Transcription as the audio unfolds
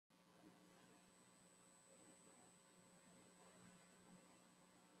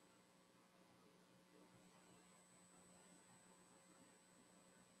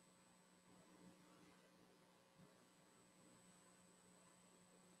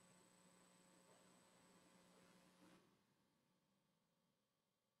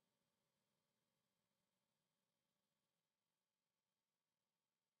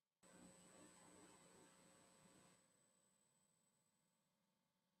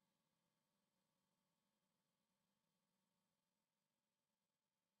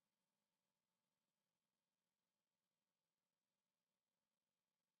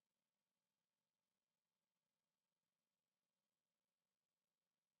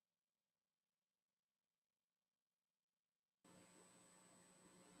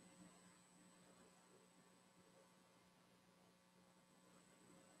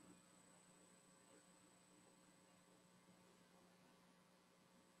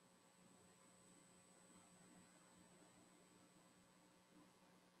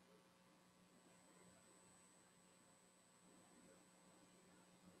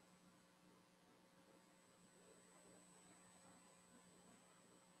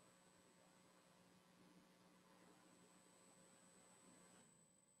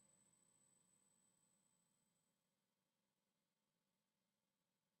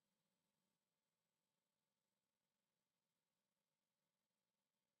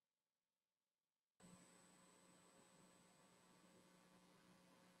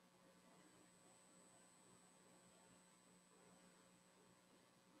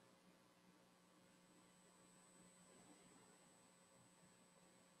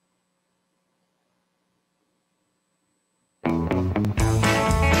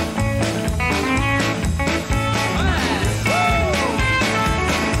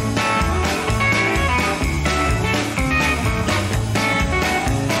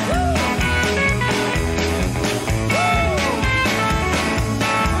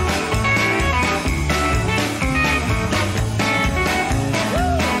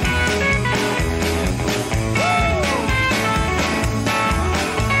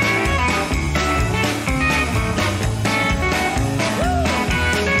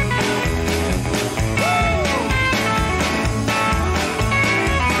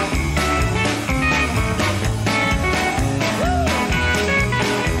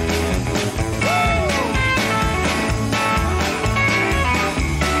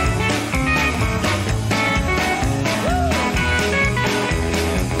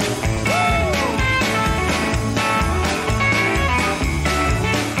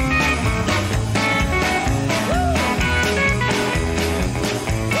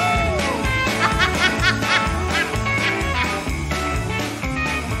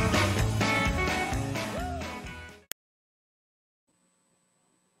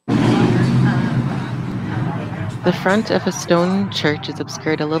The front of a stone church is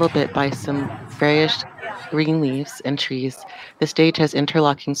obscured a little bit by some various green leaves and trees. The stage has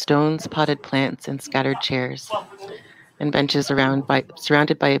interlocking stones, potted plants, and scattered chairs and benches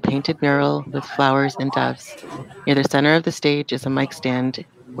surrounded by a painted mural with flowers and doves. Near the center of the stage is a mic stand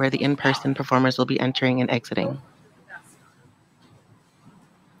where the in-person performers will be entering and exiting.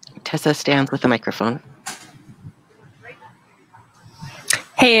 Tessa stands with the microphone.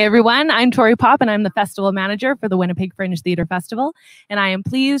 Hey everyone, I'm Tori Pop and I'm the festival manager for the Winnipeg Fringe Theatre Festival, and I am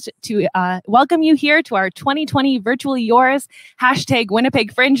pleased to welcome you here to our 2020 Virtually Yours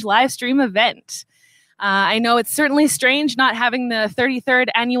 #Winnipeg Fringe live stream event. I know it's certainly strange not having the 33rd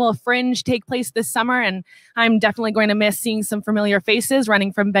annual Fringe take place this summer, and I'm definitely going to miss seeing some familiar faces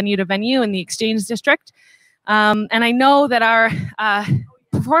running from venue to venue in the Exchange District. And I know that our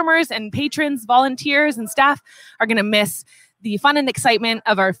performers and patrons, volunteers and staff are going to miss the fun and excitement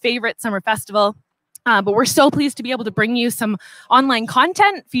of our favorite summer festival. But we're so pleased to be able to bring you some online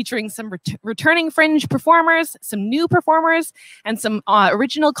content featuring some returning Fringe performers, some new performers, and some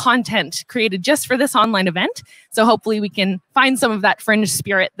original content created just for this online event. So hopefully we can find some of that Fringe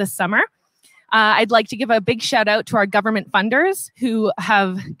spirit this summer. I'd like to give a big shout out to our government funders who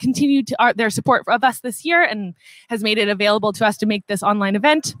have continued their support of us this year and has made it available to us to make this online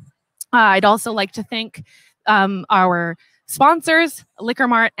event. I'd also like to thank our sponsors,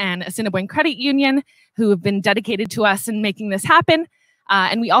 Mart and Assiniboine Credit Union, who have been dedicated to us in making this happen.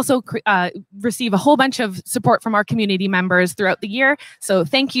 And we also receive a whole bunch of support from our community members throughout the year. So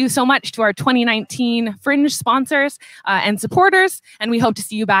thank you so much to our 2019 Fringe sponsors and supporters, and we hope to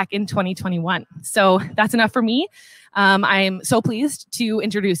see you back in 2021. So that's enough for me. I am so pleased to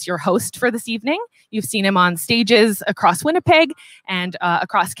introduce your host for this evening. You've seen him on stages across Winnipeg and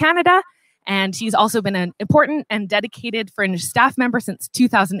across Canada. And he's also been an important and dedicated Fringe staff member since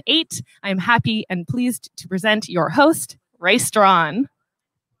 2008. I am happy and pleased to present your host, Ray Strawn.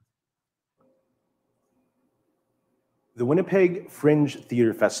 The Winnipeg Fringe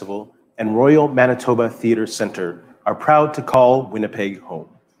Theatre Festival and Royal Manitoba Theatre Centre are proud to call Winnipeg home.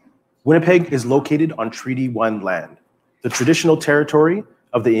 Winnipeg is located on Treaty 1 land, the traditional territory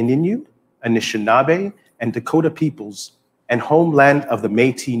of the Inuit, Anishinaabe, and Dakota peoples, and homeland of the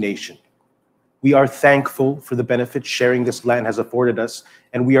Métis Nation. We are thankful for the benefits sharing this land has afforded us,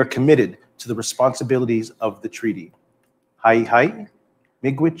 and we are committed to the responsibilities of the treaty. Hai hai,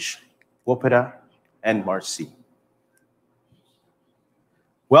 Miigwech, Wopera, and Marcy.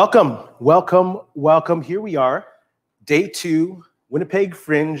 Welcome, welcome, welcome. Here we are, day 2, Winnipeg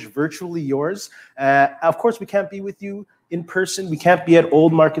Fringe, virtually yours. Of course, we can't be with you in person. We can't be at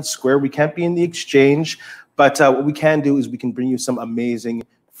Old Market Square. We can't be in the Exchange. But what we can do is we can bring you some amazing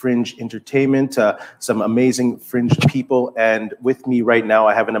Fringe entertainment, some amazing Fringe people. And with me right now,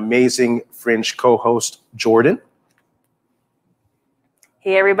 I have an amazing Fringe co-host, Jordan.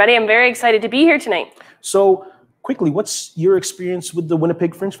 Hey, everybody. I'm very excited to be here tonight. So quickly, what's your experience with the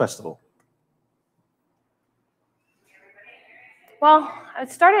Winnipeg Fringe Festival? Well, I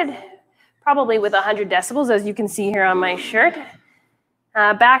started probably with 100 decibels, as you can see here on my shirt.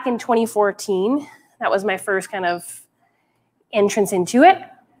 Back in 2014, that was my first kind of entrance into it.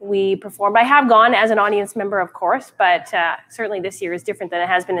 We performed. I have gone as an audience member, of course, but certainly this year is different than it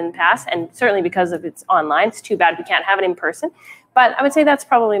has been in the past, and certainly because of it's online. It's too bad we can't have it in person. But I would say that's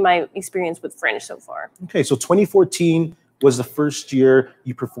probably my experience with Fringe so far. Okay, so 2014 was the first year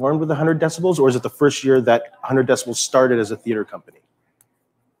you performed with 100 decibels, or is it the first year that 100 decibels started as a theater company?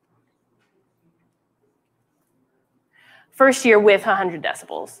 First year with 100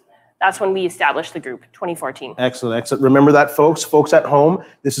 decibels. That's when we established the group, 2014. Excellent, excellent. Remember that, folks. Folks at home,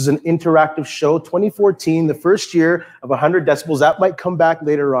 this is an interactive show. 2014, the first year of 100 decibels. That might come back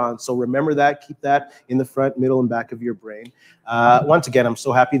later on. So remember that. Keep that in the front, middle, and back of your brain. Once again, I'm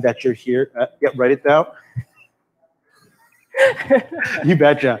so happy that you're here. Yep, write it down. You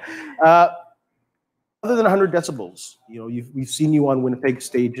betcha. Other than 100 decibels, you know, we've seen you on Winnipeg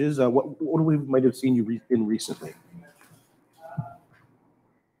stages. What we might have seen you in recently?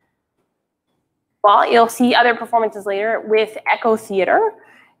 Well, you'll see other performances later with Echo Theatre,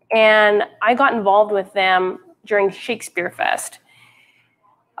 and I got involved with them during Shakespeare Fest.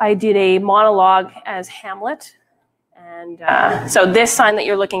 I did a monologue as Hamlet, and so this sign that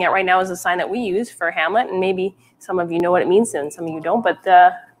you're looking at right now is a sign that we use for Hamlet, and maybe some of you know what it means and some of you don't, but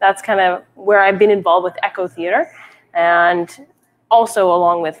that's kind of where I've been involved with Echo Theatre, and also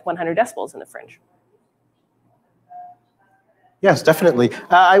along with 100 decibels in the Fringe. Yes, definitely.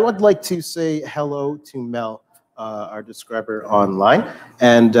 I would like to say hello to Mel, our describer online.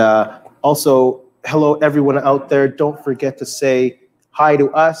 And also, hello everyone out there. Don't forget to say hi to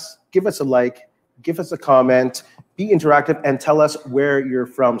us. Give us a like. give us a comment, be interactive, and tell us where you're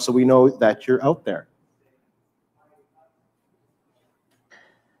from so we know that you're out there.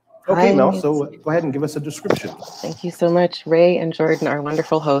 Okay, Hi. Mel, so go ahead and give us a description. Thank you so much. Ray and Jordan, our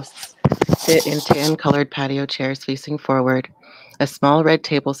wonderful hosts, sit in tan-colored patio chairs facing forward. A small red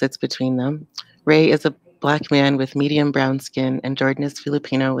table sits between them. Ray is a Black man with medium brown skin, and Jordan is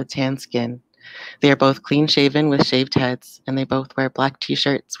Filipino with tan skin. They are both clean-shaven with shaved heads, and they both wear black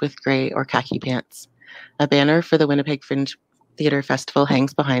t-shirts with gray or khaki pants. A banner for the Winnipeg Fringe Theatre Festival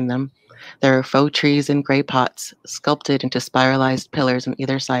hangs behind them. There are faux trees in gray pots, sculpted into spiralized pillars on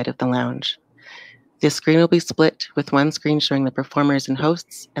either side of the lounge. The screen will be split, with one screen showing the performers and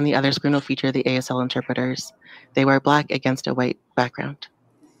hosts, and the other screen will feature the ASL interpreters. They wear black against a white background.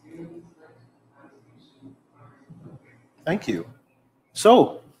 Thank you.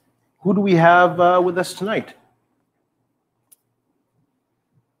 So, who do we have with us tonight?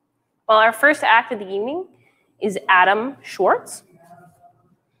 Well, our first act of the evening is Adam Schwartz.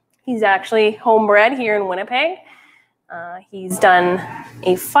 He's actually homebred here in Winnipeg. He's done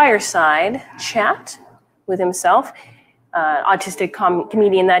a fireside chat with himself, autistic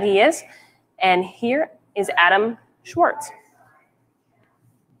comedian that he is. And here is Adam Schwartz.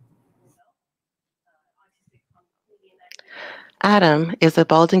 Adam is a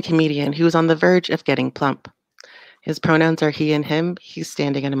balding comedian who is on the verge of getting plump. His pronouns are he and him. He's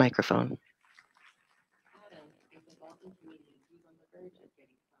standing at a microphone. Adam is a balding comedian who's on the verge of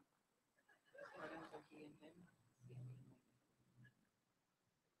getting plump. His pronouns are he and him.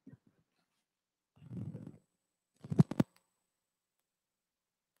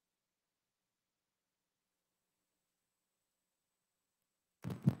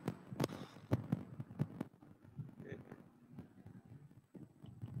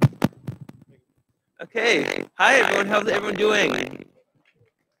 Okay. Hi, everyone. How's everyone doing?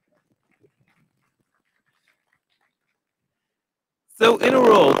 So in a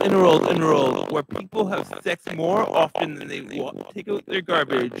world where people have sex more often than they take out their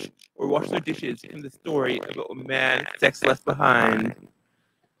garbage or wash their dishes, in the story about a man sex left behind.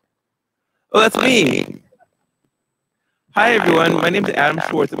 Oh, that's me. Hi, everyone. My name is Adam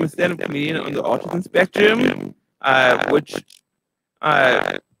Schwartz. I'm a stand-up comedian on the autism spectrum,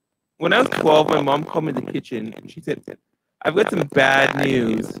 when I was 12, my mom called me in the kitchen, and she said, I've got some bad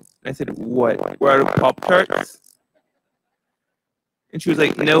news. And I said, what? We're out of Pop-Tarts? And she was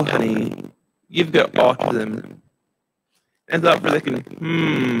like, no, honey, you've got autism. And I thought for a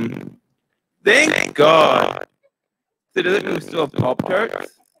second, thank God. So does that mean we still have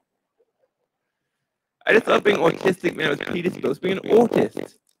Pop-Tarts? I just thought being autistic meant I was predisposed to being an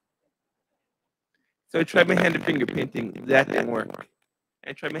autist. So I tried my hand at finger painting. That didn't work.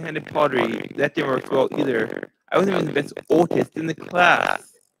 I tried my hand at pottery. That didn't work well either. I wasn't even the best autist in the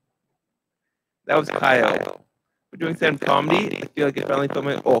class. That was Kyle. We're doing stand-up comedy. I feel like I finally found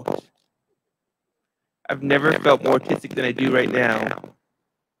my alt. I've never felt more autistic than I do right now.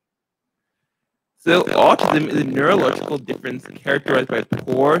 So autism is a neurological difference characterized by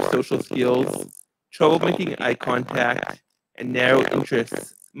poor social skills, trouble making eye contact, and narrow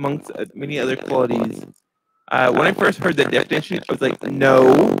interests, amongst many other qualities. When I first heard that definition, I was like,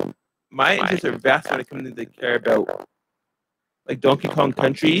 no, my interests are vast when it comes to things I care about. Like Donkey Kong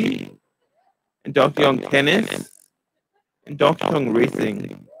Country, and Donkey Kong Tennis, and Donkey Kong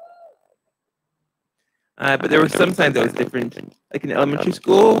Racing. But there were some signs that was different. Like in elementary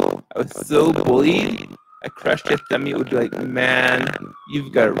school, I was so bullied, a crush just at me would be like, man,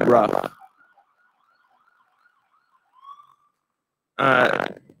 you've got it rough.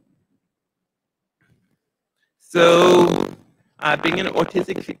 So, being an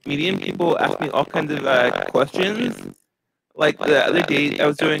autistic comedian, people ask me all kinds of questions. Like the other day, I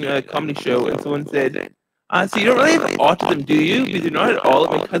was doing a comedy show, and someone said, so you don't really have autism, do you? Because you're not at all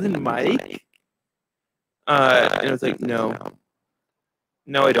like my cousin Mike. And I was like, no.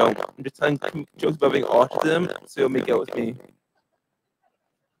 No, I don't. I'm just telling jokes about being autism, so you'll make out with me.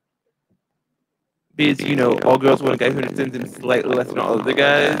 Because, you know, all girls want a guy who understands them slightly less than all other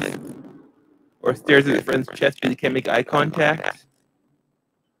guys. Or stares at their friend's chest because he can't make eye contact.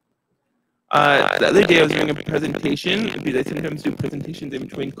 The other day I was doing a presentation, because I sometimes do presentations in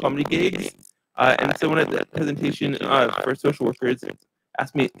between comedy gigs, and someone at the presentation for social workers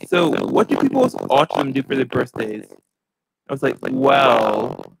asked me, so what do people with autism do for their birthdays? I was like,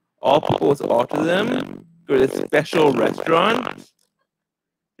 well, all people with autism go to a special restaurant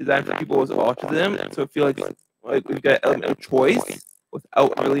designed for people with autism, so I feel like we've got an element of choice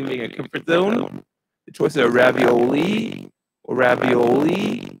without really being a comfort zone. The choices are ravioli, or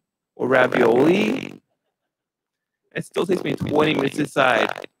ravioli, or ravioli. It still takes me 20 minutes to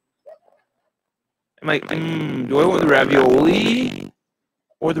decide. I'm like, do I want the ravioli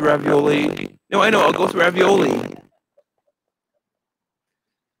or the ravioli? No, I know, I'll go with ravioli.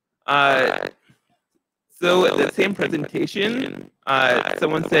 So at that same presentation,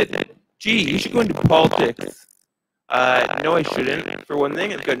 someone said, gee, you should go into politics. No, I shouldn't. For one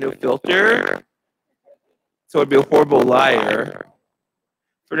thing, I've got no filter, so I'd be a horrible liar.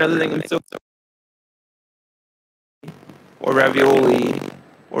 For another thing, I'm so... Or ravioli.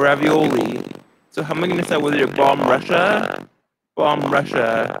 So how am I going to decide whether to bomb Russia,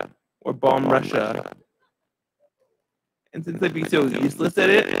 or bomb Russia? And since I'd be so useless at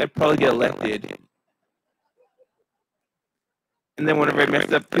it, I'd probably get elected. And then whenever I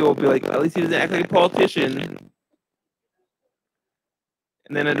mess up, people will be like, at least he doesn't act like a politician.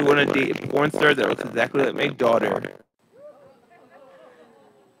 And then I'd want to date a porn star that looks exactly like my daughter.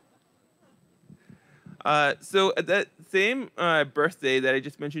 So at that same birthday that I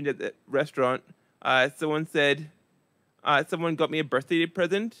just mentioned at the restaurant, someone said, someone got me a birthday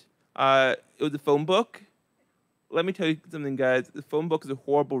present. It was a phone book. Let me tell you something, guys. The phone book is a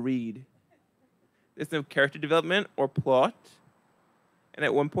horrible read. There's no character development or plot. And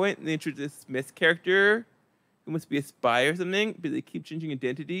at one point, they introduced a Smith character who must be a spy or something, but they keep changing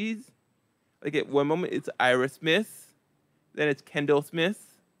identities. Like at one moment, it's Ira Smith, then it's Kendall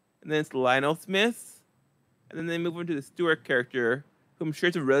Smith, and then it's Lionel Smith, and then they move on to the Stewart character, who I'm sure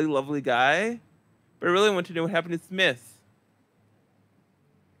is a really lovely guy, but I really want to know what happened to Smith.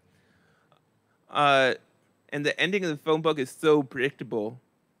 And the ending of the phone book is so predictable.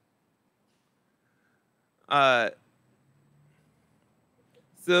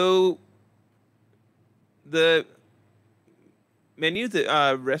 So the menus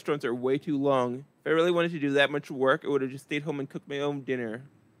at restaurants are way too long. If I really wanted to do that much work, I would have just stayed home and cooked my own dinner.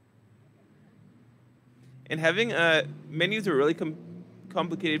 And having menus are really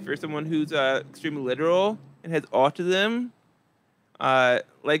complicated for someone who's extremely literal and has autism.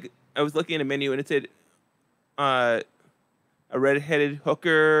 Like I was looking at a menu and it said a red-headed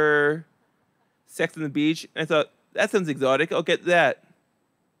hooker, sex on the beach, and I thought, that sounds exotic, I'll get that.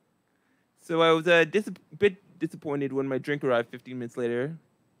 So I was a bit disappointed when my drink arrived 15 minutes later.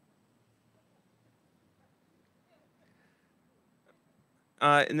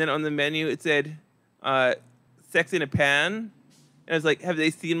 And then on the menu it said, sex in a pan. And I was like, have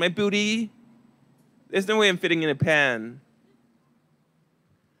they seen my booty? There's no way I'm fitting in a pan.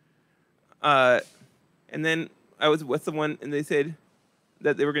 And then I was with someone and they said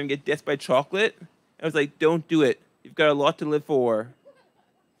that they were going to get Death by Chocolate. I was like, don't do it. You've got a lot to live for.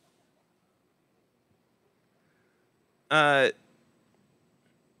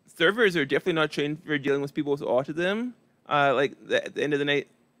 Servers are definitely not trained for dealing with people with autism. Like at the end of the night,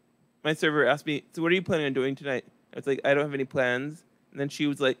 my server asked me, so what are you planning on doing tonight? I was like, I don't have any plans. And then she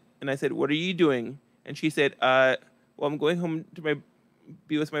was like, and I said, what are you doing? And she said, well, I'm going home to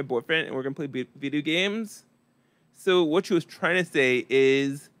be with my boyfriend and we're going to play video games. So what she was trying to say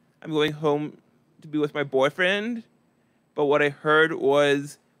is, I'm going home to be with my boyfriend. But what I heard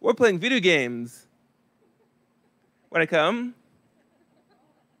was, we're playing video games. When I come?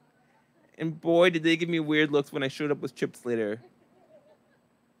 And boy, did they give me weird looks when I showed up with chips later.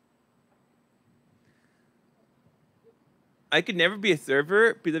 I could never be a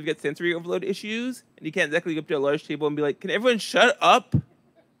server because I've got sensory overload issues, and you can't exactly go up to a large table and be like, can everyone shut up?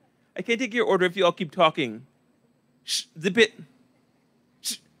 I can't take your order if you all keep talking. Shh, zip it.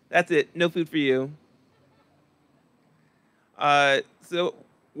 Shh, that's it. No food for you. So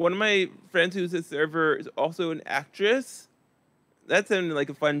one of my friends who's a server is also an actress. That sounded like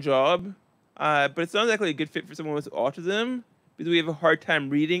a fun job. But it's not exactly a good fit for someone with autism because we have a hard time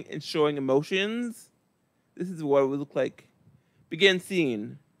reading and showing emotions. This is what it would look like. Begin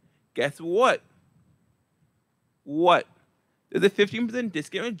scene. Guess what? What? There's a 15%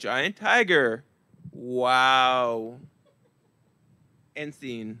 discount on Giant Tiger. Wow. End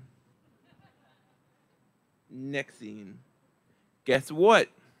scene. Next scene. Guess what?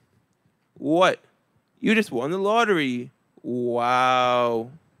 What? You just won the lottery. Wow.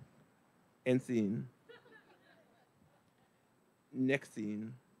 End scene. Next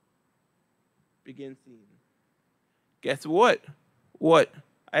scene. Begin scene. Guess what? What?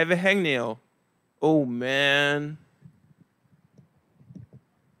 I have a hangnail. Oh, man.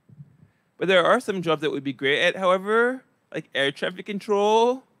 But there are some jobs that would be great at, however, like air traffic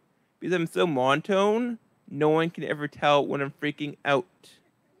control. Because I'm so monotone, no one can ever tell when I'm freaking out.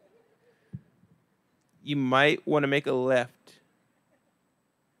 You might want to make a left.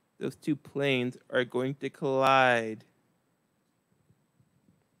 Those two planes are going to collide.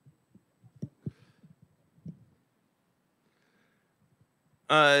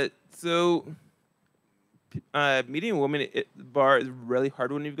 So meeting a woman at the bar is really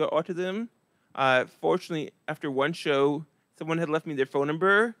hard when you've got autism. Fortunately, after one show, someone had left me their phone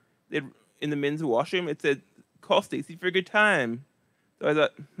number. In the men's washroom, it said, "Call Stacy for a good time." So I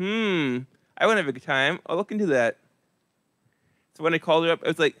thought, I want to have a good time. I'll look into that. So when I called her up, I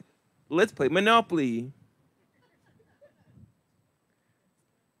was like, "Let's play Monopoly."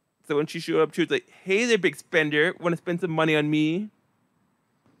 So when she showed up, she was like, "Hey there, big spender. Want to spend some money on me?"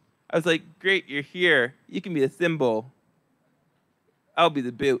 I was like, "Great, you're here. You can be the thimble. I'll be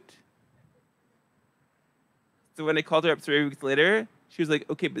the boot." So when I called her up 3 weeks later, she was like,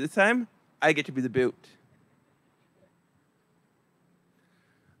 "Okay, but this time, I get to be the boot."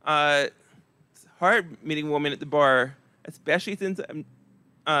 It's hard meeting women at the bar, especially since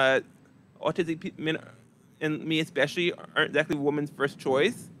autistic men, and me especially, aren't exactly women's first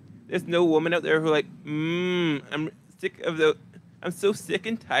choice. There's no woman out there who like, I'm so sick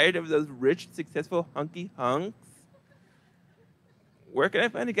and tired of those rich, successful hunky hunks. Where can I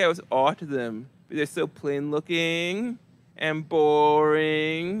find a guy with autism? They're so plain looking and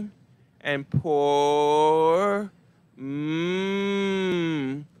boring and poor.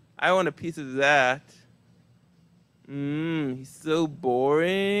 I want a piece of that. He's so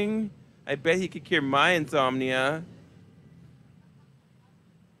boring. I bet he could cure my insomnia.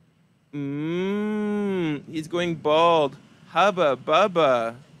 He's going bald. Hubba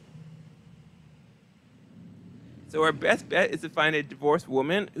bubba. So our best bet is to find a divorced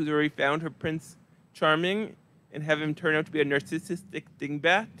woman who's already found her Prince Charming and have him turn out to be a narcissistic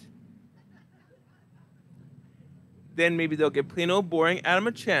dingbat. Then maybe they'll get plain old boring Adam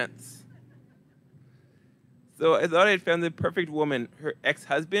a chance. So I thought I had found the perfect woman. Her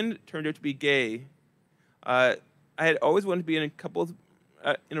ex-husband turned out to be gay. I had always wanted to be in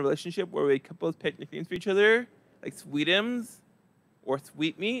a relationship where we had couples pick nicknames for each other, like Sweetums or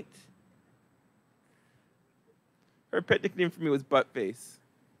Sweetmeat. Her pet nickname for me was Buttface.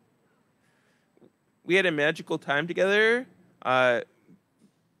 We had a magical time together, but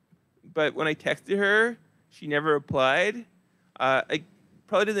when I texted her, she never replied. I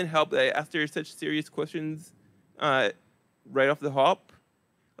probably didn't help that I asked her such serious questions right off the hop.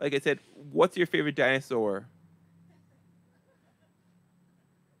 Like I said, "What's your favorite dinosaur?"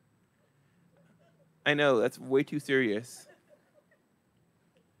 I know, that's way too serious.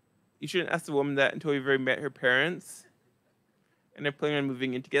 You shouldn't ask the woman that until you've already met her parents and they're planning on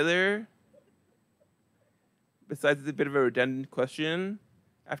moving in together. Besides, it's a bit of a redundant question.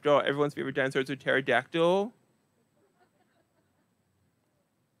 After all, everyone's favorite dinosaur is a pterodactyl.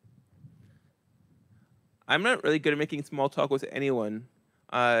 I'm not really good at making small talk with anyone.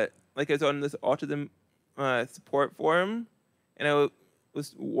 Like I was on this autism support forum, and I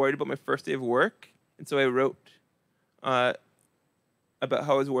was worried about my first day of work, and so I wrote about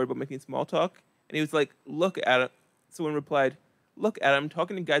how I was worried about making small talk, and he was like, "Look, Adam." Someone replied, "Look, Adam,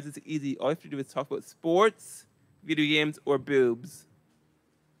 talking to guys is easy. All you have to do is talk about sports, video games, or boobs."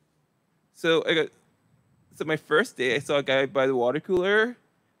 So my first day, I saw a guy by the water cooler, and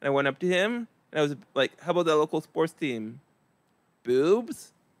I went up to him, and I was like, "How about that local sports team?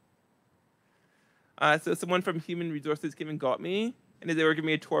 Boobs?" So someone from Human Resources came and got me, and as they were giving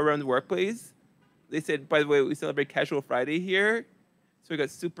me a tour around the workplace, they said, "By the way, we celebrate Casual Friday here." So I got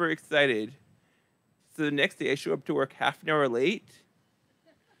super excited. So the next day, I showed up to work half an hour late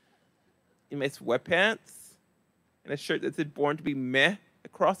in my sweatpants and a shirt that said "Born to be Meh"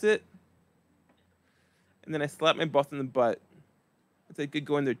 across it. And then I slapped my boss in the butt. I said, "Good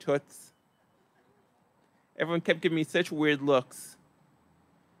going, their toots." Everyone kept giving me such weird looks.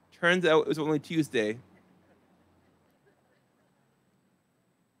 Turns out it was only Tuesday.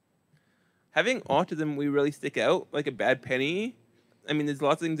 Having autism, we really stick out like a bad penny. I mean, there's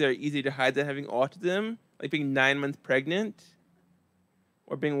lots of things that are easy to hide than having autism, like being 9 months pregnant,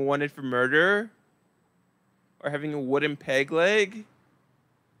 or being wanted for murder, or having a wooden peg leg.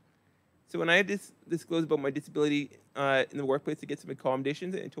 So when I disclosed about my disability in the workplace to get some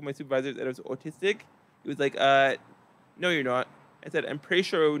accommodations and told my supervisor that I was autistic, he was like, "No, you're not." I said, "I'm pretty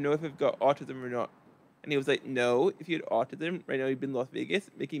sure I would know if I've got autism or not." And he was like, "No, if you had autism, right now you'd be in Las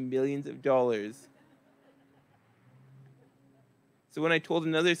Vegas making millions of dollars." So when I told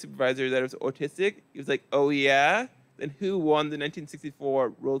another supervisor that I was autistic, he was like, "Oh yeah? Then who won the 1964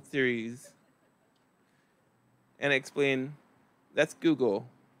 World Series?" And I explained, "That's Google."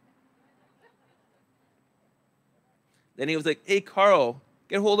 Then he was like, "Hey, Carl,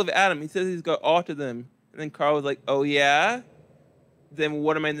 get hold of Adam. He says he's got autism." And then Carl was like, "Oh yeah? Then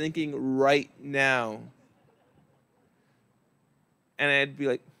what am I thinking right now?" And I'd be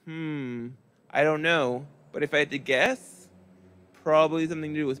like, I don't know. But if I had to guess, probably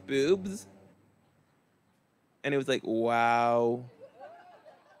something to do with boobs. And it was like, wow,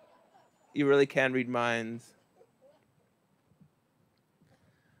 you really can read minds.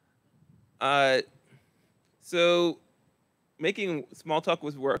 So making small talk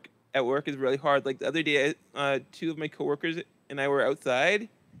with work at work is really hard. Like the other day, two of my coworkers and I were outside,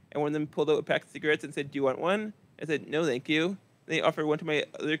 and one of them pulled out a pack of cigarettes and said, "Do you want one?" I said, "No, thank you." And they offered one to my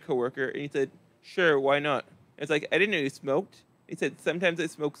other coworker, and he said, "Sure, why not?" It's like, I didn't know you smoked. He said, "Sometimes I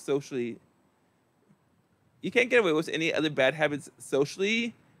smoke socially." You can't get away with any other bad habits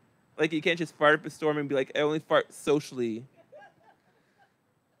socially. Like, you can't just fart up a storm and be like, "I only fart socially."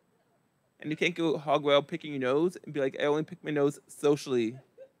 And you can't go hog wild picking your nose and be like, "I only pick my nose socially."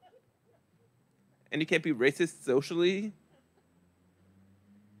 And you can't be racist socially.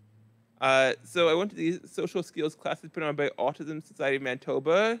 So I went to these social skills classes put on by Autism Society of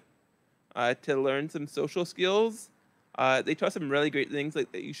Manitoba to learn some social skills. They taught some really great things,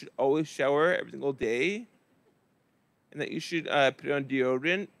 like that you should always shower every single day, and that you should put on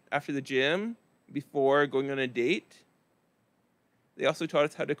deodorant after the gym before going on a date. They also taught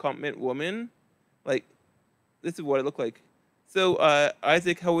us how to compliment women. Like, this is what it looked like. So,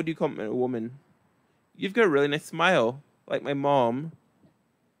 Isaac, how would you compliment a woman? "You've got a really nice smile, like my mom."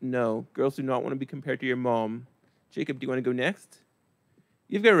 No, girls do not want to be compared to your mom. Jacob, do you want to go next?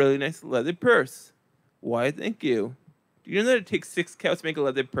 "You've got a really nice leather purse." Why, thank you. Do you know that it takes 6 cows to make a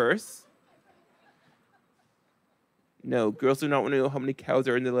leather purse? No, girls do not want to know how many cows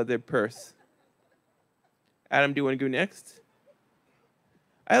are in the leather purse. Adam, do you want to go next?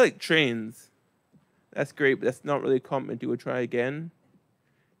 "I like trains." That's great, but that's not really a compliment. Do you want to try again?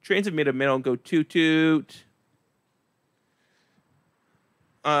 "Trains are made of metal and go toot toot."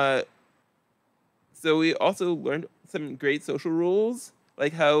 So we also learned some great social rules,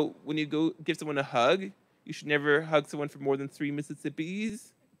 like how when you go give someone a hug, you should never hug someone for more than 3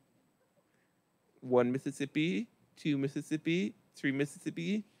 Mississippis. 1 Mississippi, 2 Mississippi, 3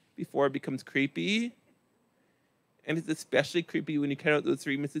 Mississippi, before it becomes creepy. And it's especially creepy when you count out those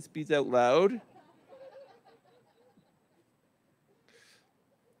 3 Mississippis out loud.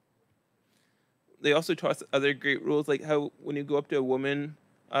 They also taught us other great rules, like how when you go up to a woman,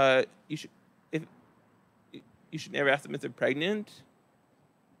 you should never ask them if they're pregnant.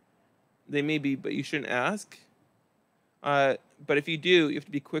 They may be, but you shouldn't ask. But if you do, you have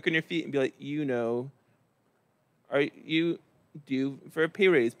to be quick on your feet and be like, "Are you due for a pay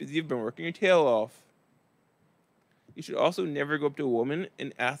raise because you've been working your tail off?" You should also never go up to a woman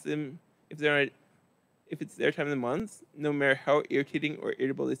and ask them if it's their time of the month, no matter how irritating or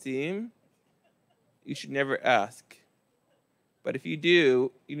irritable they seem. You should never ask. But if you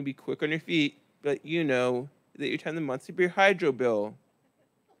do, you can be quick on your feet, but that your time of the month to be your hydro bill.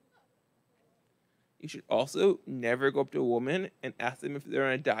 You should also never go up to a woman and ask them if they're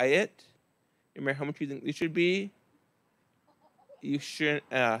on a diet, no matter how much you think they should be. You shouldn't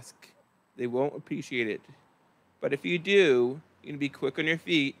ask. They won't appreciate it. But if you do, you can be quick on your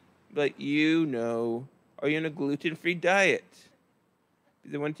feet, but are you on a gluten-free diet?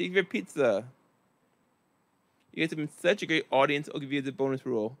 Because they want to take your pizza. You guys have been such a great audience. I'll give you the bonus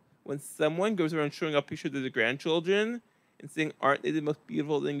rule. When someone goes around showing off pictures of their grandchildren and saying, "Aren't they the most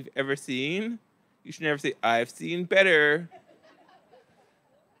beautiful thing you've ever seen?" you should never say, "I've seen better."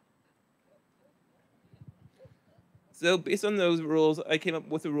 So based on those rules, I came up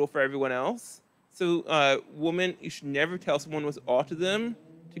with a rule for everyone else. So, woman, you should never tell someone with autism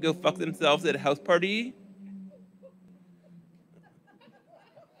to go fuck themselves at a house party,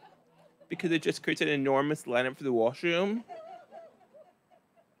 because it just creates an enormous lineup for the washroom.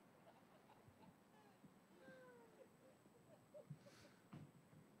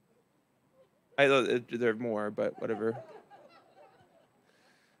 I thought it deserved more, but whatever.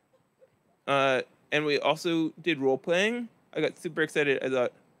 And we also did role playing. I got super excited. I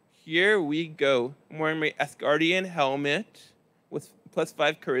thought, here we go. I'm wearing my Asgardian helmet with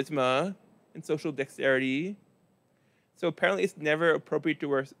 +5 charisma and social dexterity. So apparently it's never appropriate to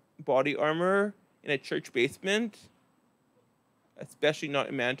wear body armor in a church basement, especially not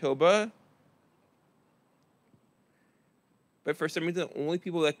in Manitoba. But for some reason, the only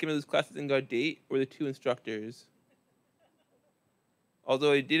people that came to those classes and got a date were the 2 instructors.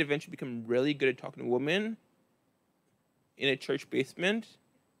 Although I did eventually become really good at talking to women in a church basement,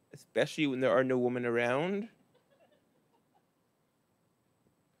 especially when there are no women around.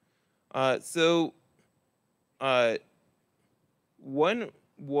 One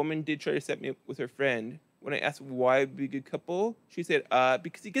woman did try to set me up with her friend. When I asked why I'd be a good couple, she said,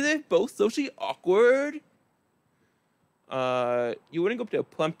 because you guys are both socially awkward. You wouldn't go up to a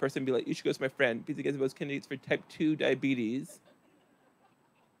plump person and be like, "You should go with my friend," because you guys are both candidates for type 2 diabetes.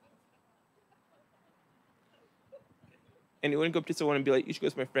 And you wouldn't go up to someone and be like, you should go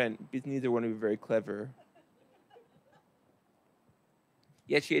to my friend, because neither one of you are very clever.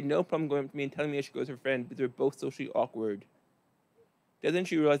 Yet she had no problem going up to me and telling me I should go with her friend, because they're both socially awkward. Doesn't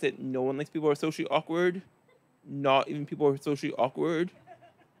she realize that no one likes people who are socially awkward? Not even people who are socially awkward.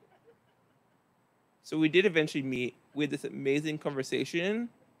 So we did eventually meet. We had this amazing conversation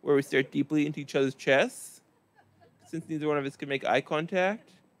where we stared deeply into each other's chests, since neither one of us could make eye contact.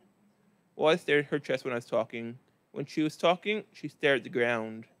 Well, I stared at her chest when I was talking. When she was talking, she stared at the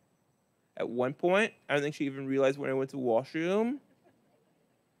ground. At one point, I don't think she even realized when I went to the washroom,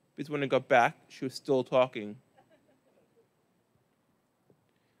 because when I got back, she was still talking.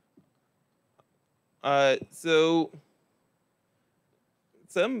 So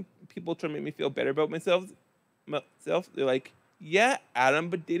some people try to make me feel better about myself. They're like, yeah, Adam,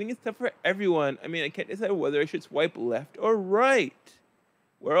 but dating is tough for everyone. I mean, I can't decide whether I should swipe left or right.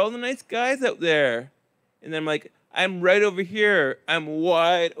 Where are all the nice guys out there? And then I'm like, I'm right over here. I'm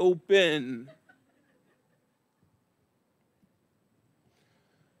wide open.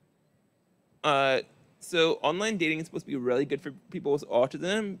 So online dating is supposed to be really good for people with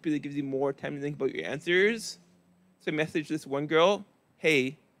autism because it gives you more time to think about your answers. So I messaged this one girl,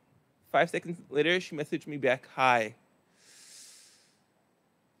 hey. 5 seconds later, she messaged me back, hi.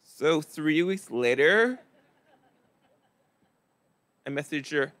 So 3 weeks later, I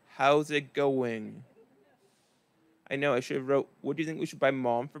messaged her, how's it going? I know, I should have wrote, what do you think we should buy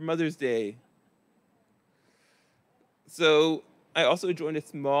Mom for Mother's Day? So I also joined a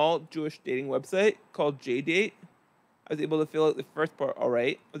small Jewish dating website called JDate. I was able to fill out the first part all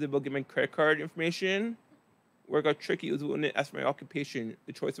right. I was able to give my credit card information. Where it got tricky was when it asked for my occupation.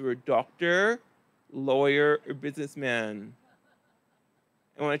 The choices were doctor, lawyer, or businessman.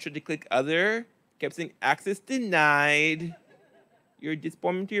 And when I tried to click other, it kept saying access denied. You're a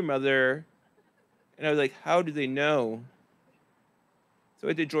disappointment to your mother. And I was like, how do they know? So I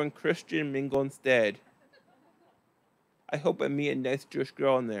had to join Christian Mingle instead. I hope I meet a nice Jewish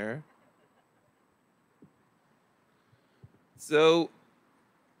girl in there. So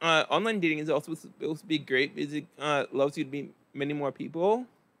online dating is also supposed to be great because it allows you to meet many more people,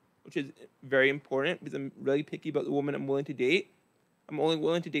 which is very important because I'm really picky about the woman I'm willing to date. I'm only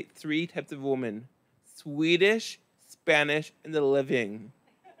willing to date 3 types of women: Swedish, Spanish, and the living.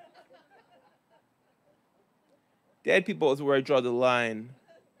 Dead people is where I draw the line.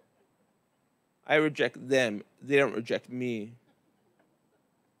 I reject them. They don't reject me.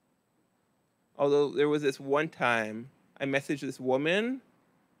 Although there was this one time I messaged this woman.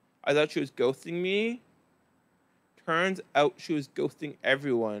 I thought she was ghosting me. Turns out she was ghosting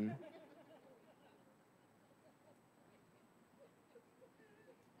everyone.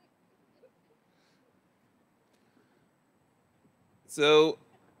 So,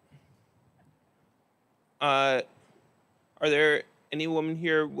 are there any women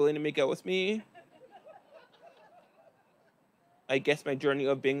here willing to make out with me? I guess my journey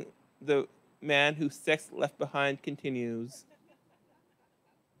of being the man whose sex left behind continues.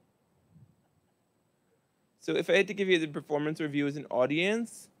 So if I had to give you the performance review as an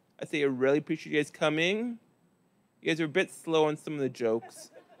audience, I'd say I really appreciate you guys coming. You guys were a bit slow on some of the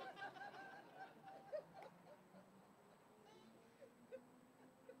jokes.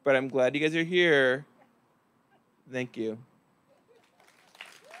 But I'm glad you guys are here. Thank you.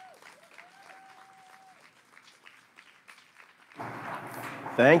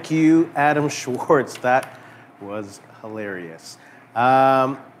 Thank you, Adam Schwartz. That was hilarious.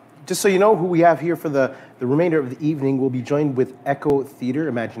 Just so you know who we have here for the remainder of the evening, we'll be joined with Echo Theater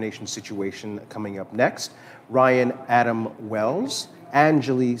Imagination Situation coming up next. Ryan Adam Wells,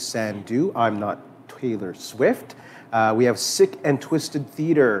 Anjali Sandhu, I'm Not Taylor Swift. We have Sick and Twisted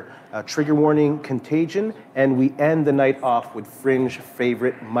Theater, Trigger Warning, Contagion, and we end the night off with Fringe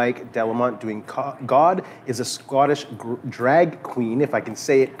favorite Mike Delamont doing God is a Scottish drag queen, if I can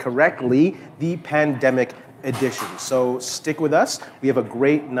say it correctly, the Pandemic edition. So stick with us. We have a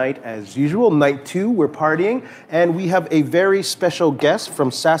great night as usual. Night 2, we're partying, and we have a very special guest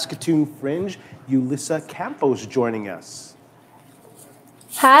from Saskatoon Fringe, Yulissa Campos, joining us.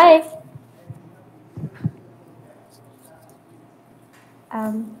 Hi.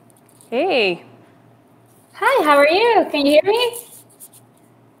 Hey. Hi, how are you? Can you hear me?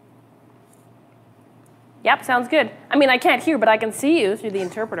 Yep, sounds good. I mean, I can't hear, but I can see you through the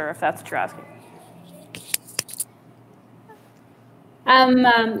interpreter, if that's what you're asking. I'm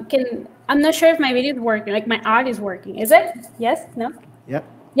not sure if my video is working, like my audio is working. Is it? Yes? No? Yep.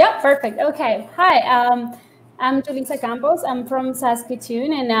 Yep, perfect. Okay. Hi, I'm Julissa Campos. I'm from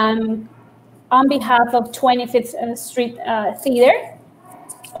Saskatoon, and I'm on behalf of 25th Street Theater,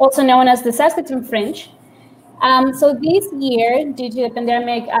 also known as the Saskatoon Fringe. So this year, due to the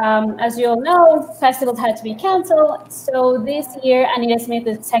pandemic, as you all know, festivals had to be canceled. So this year, Anita Smith,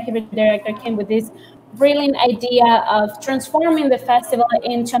 the executive director, came with this brilliant idea of transforming the festival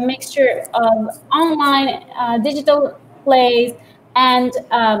into a mixture of online, digital plays, and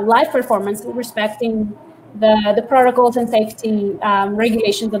live performance, respecting the protocols and safety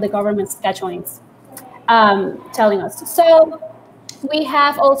regulations that the government's scheduling telling us. So we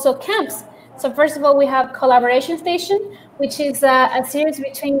have also camps. So first of all, we have Collaboration Station, which is a series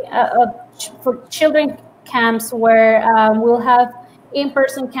between for children camps where we'll have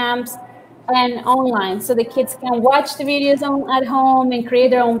in-person camps and online. So the kids can watch the videos at home and create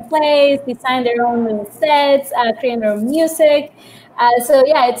their own plays, design their own little sets, create their own music. So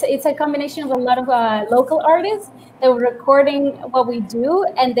yeah, it's a combination of a lot of local artists that were recording what we do,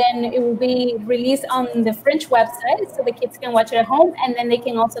 and then it will be released on the Fringe website, so the kids can watch it at home, and then they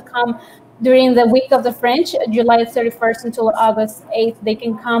can also come during the week of the Fringe, July 31st until August 8th. They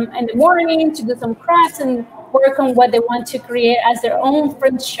can come in the morning to do some crafts and work on what they want to create as their own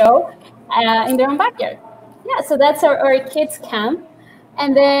Fringe show in their own backyard. Yeah, so that's our kids camp.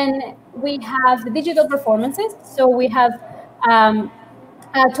 And then we have the digital performances. So we have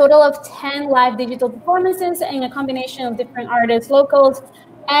a total of 10 live digital performances in a combination of different artists, locals,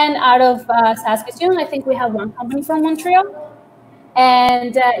 and out of Saskatoon. I think we have one company from Montreal.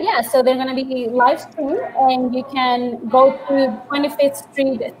 And yeah, so they're going to be live streamed, and you can go to 25th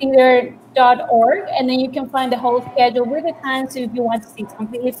Street Theater.org, and then you can find the whole schedule with the times if you want to see. It's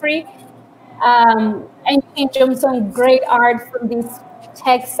completely free. And you can enjoy some great art from these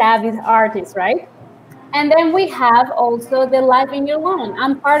tech-savvy artists, right? And then we have also the Live in Your Lawn.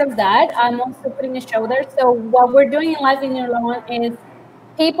 I'm part of that. I'm also putting a show there. So what we're doing in Live in Your Lawn is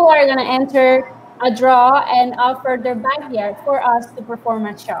people are going to enter a draw and offer their backyard for us to perform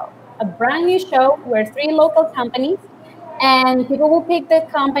a show. A brand new show. We're 3 local companies, and people will pick the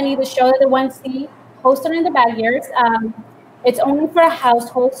company, the show that they want to see, host it in the backyards. It's only for a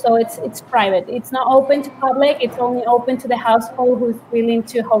household, so it's private. It's not open to public. It's only open to the household who's willing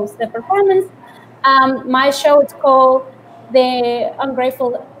to host the performance. My show is called The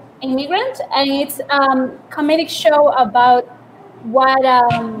Ungrateful Immigrant, and it's a comedic show about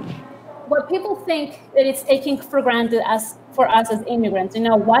what people think that it's taking for granted for us as immigrants. You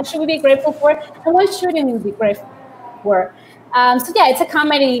know, what should we be grateful for, and what shouldn't we be grateful for? So yeah, it's a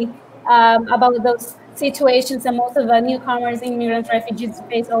comedy about those situations that most of the newcomers, immigrants, refugees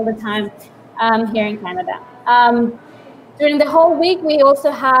face all the time here in Canada. During the whole week, we also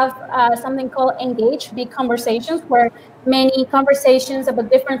have something called Engage, Big Conversations, where many conversations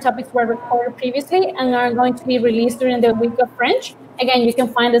about different topics were recorded previously and are going to be released during the week of Fringe. Again, you can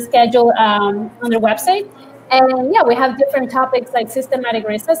find the schedule on their website. And yeah, we have different topics like systematic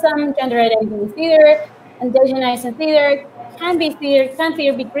racism, gender identity in theater, indigenous in theater, can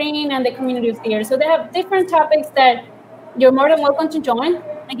theater be green, and the community of theater. So they have different topics that you're more than welcome to join.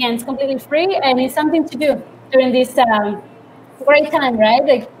 Again, it's completely free, and it's something to do during this great time, right?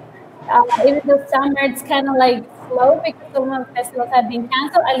 Like even though summer, it's kind of like slow because some of the festivals have been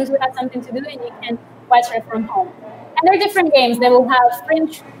canceled. At least we have something to do, and you can watch it from home. And there are different games. They will have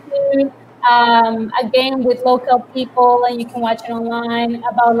Fringe food, a game with local people, and you can watch it online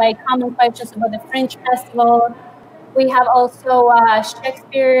about like common questions about the Fringe Festival. We have also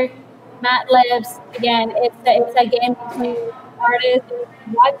Shakespeare, Mad Libs. Again, it's a game between artists, and you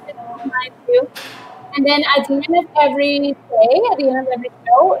can watch it online too. And then at the end of every day, at the end of every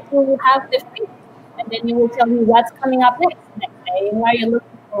show, we will have the feast. And then you will tell me what's coming up next day and why you're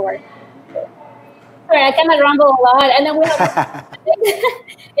looking forward. Sorry, I kind of ramble a lot. And then we have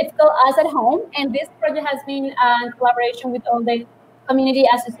it's called Us at Home. And this project has been in collaboration with all the community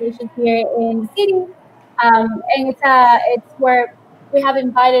associations here in the city. And it's where we have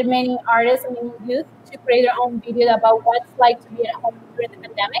invited many artists and many youth to create their own video about what it's like to be at home during the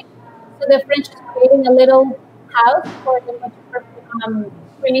pandemic. So the Fringe is creating a little house for them to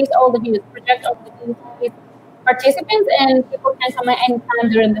release all the views, project all the views with participants, and people can come at any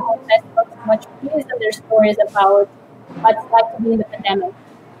time during the whole festival to watch videos and their stories about what it's like to be in the pandemic.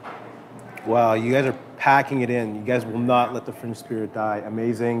 Wow, you guys are packing it in. You guys will not let the Fringe spirit die.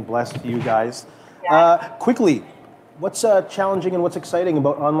 Amazing. Bless you guys. Yeah. Quickly, what's challenging and what's exciting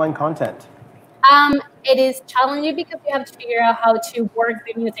about online content? It is challenging because you have to figure out how to work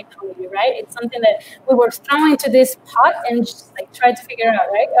the new technology, right? It's something that we were thrown into this pot and just like try to figure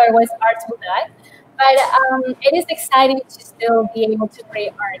out, right? Otherwise, arts will die. But it is exciting to still be able to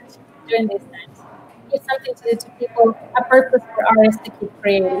create art during these times. It's something to do to people, a purpose for artists to keep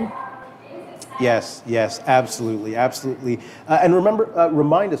creating. Yes, yes, absolutely, absolutely. And remember,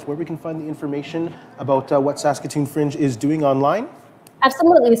 remind us where we can find the information about what Saskatoon Fringe is doing online.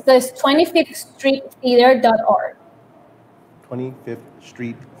 Absolutely. So it's 25thstreettheater.org.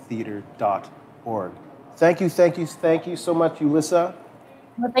 25thstreettheater.org. Thank you, thank you, thank you so much, Ulissa.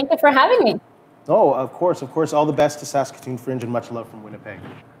 Well, thank you for having me. Oh, of course, of course. All the best to Saskatoon Fringe and much love from Winnipeg.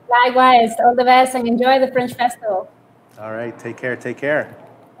 Likewise, all the best and enjoy the Fringe Festival. All right, take care, take care.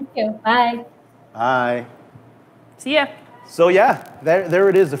 Thank you. Bye. Bye. See ya. So yeah, there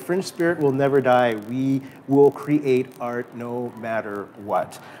it is. The Fringe spirit will never die. We will create art no matter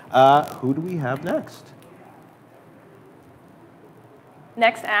what. Who do we have next?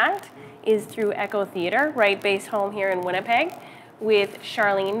 Next act is through Echo Theatre, right based home here in Winnipeg, with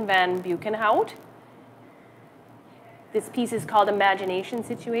Charlene Van Buchenhout. This piece is called Imagination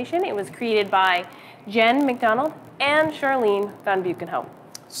Situation. It was created by Jen McDonald and Charlene Van Buchenhout.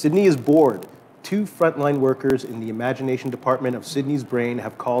 Sydney is bored. 2 frontline workers in the Imagination Department of Sydney's Brain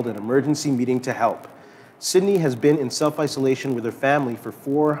have called an emergency meeting to help. Sydney has been in self-isolation with her family for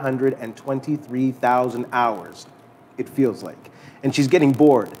 423,000 hours, it feels like. And she's getting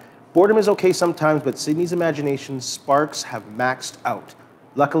bored. Boredom is okay sometimes, but Sydney's imagination sparks have maxed out.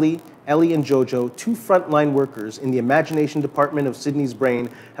 Luckily, Ellie and Jojo, 2 frontline workers in the Imagination Department of Sydney's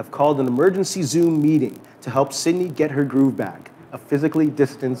Brain, have called an emergency Zoom meeting to help Sydney get her groove back. A physically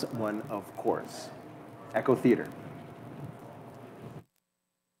distanced one, of course. Echo Theatre.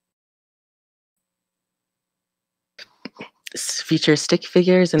 Features stick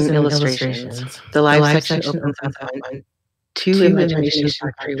figures and illustrations. The live section opens up on 2 imagination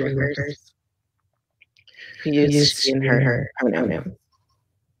factory workers who use she and her pronouns.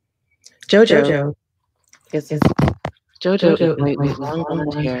 Jojo is white with long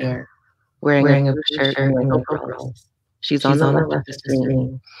blonde hair, wearing a blue shirt and overalls. She's on the left of the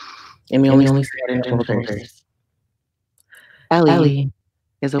screen, and we only see her head and shoulders. Ellie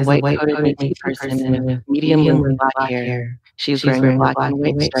is a white-coated Métis person with medium blue black hair. She's wearing a black and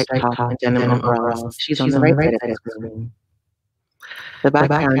white striped top and denim overalls. She's on the right side of the screen. The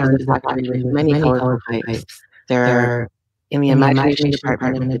background is a factory with many colorful pipes. There are in the Imagination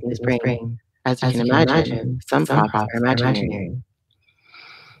Department of Sydney's Brain. As you can imagine, some props are imaginary.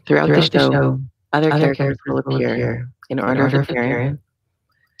 Throughout the show, other characters will appear in order of appearance: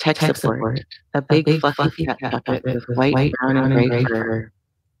 tech support, a big fluffy cat puppet with white, brown, and gray fur.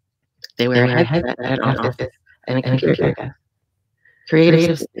 They wear a headset at an office and a computer desk.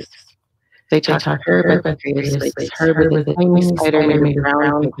 Creative space. They talk to Herb at creative space. Herb is a tiny spider made of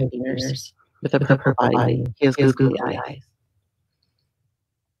brown containers with a purple body. He has googly eyes.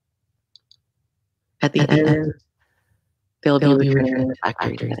 At the end, they'll be returning to the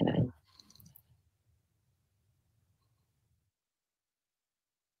factory setting.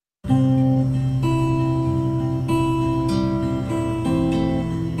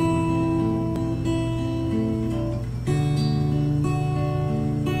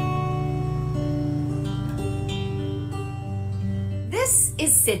 This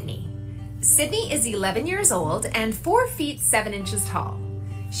is Sydney. Sydney is 11 years old and 4 feet 7 inches tall.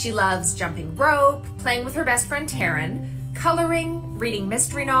 She loves jumping rope, playing with her best friend Taryn, coloring, reading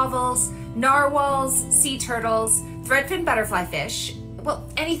mystery novels, narwhals, sea turtles, threadfin butterfly fish, well,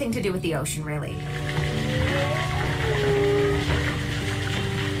 anything to do with the ocean, really.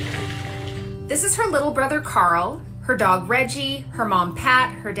 This is her little brother Carl, her dog Reggie, her mom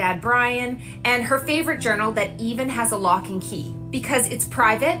Pat, her dad Brian, and her favorite journal that even has a lock and key because it's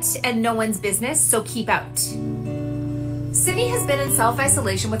private and no one's business, so keep out. Sydney has been in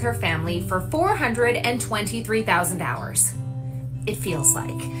self-isolation with her family for 423,000 hours. It feels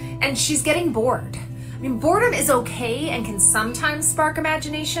like. And she's getting bored. I mean, boredom is okay and can sometimes spark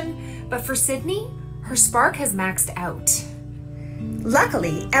imagination, but for Sydney, her spark has maxed out.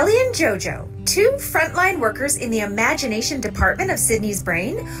 Luckily, Ellie and Jojo, 2 frontline workers in the Imagination Department of Sydney's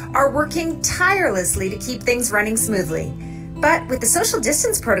Brain, are working tirelessly to keep things running smoothly. But with the social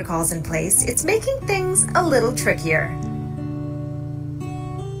distance protocols in place, it's making things a little trickier.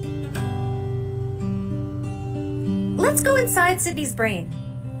 Let's go inside Sydney's brain.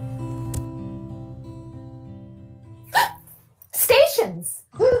 Stations!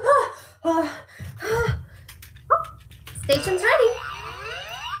 Station's ready.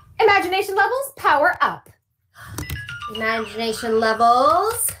 Imagination levels, power up. Imagination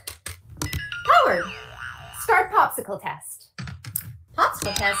levels. Powered. Start popsicle test.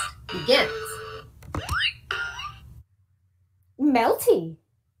 Popsicle test begins. Melty.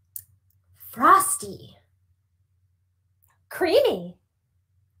 Frosty. Creamy.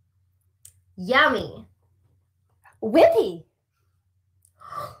 Yummy. Whippy.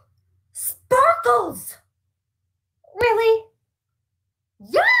 Sparkles! Really?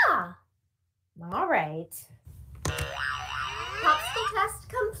 Yeah! All right. Popsicle test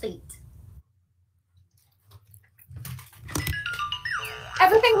complete.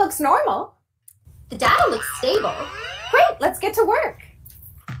 Everything looks normal. The data looks stable. Great, let's get to work.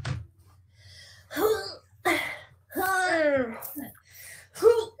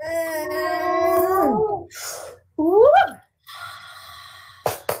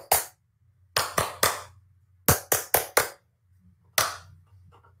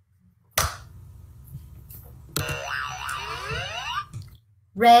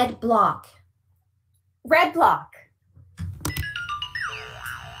 Red block. Red block.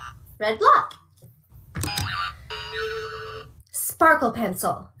 Red block. Sparkle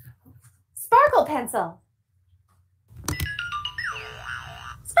pencil. Sparkle pencil.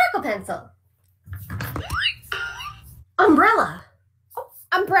 Sparkle pencil. Umbrella. Oh,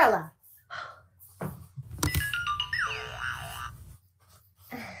 umbrella.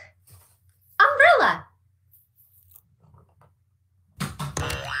 Umbrella.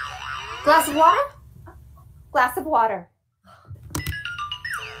 Glass of water? Glass of water.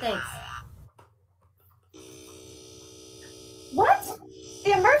 Thanks. What?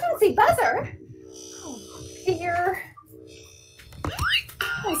 The emergency buzzer? Oh, dear.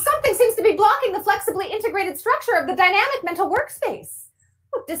 Oh, something seems to be blocking the flexibly integrated structure of the dynamic mental workspace.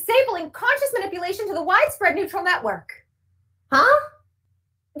 Oh, disabling conscious manipulation to the widespread neutral network. Huh?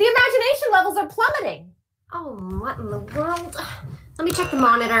 The imagination levels are plummeting. Oh, what in the world? Let me check the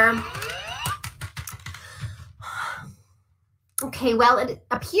monitor. Okay, well, it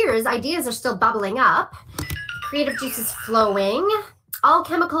appears ideas are still bubbling up. Creative juices flowing. All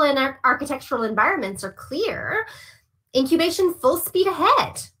chemical and architectural environments are clear. Incubation full speed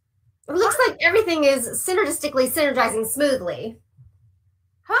ahead. It looks like everything is synergistically synergizing smoothly.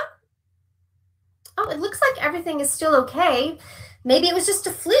 Huh? Oh, it looks like everything is still okay. Maybe it was just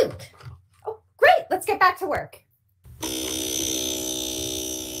a fluke. Oh, great. Let's get back to work.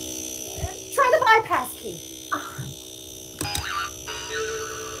 Try the bypass key.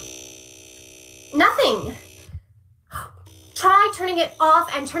 Nothing. Try turning it off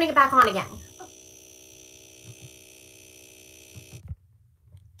and turning it back on again.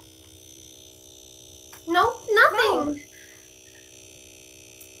 No, nothing.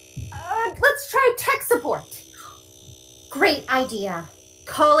 Let's try tech support. Great idea.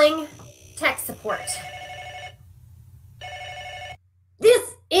 Calling tech support. This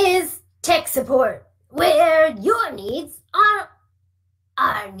is tech support, where your needs are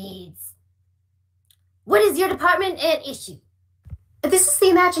our needs. What is your department and issue? This is the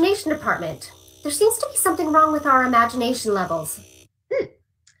imagination department. There seems to be something wrong with our imagination levels.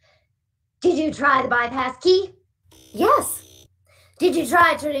 Did you try the bypass key? Yes. Did you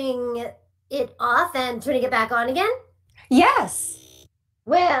try turning it off and turning it back on again? Yes.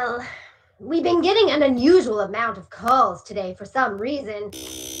 Well, we've been getting an unusual amount of calls today for some reason.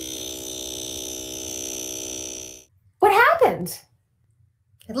 What happened?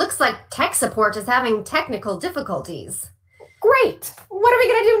 It looks like tech support is having technical difficulties. Great. What are we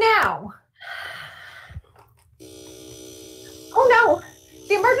going to do now? Oh, no.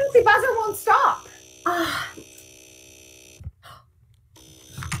 The emergency buzzer won't stop.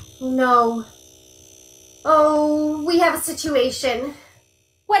 No. Oh, we have a situation.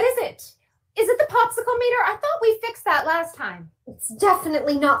 What is it? Is it the popsicle meter? I thought we fixed that last time. It's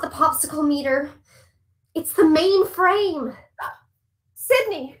definitely not the popsicle meter. It's the main frame.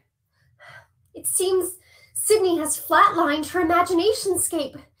 Sydney. It seems Sydney has flatlined her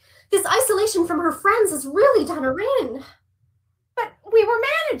imaginationscape. This isolation from her friends has really done her in. But we were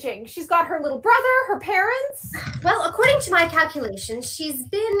managing. She's got her little brother, her parents. Well, according to my calculations, she's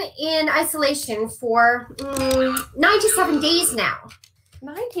been in isolation for 97 days now.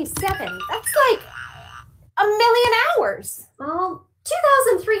 97? That's like a million hours. Well,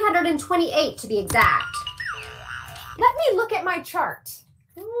 2,328 to be exact. Let me look at my chart.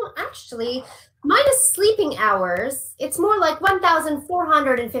 Actually, minus sleeping hours, it's more like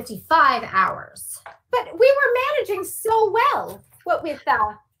 1,455 hours. But we were managing so well. What with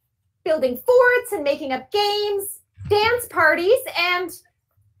building forts and making up games, dance parties, and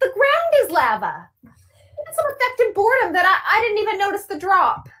the ground is lava. That's some effective boredom that I didn't even notice the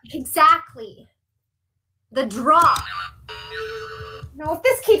drop. Exactly. The drop. No, if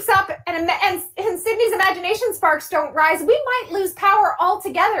this keeps up and Sydney's imagination sparks don't rise, we might lose power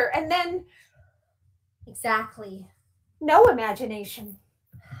altogether and then... Exactly. No imagination.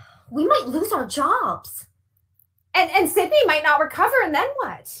 We might lose our jobs. And Sydney might not recover, and then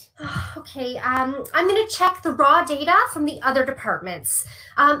what? Okay, I'm going to check the raw data from the other departments.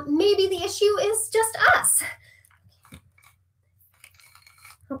 Maybe the issue is just us.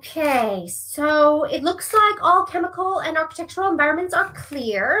 Okay, so it looks like all chemical and architectural environments are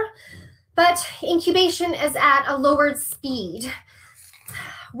clear, but incubation is at a lowered speed.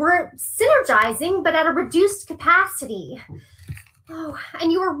 We're synergizing, but at a reduced capacity. Oh,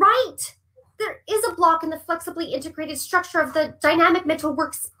 and you were right. There is a block in the flexibly integrated structure of the dynamic mental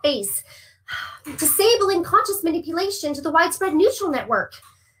workspace, disabling conscious manipulation to the widespread neutral network.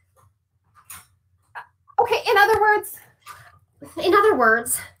 Okay, in other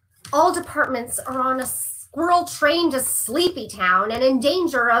words, all departments are on a squirrel train to Sleepy Town and in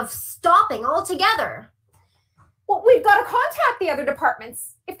danger of stopping altogether. Well, we've got to contact the other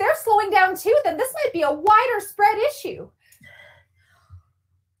departments. If they're slowing down too, then this might be a wider spread issue.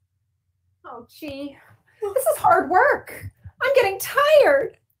 Oh, gee, this is hard work. I'm getting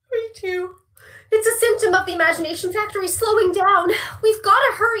tired. Me too. It's a symptom of the imagination factory slowing down. We've got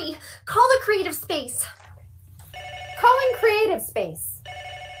to hurry. Call the creative space. Calling creative space.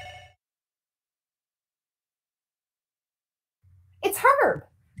 It's Herb.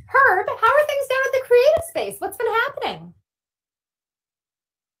 Herb, how are things down at the creative space? What's been happening?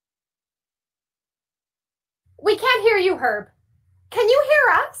 We can't hear you, Herb. Can you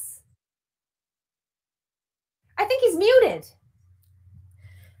hear us? I think he's muted.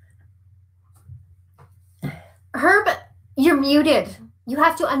 Herb, you're muted. You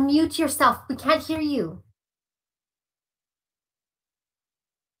have to unmute yourself. We can't hear you.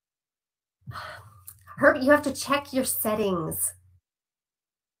 Herb, you have to check your settings.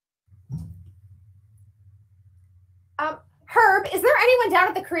 Herb, is there anyone down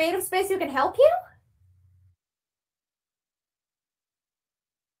at the creative space who can help you?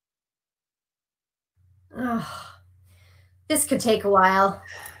 Oh, this could take a while.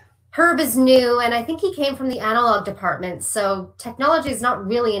 Herb is new, and I think he came from the analog department, so technology is not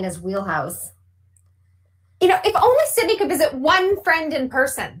really in his wheelhouse. You know, if only Sydney could visit one friend in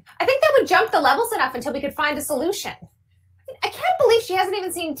person. I think that would jump the levels enough until we could find a solution. I can't believe she hasn't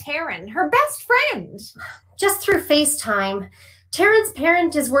even seen Taryn, her best friend. Just through FaceTime. Taryn's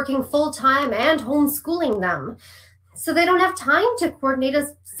parent is working full-time and homeschooling them, so they don't have time to coordinate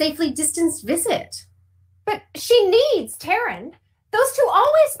a safely distanced visit. But she needs Taryn. Those two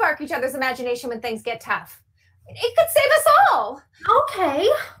always spark each other's imagination when things get tough. It could save us all. Okay,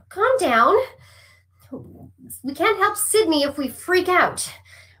 calm down. We can't help Sydney if we freak out.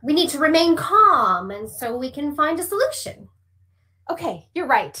 We need to remain calm, and so we can find a solution. Okay, you're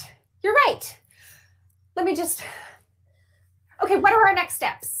right. You're right. Let me just... Okay, what are our next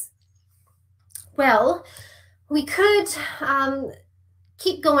steps? Well, we could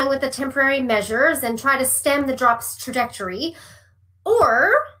keep going with the temporary measures and try to stem the drop's trajectory,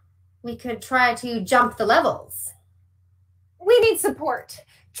 or we could try to jump the levels. We need support.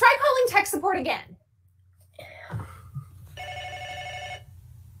 Try calling tech support again.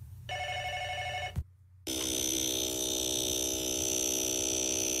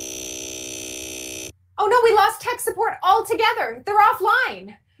 Oh no, we lost tech support altogether. They're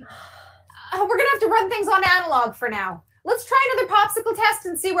offline. We're gonna have to run things on analog for now. Let's try another popsicle test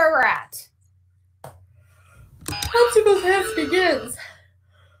and see where we're at. Popsicle test begins.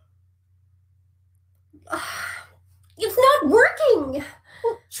 It's not working.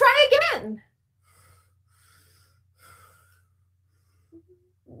 Well, try again.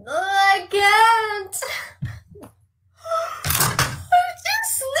 I can't. I'm too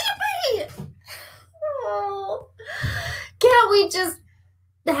sleepy. Oh. Can't we just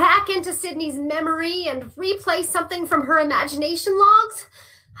hack into Sydney's memory and replay something from her imagination logs?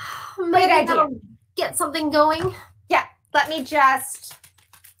 Maybe that'll get something going. Yeah, let me just...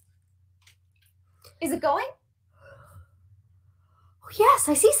 Is it going? Oh, yes,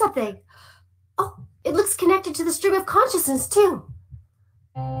 I see something. Oh, it looks connected to the stream of consciousness, too.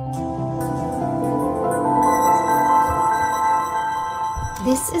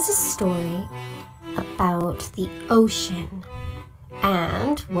 This is a story about the ocean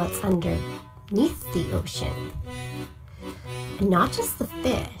and what's underneath the ocean. And not just the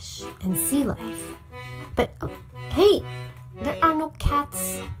fish and sea life, but hey, there are no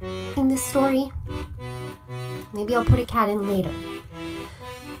cats in this story. Maybe I'll put a cat in later.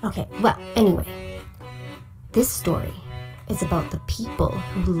 Okay, well, anyway, this story is about the people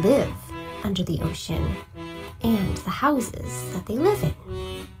who live under the ocean and the houses that they live in.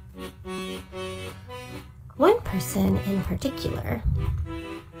 One person in particular,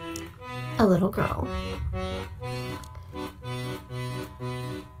 a little girl,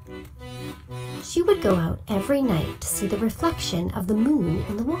 She would go out every night to see the reflection of the moon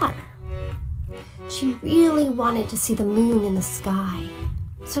in the water. She really wanted to see the moon in the sky,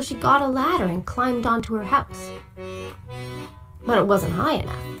 so she got a ladder and climbed onto her house. But it wasn't high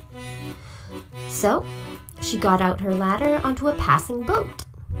enough. So she got out her ladder onto a passing boat.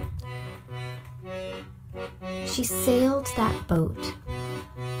 She sailed that boat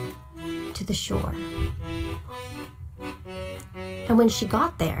to the shore. And when she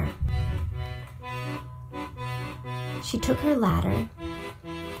got there, she took her ladder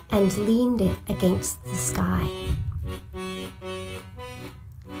and leaned it against the sky.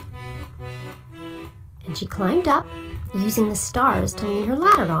 And she climbed up, using the stars to lean her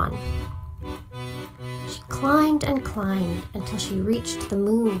ladder on. She climbed and climbed until she reached the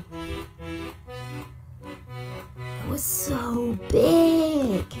moon. It was so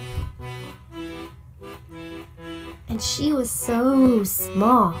big. And she was so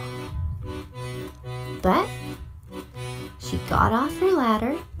small. But she got off her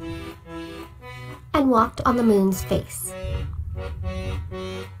ladder and walked on the moon's face.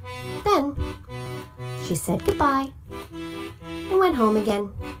 Then she said goodbye and went home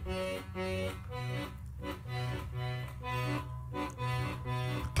again.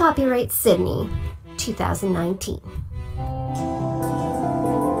 Copyright Sydney, 2019.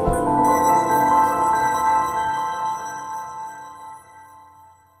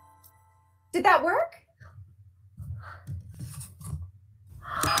 Did that work?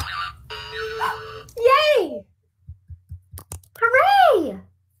 Yay! Hooray!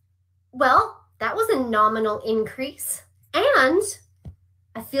 Well, that was a nominal increase, and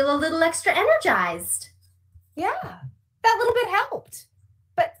I feel a little extra energized. Yeah, that little bit helped.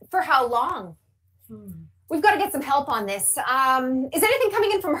 But for how long? We've got to get some help on this. Is anything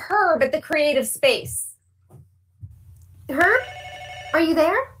coming in from Herb at the creative space? Herb, are you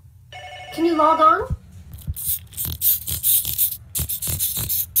there? Can you log on?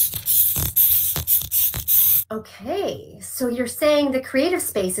 Okay, so you're saying the creative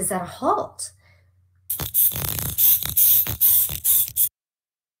space is at a halt.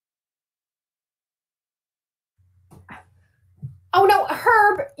 Oh no,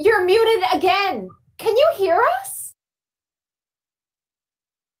 Herb, you're muted again. Can you hear us?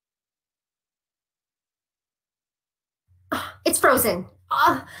 It's frozen.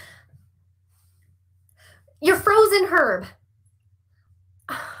 You're frozen, Herb.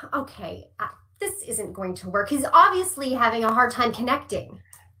 Okay, this isn't going to work. He's obviously having a hard time connecting.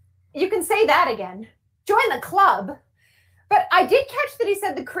 You can say that again. Join the club. But I did catch that he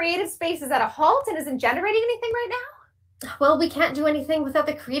said the creative space is at a halt and isn't generating anything right now. Well, we can't do anything without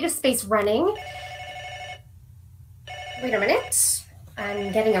the creative space running. Wait a minute.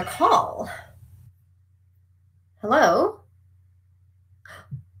 I'm getting a call. Hello?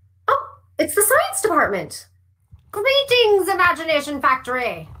 Oh, it's the science department. Greetings, Imagination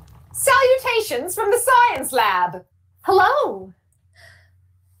Factory. Salutations from the science lab. Hello.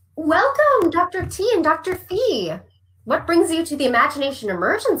 Welcome, Dr. T and Dr. Fee. What brings you to the Imagination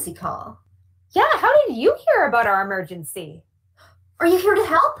emergency call? Yeah, how did you hear about our emergency? Are you here to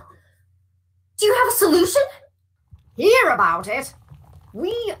help? Do you have a solution? Hear about it.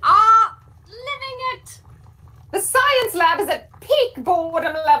 We are living it. The science lab is at peak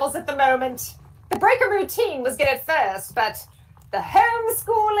boredom levels at the moment. The breaker routine was good at first, but the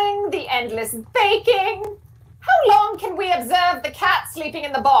homeschooling, the endless baking. How long can we observe the cat sleeping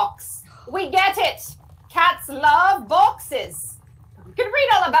in the box? We get it. Cats love boxes. You can read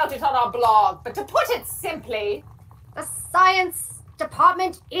all about it on our blog, but to put it simply, the science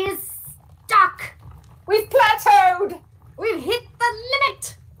department is stuck. We've plateaued. We've hit the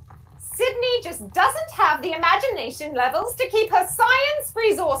limit. Sydney just doesn't have the imagination levels to keep her science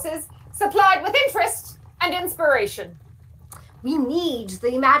resources supplied with interest and inspiration. We need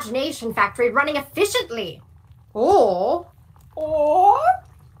the Imagination Factory running efficiently. Or... Oh,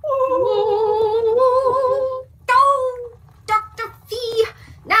 Dr. Fee,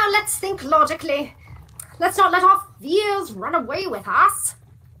 now let's think logically. Let's not let our fears run away with us.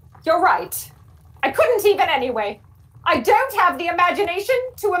 You're right. I couldn't even anyway. I don't have the imagination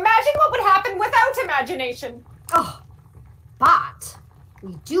to imagine what would happen without imagination. Oh, but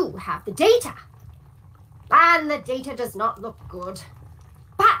we do have the data. And the data does not look good.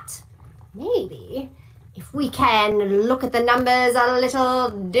 But maybe if we can look at the numbers a little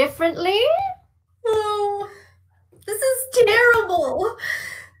differently. Oh, this is terrible.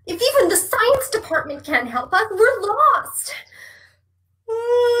 If even the science department can't help us, we're lost.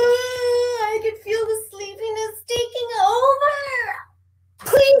 I can feel the sleepiness taking over.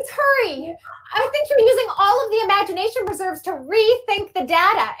 Please hurry. I think you're using all of the imagination reserves to rethink the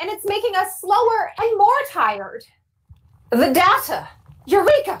data, and it's making us slower and more tired. The data.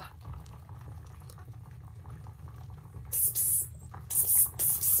 Eureka!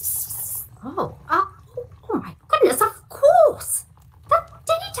 Oh my goodness, of course. The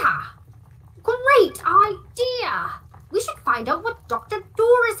data. Great idea. We should find out what Dr.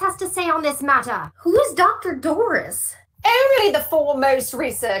 Doris has to say on this matter. Who is Dr. Doris? Only the foremost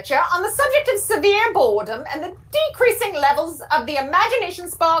researcher on the subject of severe boredom and the decreasing levels of the imagination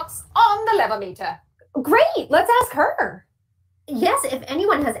sparks on the level meter. Great, let's ask her. Yes, if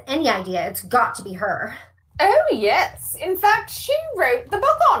anyone has any idea, it's got to be her. Oh, yes. In fact, she wrote the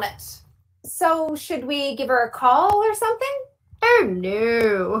book on it. So should we give her a call or something? Oh,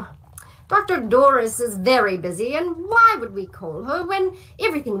 no. Dr. Doris is very busy, and why would we call her when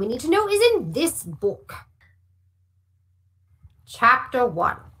everything we need to know is in this book? Chapter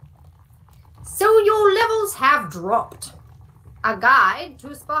 1. So your levels have dropped. A guide to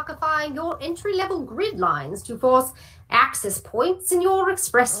sparkifying your entry-level grid lines to force access points in your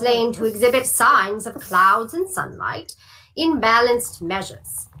express lane to exhibit signs of clouds and sunlight in balanced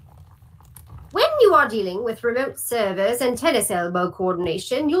measures. When you are dealing with remote servers and tennis elbow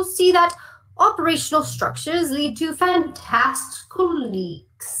coordination, you'll see that operational structures lead to fantastical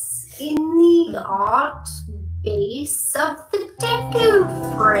leaks in the art base of the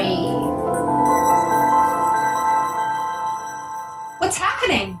deco frame. What's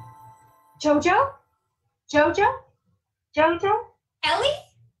happening? Jojo? Jojo? Jojo? Ellie?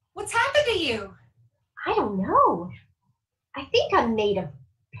 What's happened to you? I don't know. I think I'm made of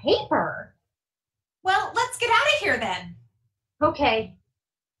paper. Well, let's get out of here then. Okay.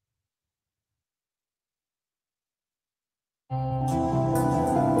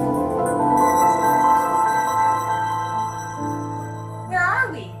 Where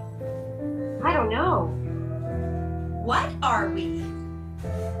are we? I don't know. What are we?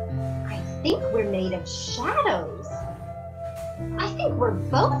 I think we're made of shadows. I think we're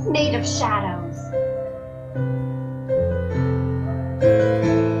both made of shadows.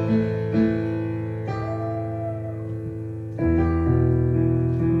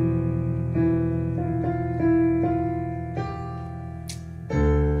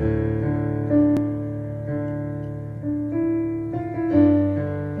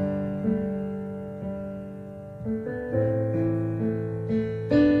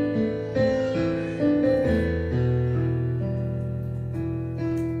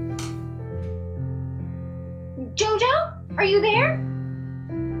 Jojo, are you there?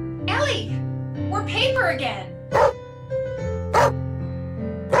 Ellie, we're paper again.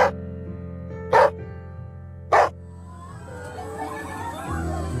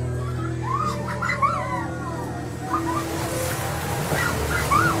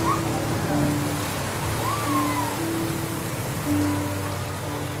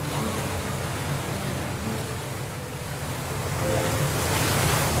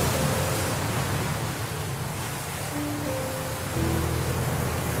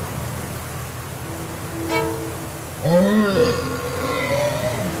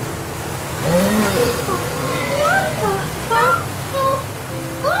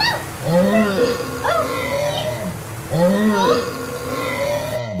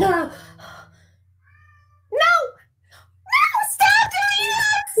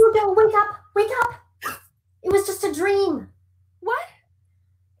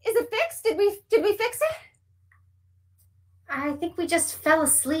 Fell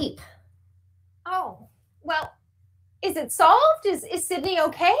asleep. Oh, well, is it solved? Is Sydney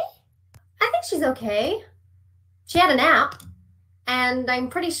okay? I think she's okay. She had a nap, and I'm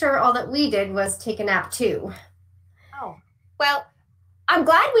pretty sure all that we did was take a nap too. Oh, well, I'm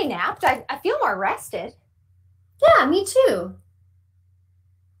glad we napped. I feel more rested. Yeah, me too.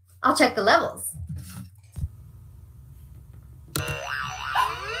 I'll check the levels.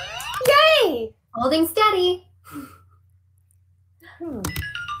 Yay! Holding steady.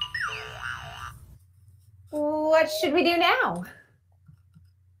 What should we do now?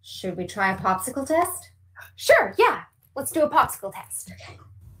 Should we try a popsicle test? Sure, yeah. Let's do a popsicle test. Okay.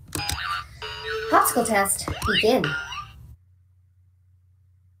 Popsicle test, begin.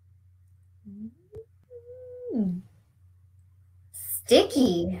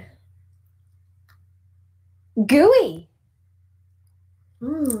 Sticky. Gooey.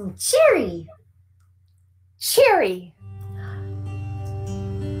 Cheery. Cheery.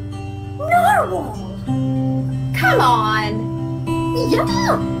 Normal. Come on.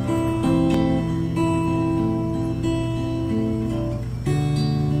 Yeah.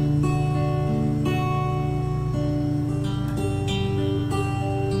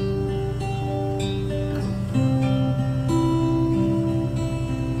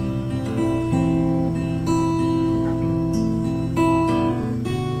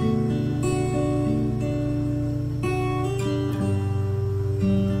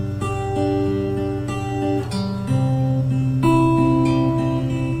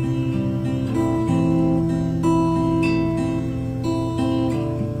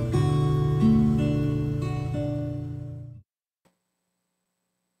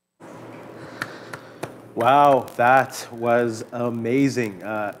 Wow, that was amazing.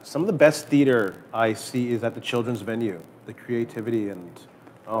 Some of the best theater I see is at the children's venue. The creativity and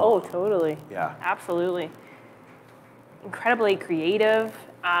Oh, totally. yeah, Absolutely. Incredibly creative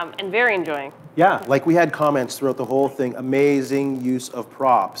and very enjoying. yeah. Like we had comments throughout the whole thing. Amazing use of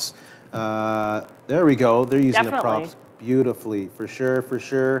props. There we go. They're using the props beautifully, for sure, for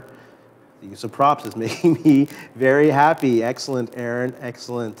sure. The use of props is making me very happy. Excellent, Aaron.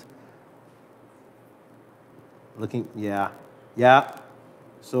 Excellent. Looking, yeah, yeah.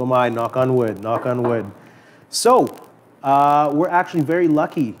 So am I. Knock on wood. Knock on wood. So we're actually very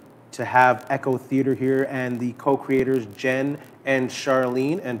lucky to have Echo Theatre here and the co-creators Jen and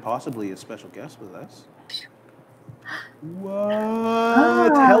Charlene, and possibly a special guest with us.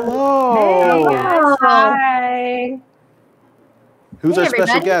 What? Hello. Hey, hi. Who's Hey, our special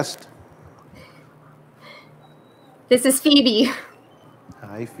everybody. guest? This is Phoebe.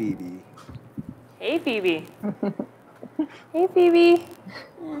 Hi, Phoebe. Hey, Phoebe. Hey, Phoebe.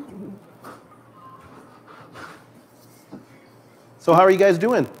 So how are you guys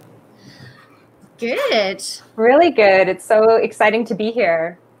doing? Good. Really good. It's so exciting to be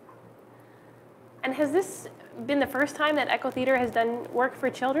here. And has this been the first time that Echo Theatre has done work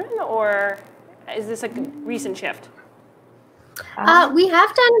for children, or is this a recent shift? We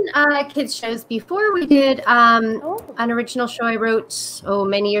have done kids shows before. We did an original show I wrote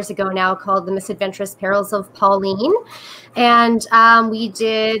many years ago now called The Misadventurous Perils of Pauline, and we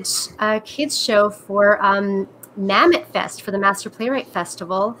did a kids show for Mammoth Fest for the Master Playwright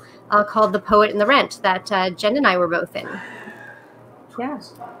Festival called The Poet and the Rent that Jen and I were both in. Yeah.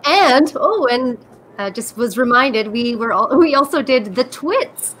 And just was reminded we also did The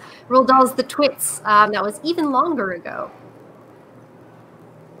Twits, Roald Dahl's The Twits. That was even longer ago.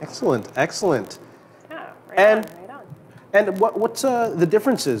 Excellent, excellent. Yeah, And right on. And what's the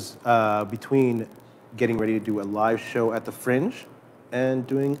differences between getting ready to do a live show at the Fringe and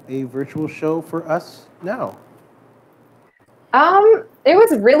doing a virtual show for us now? It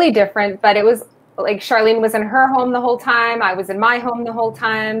was really different, but it was like Charlene was in her home the whole time. I was in my home the whole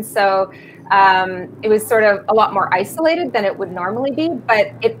time. So it was sort of a lot more isolated than it would normally be,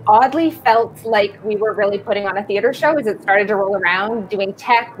 but it oddly felt like we were really putting on a theater show as it started to roll around, doing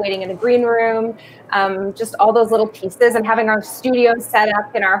tech, waiting in the green room, just all those little pieces and having our studio set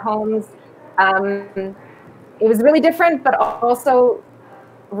up in our homes. It was really different, but also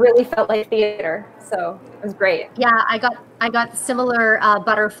really felt like theater. So it was great. Yeah, I got similar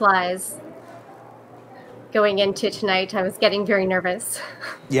butterflies going into tonight. I was getting very nervous.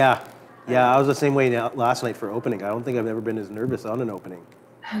 Yeah, I was the same way last night for opening. I don't think I've ever been as nervous on an opening.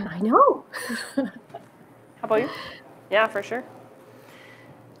 I know. How about you? Yeah, for sure.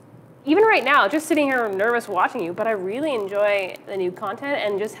 Even right now, just sitting here nervous watching you, but I really enjoy the new content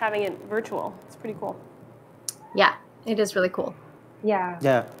and just having it virtual. It's pretty cool. Yeah, it is really cool. Yeah.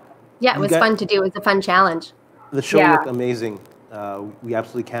 Yeah. Yeah, it was fun to do. It was a fun challenge. The show looked amazing. We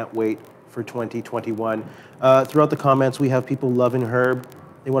absolutely can't wait for 2021. Throughout the comments, we have people loving Herb.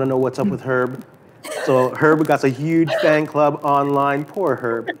 They want to know what's up with Herb. So Herb got a huge fan club online. Poor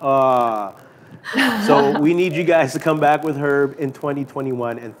Herb. So we need you guys to come back with Herb in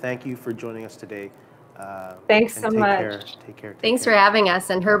 2021. And thank you for joining us today. Thanks so much. Care. Take care. Thanks for having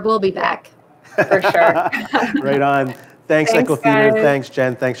us, and Herb will be back. For sure. Right on. Thanks, Echo Theatre. Thanks,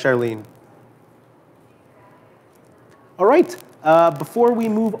 Jen. Thanks, Charlene. All right. Before we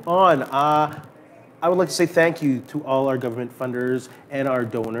move on, I would like to say thank you to all our government funders and our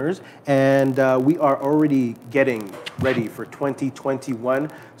donors. And we are already getting ready for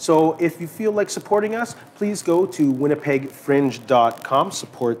 2021. So if you feel like supporting us, please go to winnipegfringe.com.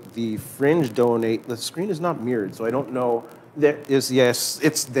 Support the Fringe, donate. The screen is not mirrored, so I don't know. There is, yes,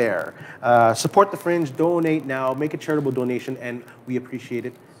 it's there. Support the Fringe, donate now, make a charitable donation, and we appreciate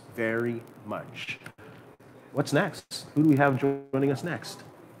it very much. What's next? Who do we have joining us next?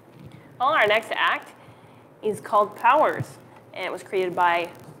 Well, our next act is called Powers, and it was created by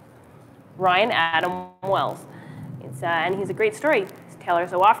Ryan Adam Wells. And he's a great storyteller,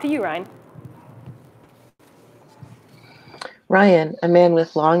 so off to you, Ryan. Ryan, a man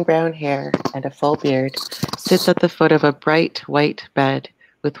with long brown hair and a full beard, sits at the foot of a bright white bed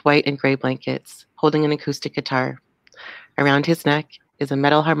with white and gray blankets, holding an acoustic guitar. Around his neck is a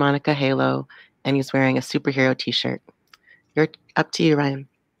metal harmonica halo, and he's wearing a superhero t-shirt. You're up to you, Ryan.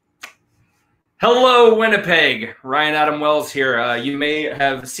 Hello, Winnipeg. Ryan Adam Wells here. You may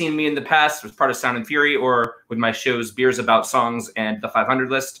have seen me in the past as part of Sound and Fury or with my shows Beers About Songs and The 500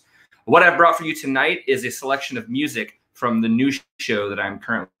 List. What I've brought for you tonight is a selection of music from the new show that I'm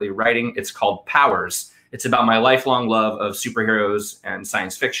currently writing. It's called Powers. It's about my lifelong love of superheroes and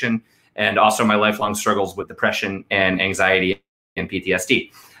science fiction. and also my lifelong struggles with depression and anxiety and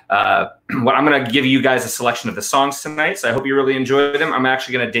PTSD. What I'm going to give you guys a selection of the songs tonight, so I hope you really enjoy them. I'm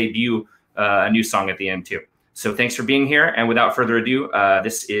actually going to debut a new song at the end too. So thanks for being here, and without further ado,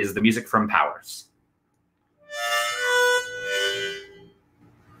 this is the music from Powers.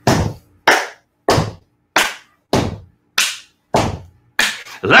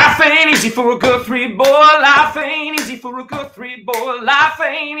 Life ain't easy for a Guthrie boy. Life ain't easy for a Guthrie boy. Life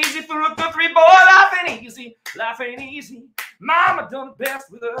ain't easy for a Guthrie boy. Life ain't easy. Life ain't easy. Mama done the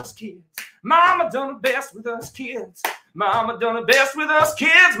best with us kids. Mama done the best with us kids. Mama done the best with us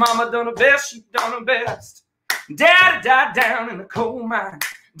kids. Mama done the best. She done the best. Daddy died down in the coal mine.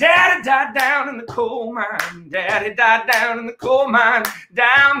 Daddy died down in the coal mine. Daddy died down in the coal mine.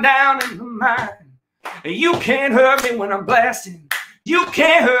 Down, down in the mine. You can't hurt me when I'm blasting. You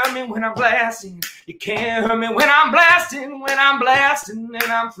can't hurt me when I'm blasting. You can't hurt me when I'm blasting. When I'm blasting and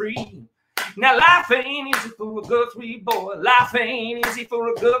I'm free. Now life ain't easy for a Guthrie boy. Life ain't easy for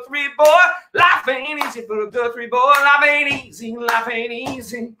a Guthrie boy. Life ain't easy for a Guthrie boy. Life ain't easy. Life ain't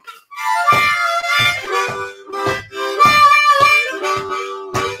easy.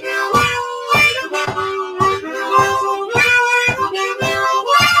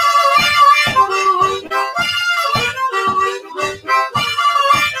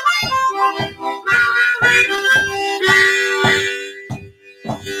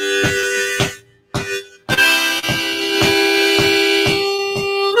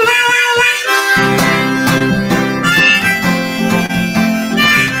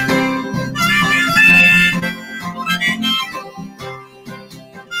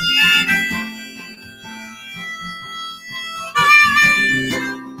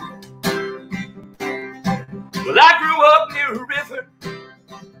 Well, I grew up near a river,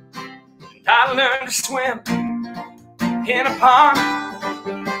 and I learned to swim in a pond.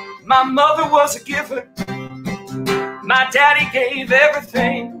 My mother was a giver. My daddy gave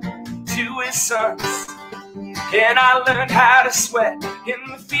everything to his sons. And I learned how to sweat in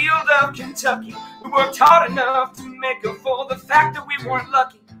the field of Kentucky. We worked hard enough to make up for the fact that we weren't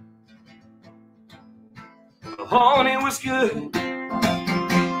lucky. Oh, and it was good,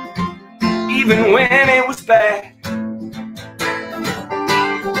 even when it was bad.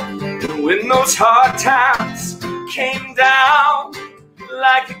 And when those hard times came down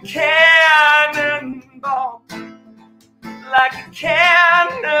like a cannonball, like a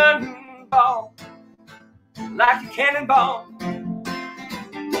cannonball, like a cannonball,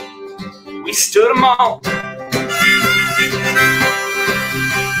 we stood them all.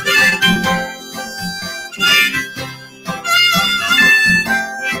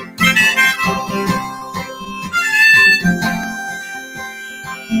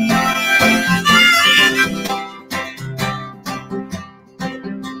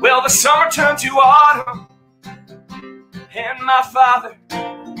 Well, the summer turned to autumn, and my father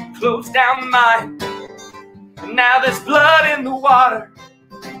closed down the mine. And now there's blood in the water,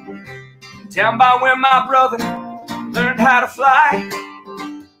 down by where my brother learned how to fly.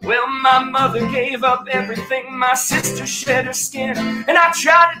 Well, my mother gave up everything, my sister shed her skin, and I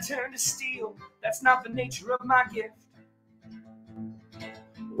tried to turn to steel. That's not the nature of my gift.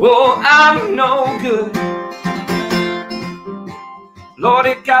 Oh, I'm no good. Lord,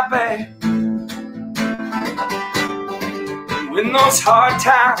 it got bad. When those hard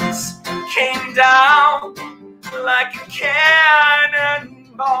times came down like a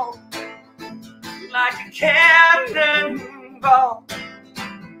cannonball, like a cannonball,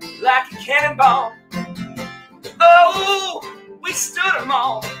 like a cannonball, oh, we stood them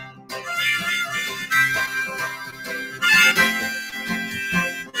all.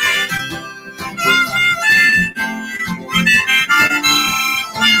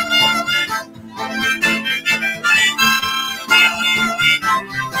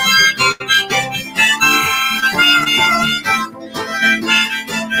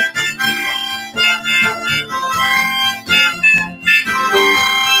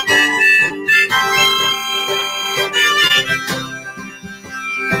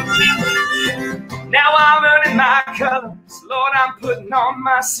 Now I'm earning my colors, Lord, I'm putting on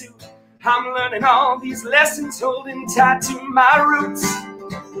my suit. I'm learning all these lessons, holding tight to my roots.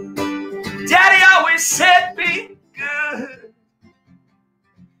 Daddy always said be good,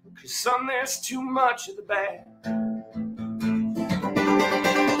 'cause son, there's too much of the bad.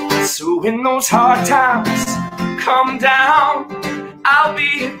 So when those hard times come down, I'll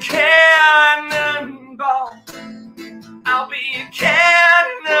be a cannonball. I'll be a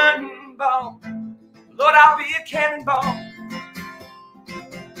cannonball. Lord, I'll be a cannonball.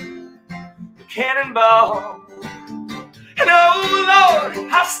 A cannonball. And oh, Lord,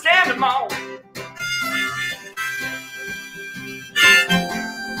 I'll stand them all.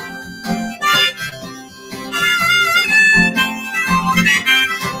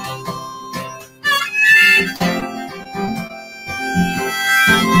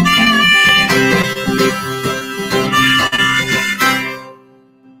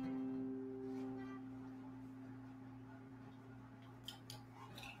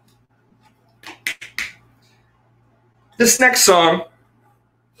 This next song,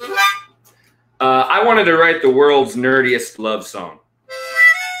 I wanted to write the world's nerdiest love song.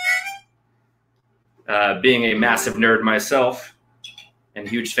 Being a massive nerd myself and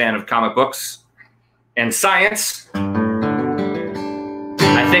huge fan of comic books and science, I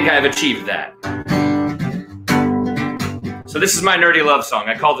think I've achieved that. So this is my nerdy love song.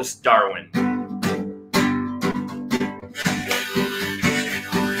 I call this Darwin.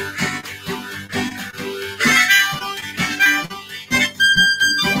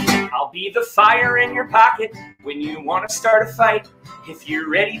 Be the fire in your pocket when you want to start a fight. If you're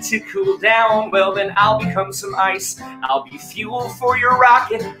ready to cool down, well then I'll become some ice. I'll be fuel for your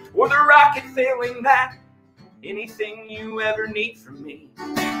rocket, or the rocket failing that. Anything you ever need from me,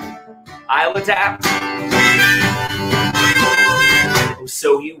 I'll adapt. Oh,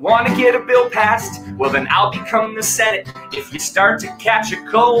 so you want to get a bill passed? Well then I'll become the Senate. If you start to catch a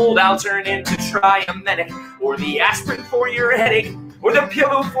cold, I'll turn into Triamenic, or the aspirin for your headache, or the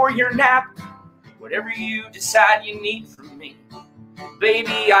pillow for your nap. Whatever you decide you need from me,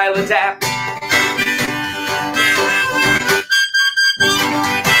 baby, I'll adapt.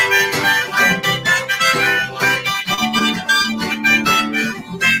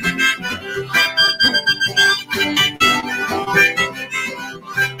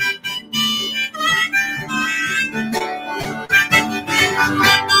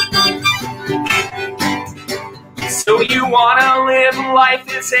 So you wanna live life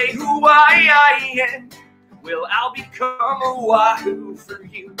and say who I am? Well, I'll become a wahoo for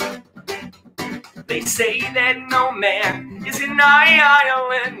you. They say that no man is an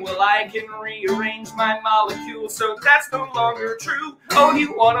island. Well, I can rearrange my molecules, so that's no longer true. Oh,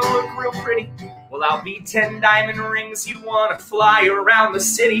 you wanna look real pretty? Well, I'll be 10 diamond rings. You wanna fly around the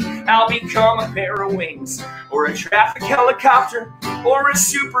city? I'll become a pair of wings, or a traffic helicopter, or a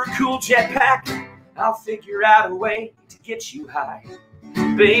super cool jetpack. I'll figure out a way to get you high.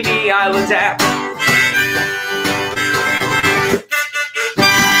 Baby, I'll adapt.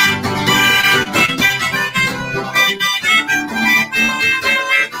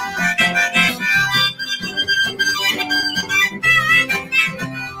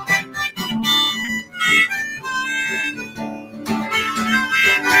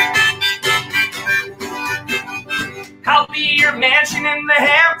 I'll be your mansion in the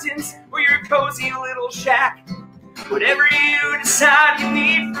Hamptons, or your cozy little shack. Whatever you decide you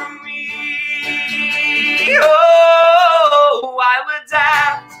need from me. Oh, I'll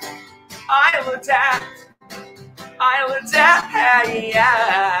adapt. I'll adapt. I'll adapt.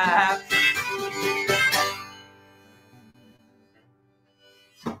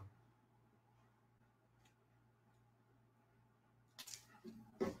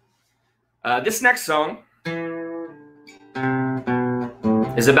 This next song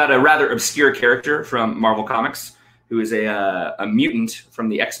is about a rather obscure character from Marvel Comics who is a mutant from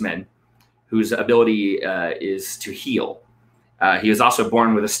the X-Men whose ability is to heal. He was also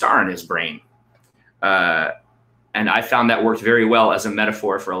born with a star in his brain. And I found that worked very well as a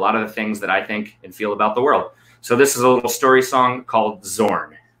metaphor for a lot of the things that I think and feel about the world. So this is a little story song called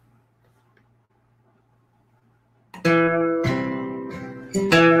Zorn.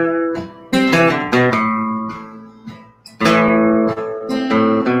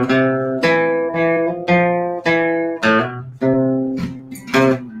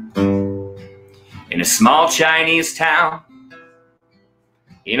 In a small Chinese town,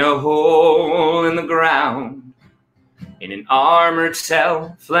 in a hole in the ground, in an armored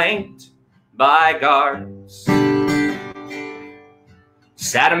cell flanked by guards,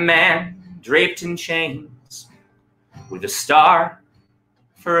 sat a man draped in chains with a star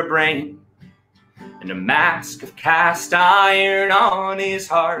for a brain and a mask of cast iron on his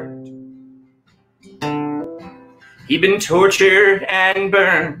heart. He'd been tortured and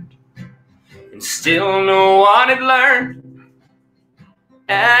burned, and still no one had learned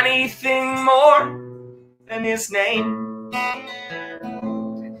anything more than his name.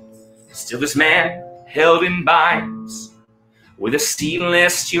 Still this man held in binds with a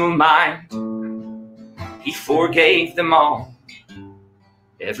celestial mind. He forgave them all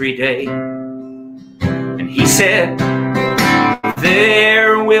every day. And he said,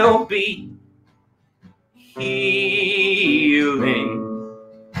 there will be healing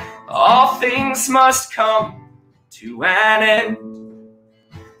things must come to an end.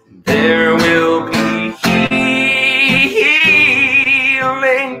 There will be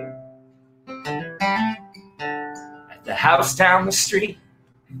healing at the house down the street.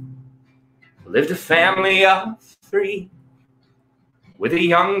 Lived a family of 3 with a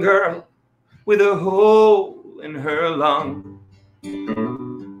young girl with a hole in her lung.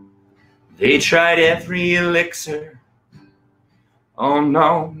 They tried every elixir. Oh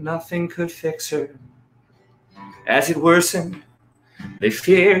no, nothing could fix her. As it worsened, they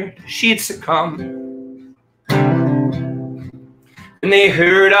feared she'd succumb. And they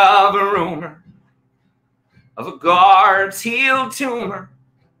heard of a rumor of a guard's healed tumor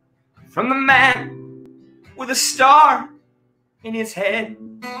from the man with a star in his head.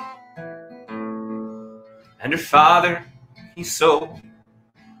 And her father, he sold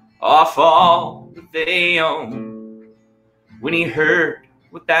off all that they owned when he heard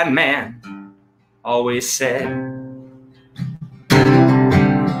what that man always said.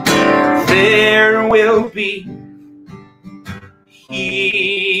 There will be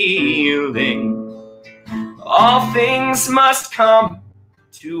healing. All things must come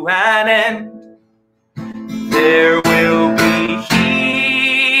to an end. There will be healing.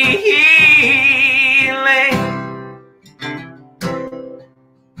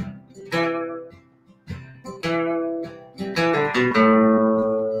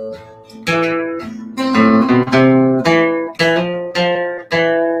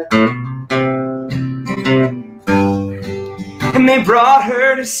 And they brought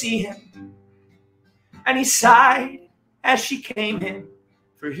her to see him, and he sighed as she came in,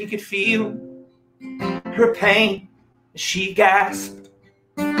 for he could feel her pain as she gasped.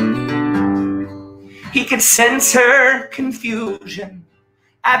 He could sense her confusion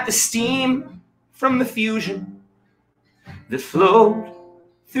at the steam from the fusion that flowed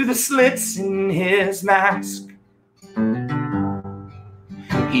through the slits in his mask.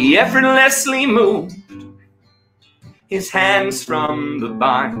 He effortlessly moved his hands from the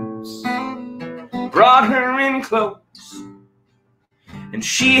binds, brought her in close, and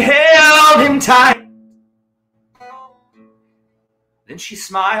she held him tight. Then she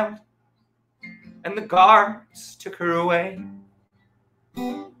smiled, and the guards took her away.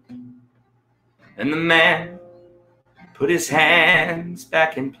 And the man put his hands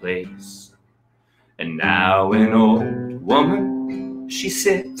back in place. And now an old woman, she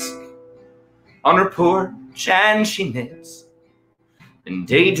sits on her porch and she knits and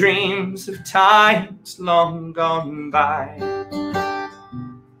daydreams of times long gone by.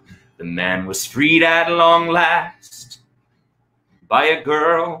 The man was freed at long last by a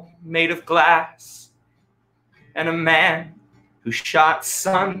girl made of glass and a man who shot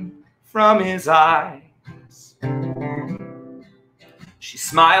sun from his eyes. She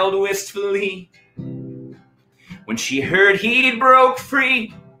smiled wistfully when she heard he'd broke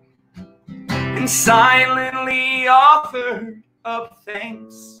free and silently offered up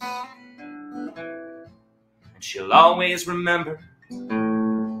thanks. And she'll always remember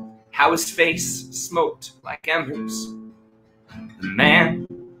how his face smoked like embers, the man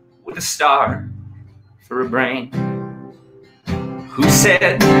with a star for a brain, who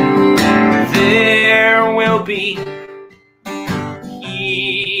said there will be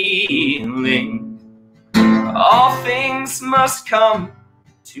healing. All things must come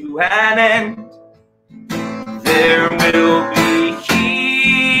to an end. There will be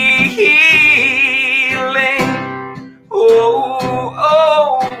healing. Oh,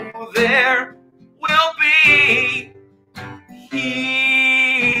 oh, there will be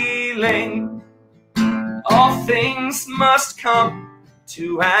healing. All things must come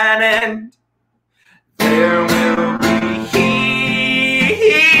to an end. There will be healing.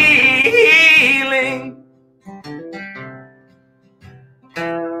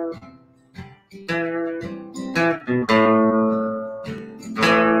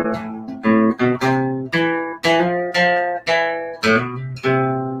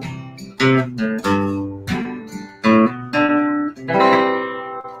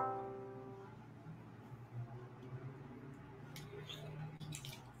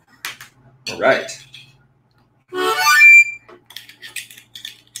 All right.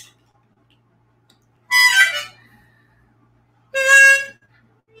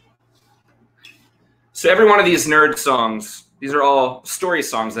 So every one of these nerd songs, these are all story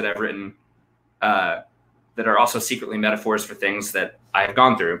songs that I've written that are also secretly metaphors for things that I have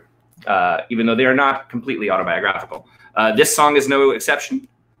gone through, even though they are not completely autobiographical. This song is no exception.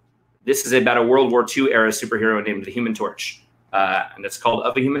 This is about a World War II era superhero named the Human Torch, and it's called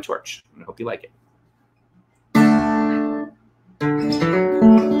Of a Human Torch. I hope you like it.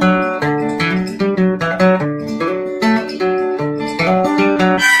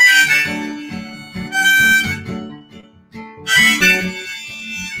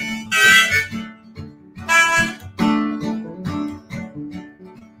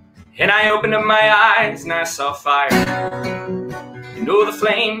 and I saw fire. You know the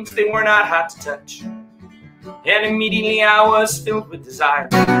flames, they were not hot to touch. And immediately I was filled with desire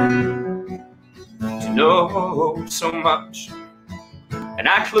to know so much. And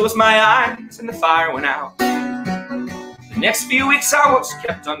I closed my eyes and the fire went out. The next few weeks I was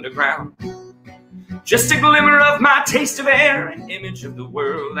kept underground. Just a glimmer of my taste of air, an image of the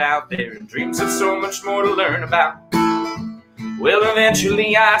world out there, and dreams of so much more to learn about. Well,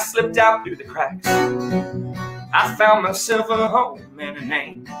 eventually I slipped out through the cracks. I found myself a home and a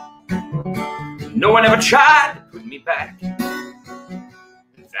name. No one ever tried to put me back.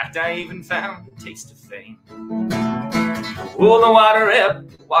 In fact, I even found a taste of fame. Oh, the water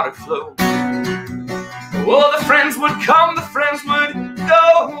ebbed, the water flowed. Oh, the friends would come, the friends would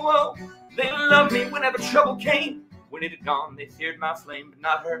go. Oh, they loved me whenever trouble came. When it had gone, they feared my flame, but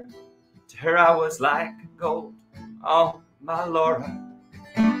not her. To her I was like gold. Oh, my Laura,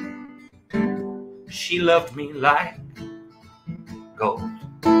 she loved me like gold.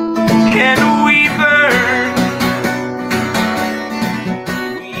 And we burn,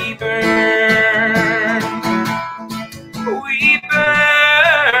 we burn, we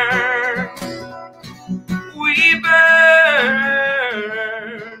burn, we burn,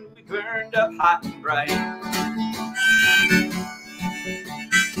 we burned up hot and bright.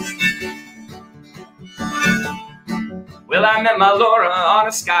 Well, I met my Laura on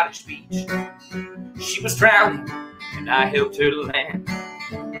a Scottish beach. She was drowning, and I helped her to land.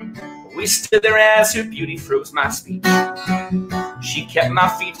 We stood there as her beauty froze my speech. She kept my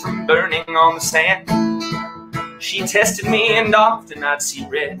feet from burning on the sand. She tested me, and often I'd see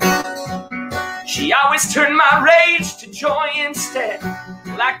red. She always turned my rage to joy instead.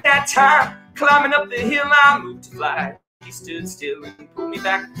 Like that time, climbing up the hill, I moved to fly. She stood still and pulled me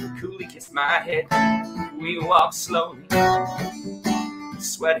back, coolly kissed my head. We walked slowly,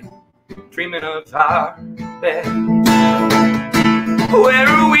 sweating, dreaming of our bed,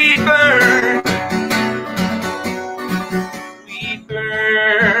 where we burn, we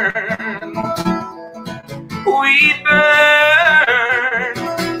burn, we burn,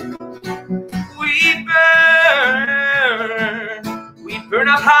 we burn, we burn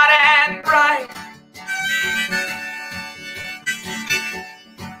up hot and bright.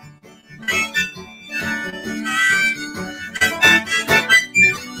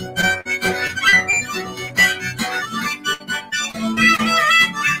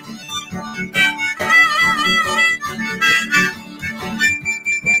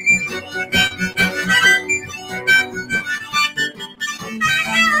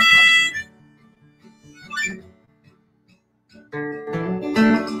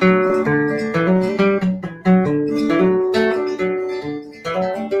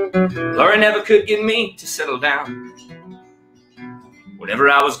 Laura never could get me to settle down. Whenever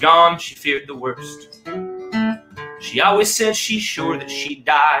I was gone, she feared the worst. She always said she's sure that she'd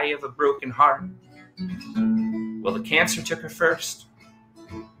die of a broken heart. Well, the cancer took her first.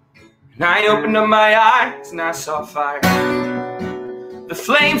 And I opened up my eyes and I saw fire. The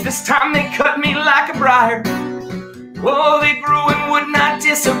flames this time, they cut me like a briar. Oh, they grew and would not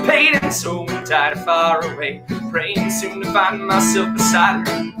dissipate, and so I died far away, praying soon to find myself beside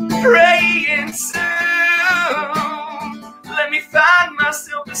her. Praying soon, let me find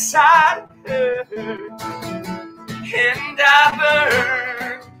myself beside her. And I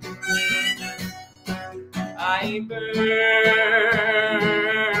burn, I burn,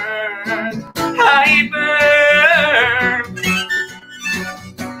 I burn,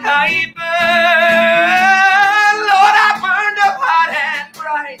 I burn. Lord, I burned up hot and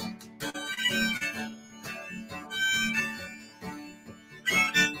bright.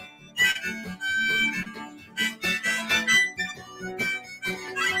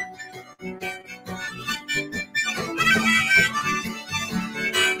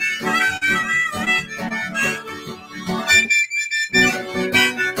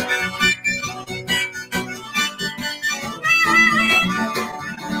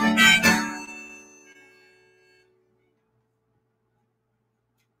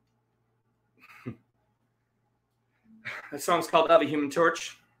 That song's called Of a Human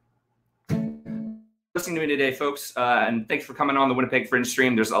Torch. Listening to me today, folks, and thanks for coming on the Winnipeg Fringe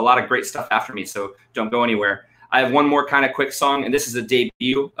stream. There's a lot of great stuff after me, so don't go anywhere. I have one more kind of quick song, and this is a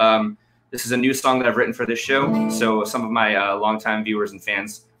debut. This is a new song that I've written for this show, so some of my longtime viewers and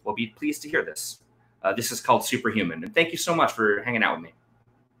fans will be pleased to hear this. This is called Superhuman, and thank you so much for hanging out with me.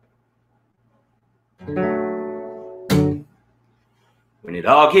 When it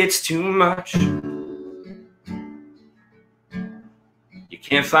all gets too much, you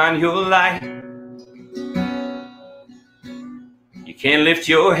can't find your light, you can't lift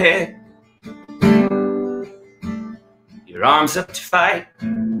your head, your arms up to fight.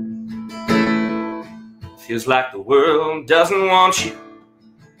 Feels like the world doesn't want you.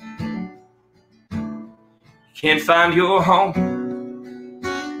 You can't find your home.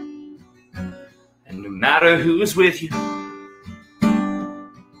 And no matter who's with you,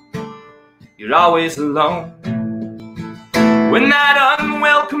 you're always alone. When that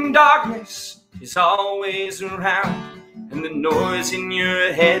unwelcome darkness is always around, and the noise in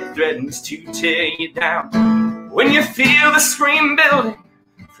your head threatens to tear you down. When you feel the scream building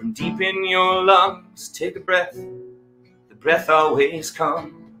from deep in your lungs, take a breath, the breath always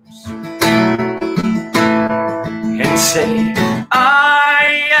comes. And say,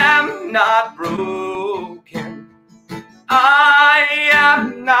 I am not broken. I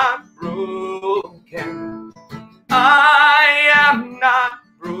am not broken. I am not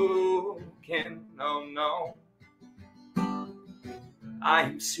broken. No, no. I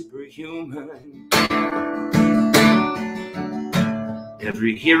am superhuman.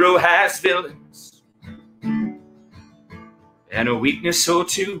 Every hero has villains, and a weakness or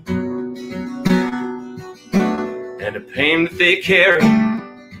two, and a pain that they carry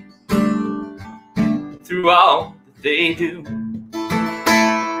through all that they do.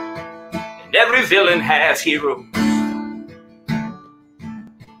 And every villain has heroes,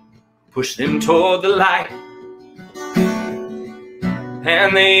 push them toward the light,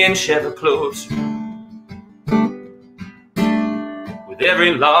 and they inch ever closer with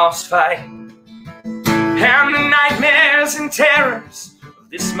every lost fight. And the nightmares and terrors of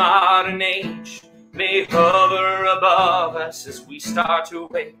this modern age may hover above us as we start to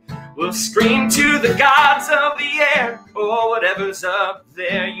wake. We'll scream to the gods of the air, or whatever's up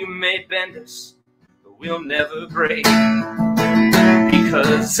there. You may bend us, but we'll never break,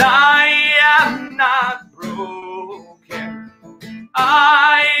 because I am not broken.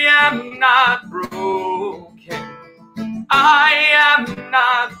 I am not broken. I am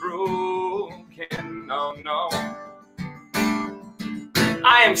not broken. No, no.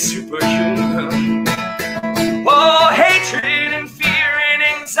 I am superhuman. Oh, hatred and fear and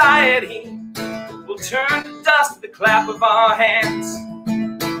anxiety will turn to dust at the clap of our hands,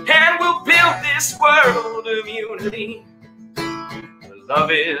 and we'll build this world of unity. For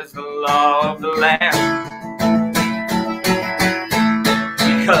love is the law of the land.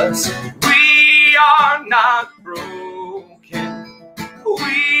 Because we are not broken.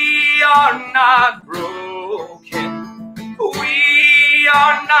 We are not broken. We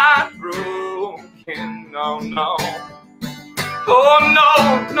are not broken. No, no. Oh, no,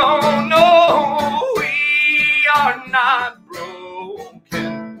 no, no. We are not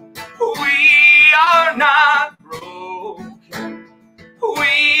broken. We are not broken.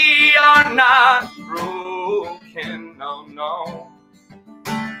 We are not broken. No, no.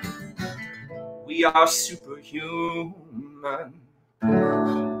 We are superhuman.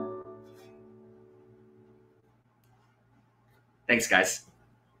 Thanks, guys.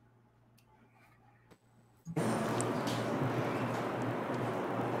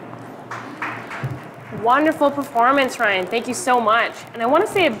 Wonderful performance, Ryan. Thank you so much. And I want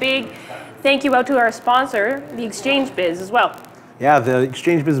to say a big thank you out to our sponsor, the Exchange Biz, as well. Yeah, the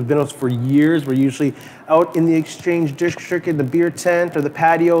Exchange Biz has been with us for years. We're usually out in the Exchange District in the beer tent or the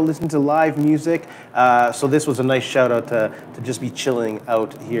patio listening to live music. So this was a nice shout out to just be chilling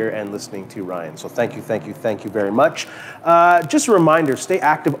out here and listening to Ryan. So thank you, thank you, thank you very much. Just a reminder, stay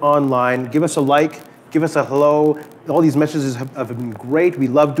active online. Give us a like, give us a hello. All these messages have been great. We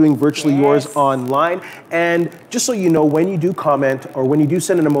love doing Virtually Yours online. And just so you know, when you do comment or when you do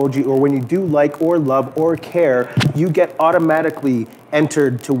send an emoji or when you do like or love or care, you get automatically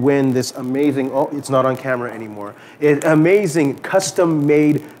entered to win this amazing, oh, it's not on camera anymore, amazing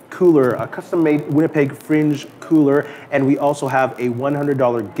custom-made cooler, a custom-made Winnipeg Fringe cooler, and we also have a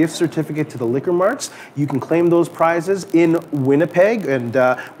 $100 gift certificate to the liquor marts. You can claim those prizes in Winnipeg, and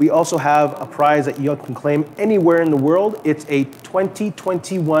we also have a prize that you can claim anywhere in the world. It's a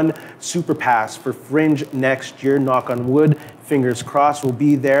 2021 Super Pass for Fringe next year. Knock on wood, fingers crossed, we'll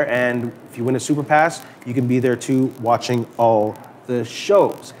be there, and if you win a Super Pass, you can be there too, watching all the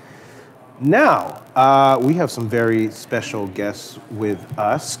shows. Now, we have some very special guests with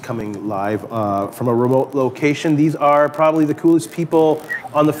us coming live from a remote location. These are probably the coolest people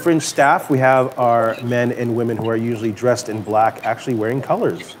on the Fringe staff. We have our men and women who are usually dressed in black, actually wearing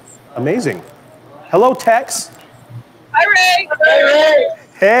colors. Amazing. Hello, Tex. Hi, Ray. Hi, Ray.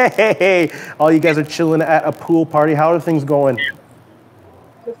 Hey, all you guys are chilling at a pool party. How are things going?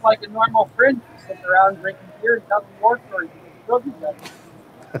 Just like a normal Fringe, sitting around drinking beer and talking war stories.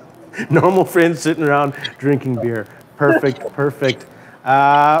 Normal friends sitting around drinking beer. Perfect, perfect.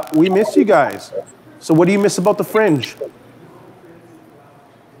 We miss you guys. So what do you miss about the Fringe?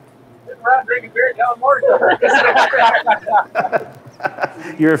 around drinking beer, telling more stories.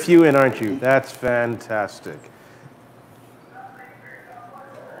 You're a few in, aren't you? That's fantastic.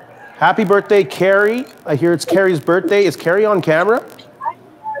 Happy birthday, Carrie. I hear it's Carrie's birthday. Is Carrie on camera?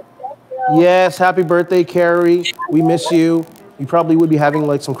 Yes, happy birthday, Carrie. We miss you. You probably would be having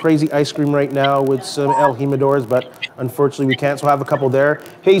like some crazy ice cream right now with some El Jimadors, but unfortunately we can't, so have a couple there.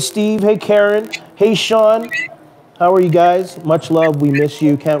 Hey, Steve. Hey, Karen. Hey, Sean. How are you guys? Much love. We miss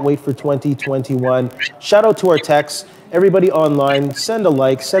you. Can't wait for 2021. Shout out to our techs. Everybody online, send a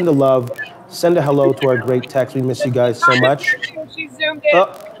like, send a love, send a hello to our great techs. We miss you guys so much. She zoomed in.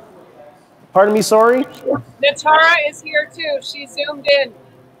 Pardon me, sorry? Natara is here too. She zoomed in.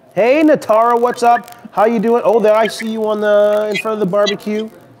 Hey, Natara, what's up? How you doing? Oh, there I see you on in front of the barbecue.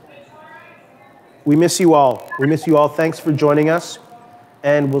 We miss you all. We miss you all. Thanks for joining us,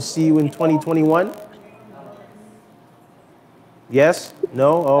 and we'll see you in 2021. Yes?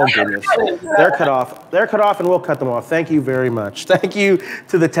 No? Oh, goodness. They're cut off. They're cut off, and we'll cut them off. Thank you very much. Thank you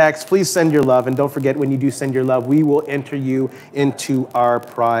to the techs. Please send your love, and don't forget, when you do send your love, we will enter you into our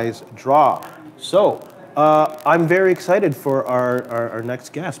prize draw. So, I'm very excited for our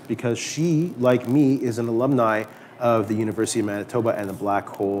next guest, because she, like me, is an alumni of the University of Manitoba and the Black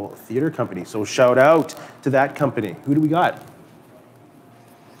Hole Theatre Company. So shout out to that company. Who do we got?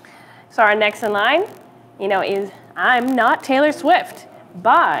 So our next in line, is I'm Not Taylor Swift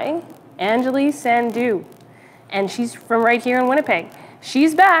by Anjali Sandhu. And she's from right here in Winnipeg.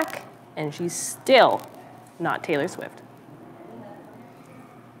 She's back, and she's still not Taylor Swift.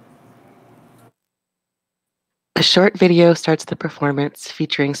 A short video starts the performance,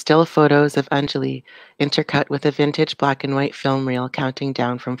 featuring still photos of Anjali intercut with a vintage black and white film reel counting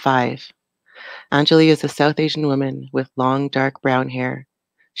down from 5. Anjali is a South Asian woman with long, dark brown hair.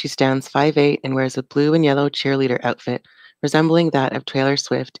 She stands 5'8" and wears a blue and yellow cheerleader outfit, resembling that of Taylor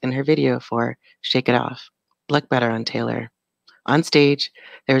Swift in her video for Shake It Off. Look better on Taylor. On stage,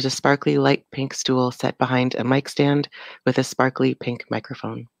 there is a sparkly light pink stool set behind a mic stand with a sparkly pink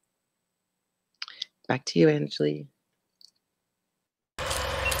microphone. Back to you, Anjali.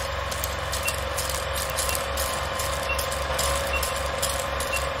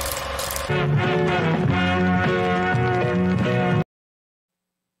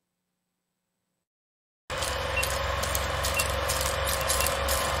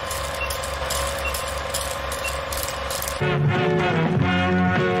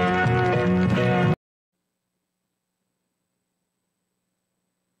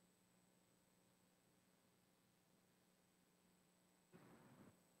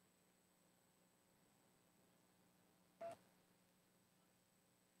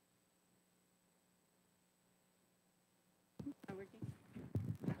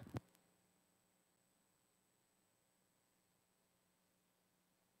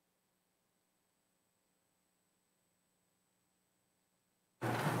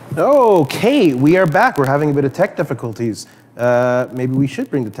 Okay, we are back. We're having a bit of tech difficulties. Maybe we should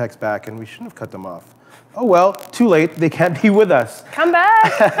bring the techs back, and we shouldn't have cut them off. Oh well, too late. They can't be with us. Come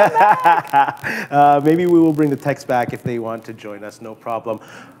back. Come back. Maybe we will bring the techs back if they want to join us. No problem.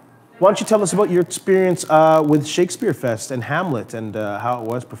 Why don't you tell us about your experience with Shakespeare Fest and Hamlet, and how it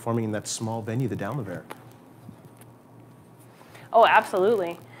was performing in that small venue, the Downlever? Oh,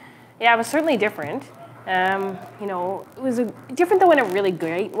 absolutely. Yeah, it was certainly different. It was different though in a really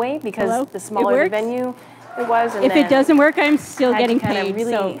great way, because the smaller the venue it was. And if it doesn't work, I'm still getting paid. paid.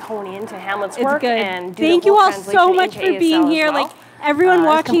 Really so hone into Hamlet's it's work good. And do Thank the whole you all so much for being here. well. Like everyone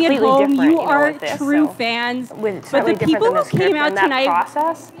watching at home, you are this, true fans. But the people who came out tonight,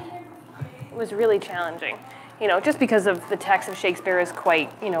 process was really challenging. Just because of the text of Shakespeare is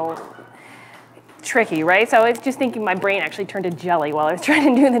quite, tricky, right? So it's just thinking my brain actually turned to jelly while I was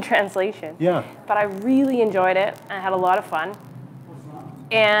trying to do the translation. Yeah. But I really enjoyed it. I had a lot of fun.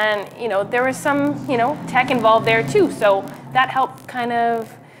 And, there was some, tech involved there too. So that helped kind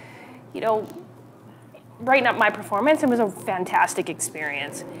of, brighten up my performance. It was a fantastic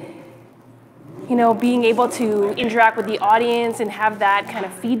experience. Being able to interact with the audience and have that kind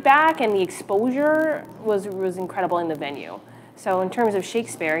of feedback and the exposure was incredible in the venue. So in terms of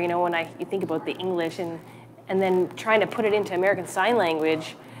Shakespeare, when you think about the English and then trying to put it into American Sign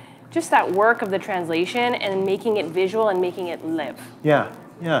Language, just that work of the translation and making it visual and making it live. Yeah,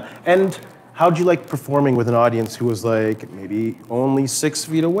 yeah. And how'd you like performing with an audience who was like maybe only 6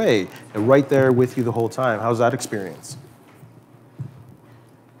 feet away and right there with you the whole time? How's that experience?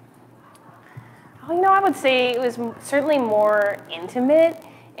 I would say it was certainly more intimate,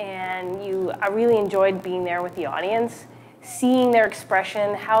 and I really enjoyed being there with the audience. seeing their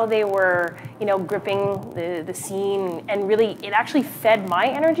expression, how they were, you know, gripping the scene, and really it actually fed my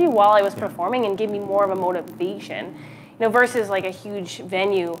energy while I was performing and gave me more of a motivation, you know, versus like a huge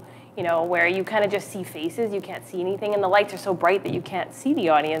venue, you know, where you kind of just see faces, you can't see anything, and the lights are so bright that you can't see the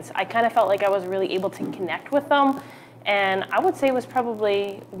audience. I kind of felt like I was really able to connect with them, and I would say it was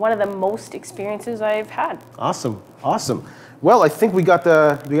probably one of the most experiences I've had. Awesome, awesome. Well, I think we got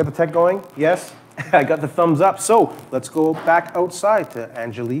the tech going. Yes, I got the thumbs up. So let's go back outside to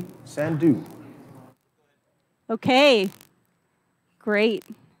Angelique Sandu. Okay, great.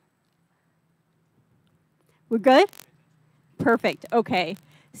 We're good? Perfect, okay.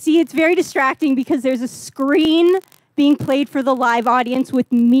 See, it's very distracting because there's a screen being played for the live audience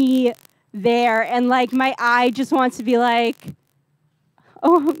with me there, and like my eye just wants to be like,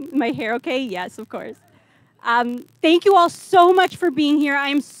 oh, my hair okay? Yes, of course. Thank you all so much for being here.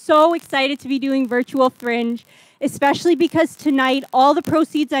 I'm so excited to be doing Virtual Fringe, especially because tonight all the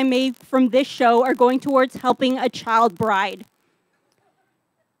proceeds I made from this show are going towards helping a child bride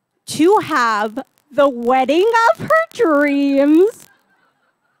to have the wedding of her dreams.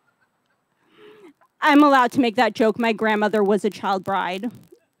 I'm allowed to make that joke. My grandmother was a child bride.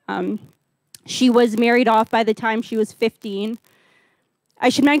 She was married off by the time she was 15. I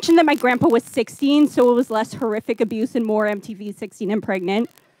should mention that my grandpa was 16, so it was less horrific abuse and more MTV 16 and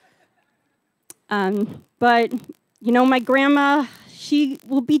pregnant. But, you know, my grandma, she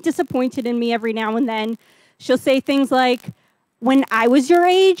will be disappointed in me every now and then. She'll say things like, when I was your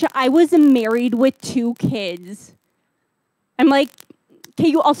age, I was married with 2 kids. I'm like, okay,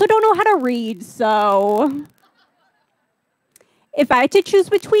 you also don't know how to read, so. If I had to choose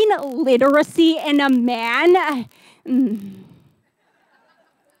between literacy and a man,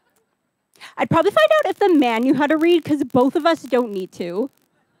 I'd probably find out if the man knew how to read, because both of us don't need to.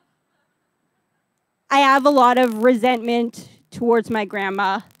 I have a lot of resentment towards my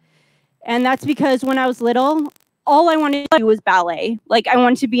grandma, and that's because when I was little, all I wanted to do was ballet. Like, I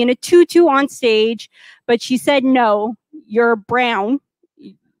wanted to be in a tutu on stage, but she said, no, you're brown.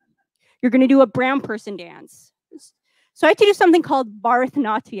 You're going to do a brown person dance. So I had to do something called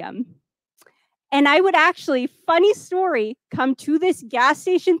Bharatanatyam. And I would actually, funny story, come to this gas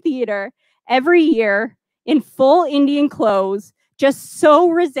station theater every year in full Indian clothes, just so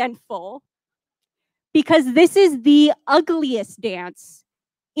resentful, because this is the ugliest dance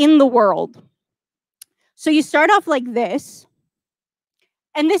in the world. So you start off like this,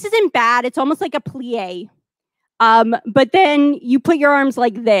 and this isn't bad. It's almost like a plie. But then you put your arms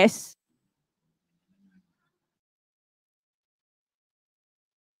like this.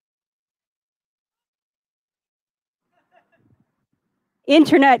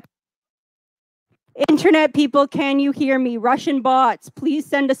 Internet people, can you hear me? Russian bots, please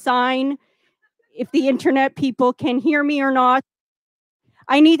send a sign if the internet people can hear me or not.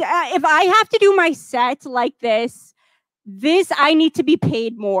 I need, if I have to do my set like this, I need to be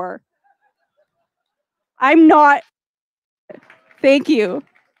paid more. I'm not, thank you.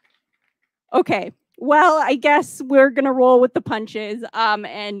 Okay, well, I guess we're gonna roll with the punches.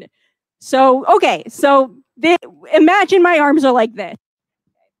 And so, okay, so imagine my arms are like this.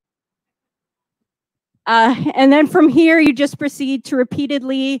 And then from here, you just proceed to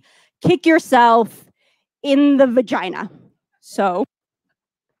repeatedly kick yourself in the vagina. So,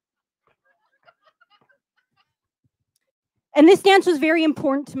 and this dance was very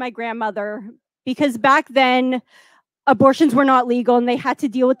important to my grandmother because back then, abortions were not legal and they had to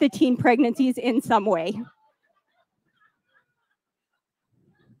deal with the teen pregnancies in some way.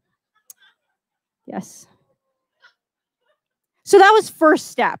 Yes. So that was first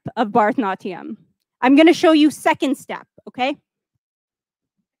step of Bharatanatyam. I'm going to show you second step, okay?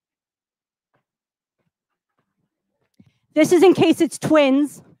 This is in case it's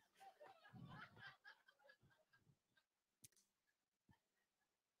twins.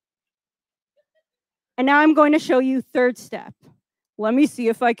 And now I'm going to show you third step. Let me see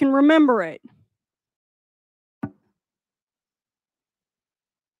if I can remember it.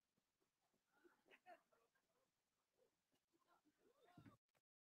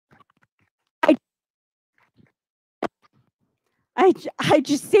 I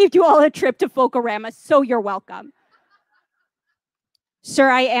just saved you all a trip to Folkorama, so you're welcome. Sir,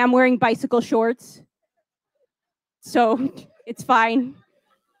 I am wearing bicycle shorts, so it's fine.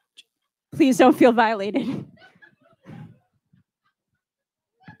 Please don't feel violated.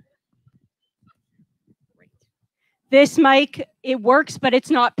 This mic, it works, but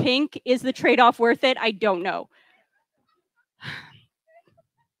it's not pink. Is the trade-off worth it? I don't know.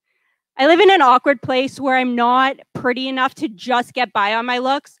 I live in an awkward place where I'm not pretty enough to just get by on my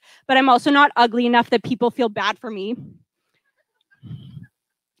looks, but I'm also not ugly enough that people feel bad for me.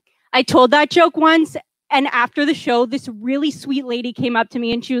 I told that joke once, and after the show, this really sweet lady came up to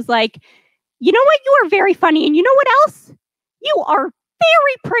me and she was like, you know what? You are very funny. And you know what else? You are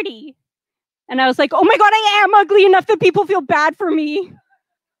very pretty. And I was like, oh my God, I am ugly enough that people feel bad for me.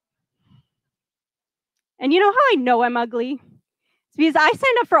 And you know how I know I'm ugly? It's because I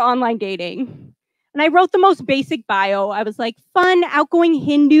signed up for online dating. And I wrote the most basic bio. I was like, fun, outgoing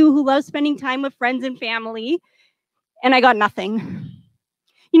Hindu who loves spending time with friends and family. And I got nothing.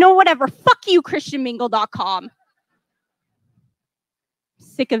 You know, whatever. Fuck you, ChristianMingle.com.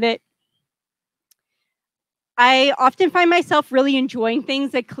 Sick of it. I often find myself really enjoying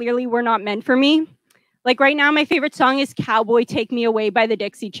things that clearly were not meant for me. Like right now, my favorite song is Cowboy Take Me Away by the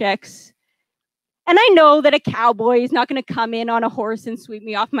Dixie Chicks. And I know that a cowboy is not going to come in on a horse and sweep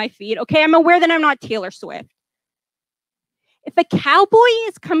me off my feet. Okay, I'm aware that I'm not Taylor Swift. If a cowboy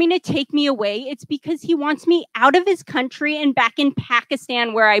is coming to take me away, it's because he wants me out of his country and back in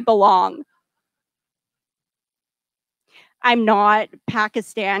Pakistan where I belong. I'm not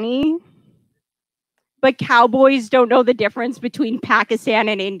Pakistani, but cowboys don't know the difference between Pakistan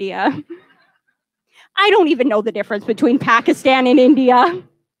and India. I don't even know the difference between Pakistan and India.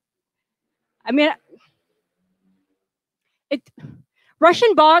 I mean,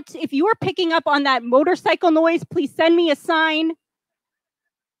 Russian bots, if you are picking up on that motorcycle noise, please send me a sign.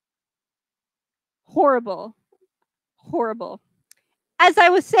 Horrible. Horrible. As I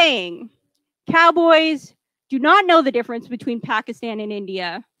was saying, cowboys do not know the difference between Pakistan and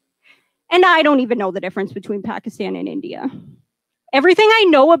India. And I don't even know the difference between Pakistan and India. Everything I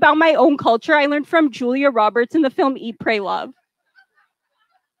know about my own culture, I learned from Julia Roberts in the film Eat, Pray, Love.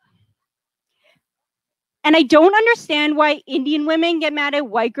 And I don't understand why Indian women get mad at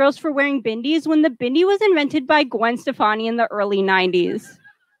white girls for wearing bindis when the bindi was invented by Gwen Stefani in the early 90s.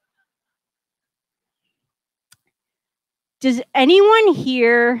 Does anyone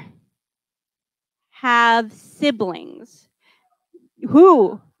here have siblings?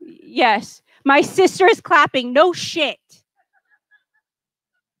 Who? Yes. My sister is clapping. No shit.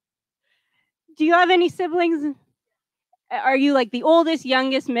 Do you have any siblings? Are you like the oldest,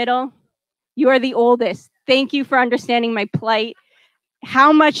 youngest, middle? You are the oldest. Thank you for understanding my plight.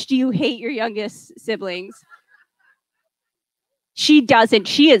 How much do you hate your youngest siblings? She doesn't.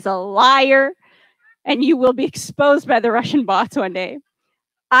 She is a liar, and you will be exposed by the Russian bots one day.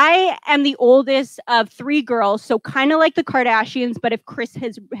 I am the oldest of 3 girls, so kind of like the Kardashians, but if Chris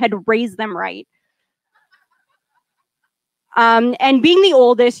had raised them right. And being the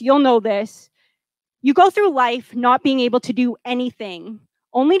oldest, you'll know this. You go through life not being able to do anything,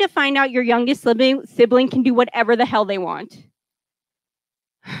 only to find out your youngest sibling can do whatever the hell they want.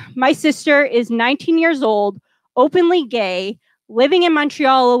 My sister is 19 years old, openly gay, living in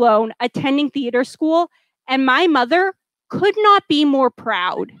Montreal alone, attending theater school, and my mother could not be more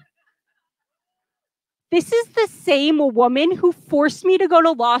proud. This is the same woman who forced me to go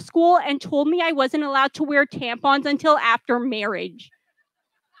to law school and told me I wasn't allowed to wear tampons until after marriage.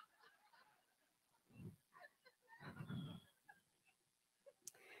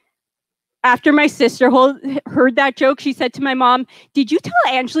 After my sister heard that joke, she said to my mom, "Did you tell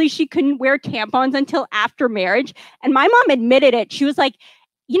Angeli she couldn't wear tampons until after marriage?" And my mom admitted it. She was like,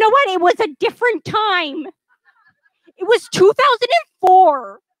 "You know what? It was a different time. It was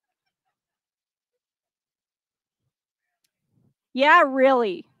 2004. Yeah,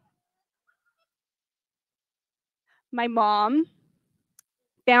 really. My mom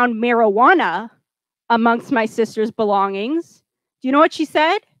found marijuana amongst my sister's belongings. Do you know what she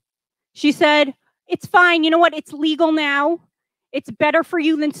said? She said, "It's fine. You know what? It's legal now. It's better for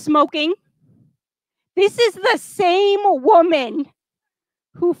you than smoking." This is the same woman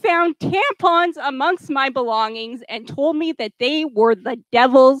who found tampons amongst my belongings and told me that they were the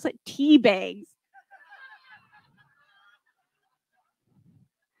devil's tea bags.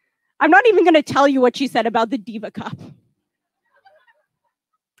 I'm not even going to tell you what she said about the Diva Cup.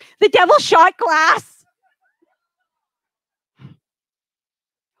 The devil shot glass.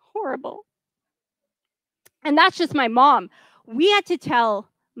 Horrible. And that's just my mom. We had to tell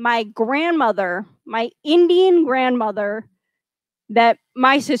my grandmother, my Indian grandmother, that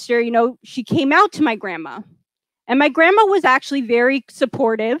my sister, she came out to my grandma. And my grandma was actually very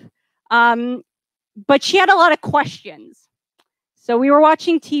supportive, but she had a lot of questions. So we were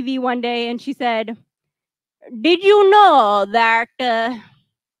watching TV one day and she said, "Did you know that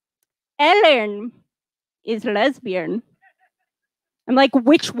Ellen is lesbian?" I'm like,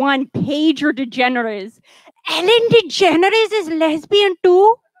 "Which one, Paige or DeGeneres?" "Ellen DeGeneres is lesbian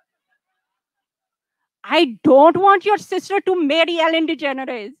too?" "I don't want your sister to marry Ellen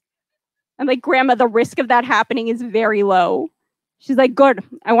DeGeneres." I'm like, "Grandma, the risk of that happening is very low." She's like, good.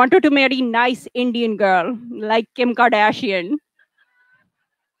 I want her to marry nice Indian girl like Kim Kardashian.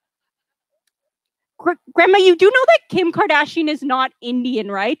 Grandma, you do know that Kim Kardashian is not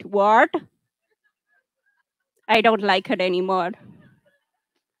Indian, right? What? I don't like her anymore.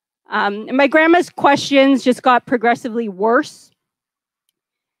 My grandma's questions just got progressively worse.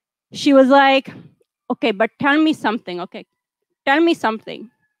 She was like, okay, but tell me something, okay? Tell me something.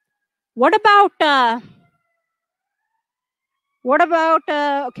 What about,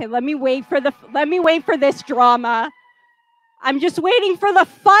 okay, let me wait for this drama. I'm just waiting for the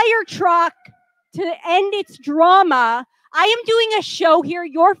fire truck to end its drama. I am doing a show here.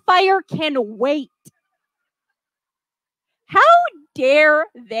 Your fire can wait. How dare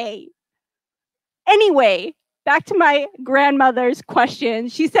they? Anyway, back to my grandmother's question.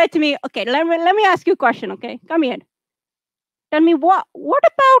 She said to me, okay, let me ask you a question, okay? Come here. Tell me what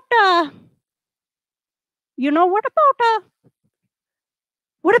about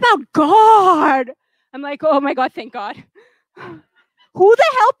what about God? I'm like, oh my God, thank God. Who the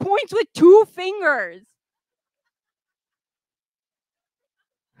hell points with 2 fingers?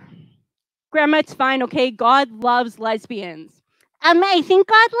 Grandma, it's fine, okay? God loves lesbians. I think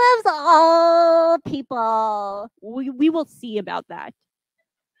God loves all people. We will see about that.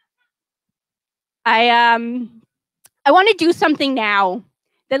 I want to do something now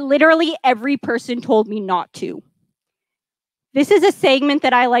that literally every person told me not to. This is a segment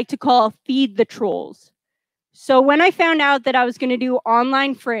that I like to call Feed the Trolls. So when I found out that I was going to do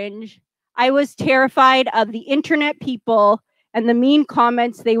online Fringe, I was terrified of the internet people and the mean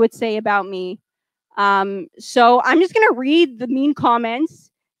comments they would say about me. So I'm just going to read the mean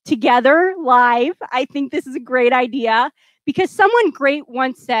comments together live. I think this is a great idea because someone great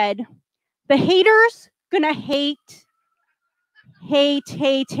once said, the haters gonna hate.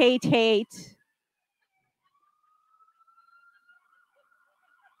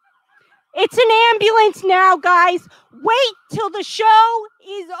 It's an ambulance now, guys. Wait till the show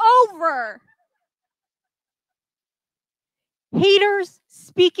is over. Haters,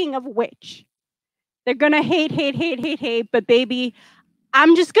 speaking of which, they're gonna hate, but baby,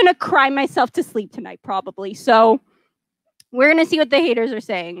 I'm just gonna cry myself to sleep tonight, probably. So we're gonna see what the haters are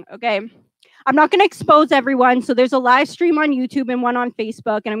saying, okay? I'm not gonna expose everyone, so there's a live stream on YouTube and one on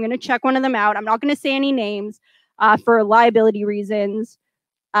Facebook, and I'm gonna check one of them out. I'm not gonna say any names for liability reasons.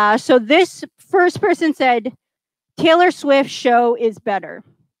 So this first person said, Taylor Swift's show is better.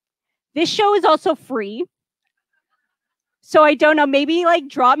 This show is also free. So I don't know, maybe like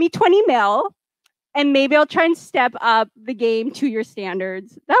drop me 20 mil and maybe I'll try and step up the game to your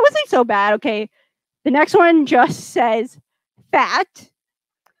standards. That wasn't so bad. Okay. The next one just says fat.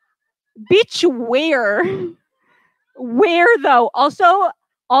 Bitch, where? Where though? Also,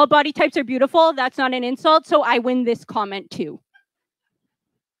 all body types are beautiful. That's not an insult. So I win this comment too.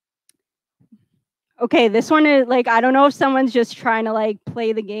 Okay, this one is like, I don't know if someone's just trying to like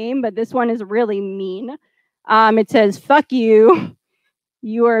play the game, but this one is really mean. It says, fuck you.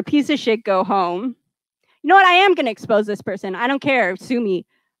 You are a piece of shit, go home. You know what? I am going to expose this person. I don't care. Sue me.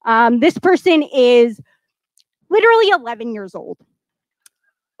 This person is literally 11 years old.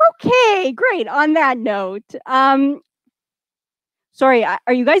 Okay, great. On that note, sorry,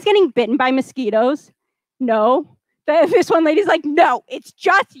 are you guys getting bitten by mosquitoes? No. This one lady's like, no, it's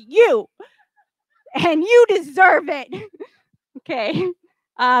just you. And you deserve it. Okay.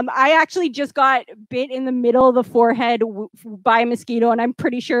 I actually just got bit in the middle of the forehead by a mosquito, and I'm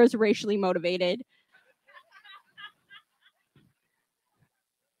pretty sure it's racially motivated.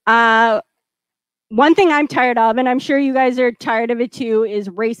 One thing I'm tired of, and I'm sure you guys are tired of it too, is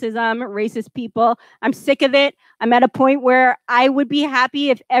racism, racist people. I'm sick of it. I'm at a point where I would be happy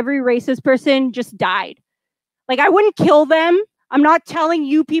if every racist person just died. Like, I wouldn't kill them. I'm not telling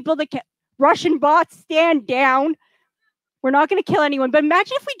you people to Russian bots, stand down. We're not going to kill anyone. But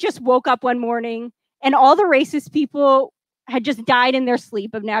imagine if we just woke up one morning and all the racist people had just died in their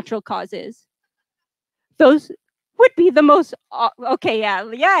sleep of natural causes. Those would be the most, okay, yeah,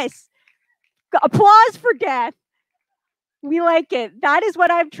 yes. Applause for death. We like it. That is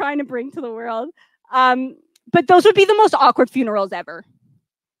what I'm trying to bring to the world. But those would be the most awkward funerals ever.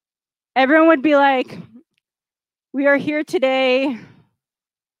 Everyone would be like, we are here today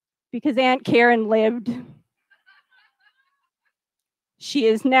because Aunt Karen lived. She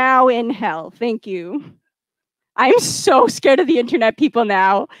is now in hell. Thank you. I'm so scared of the internet people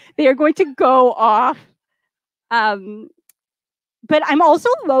now. They are going to go off. But I'm also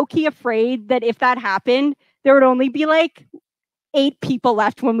low-key afraid that if that happened, there would only be like 8 people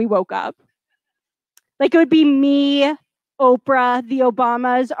left when we woke up. Like, it would be me, Oprah, the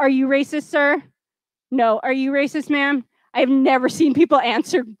Obamas. Are you racist, sir? No. Are you racist, ma'am? I've never seen people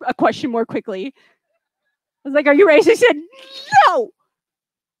answer a question more quickly. I was like, are you racist? He said, no,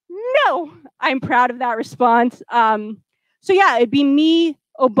 no. I'm proud of that response. So yeah, it'd be me,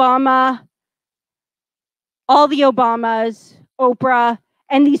 Obama, all the Obamas, Oprah,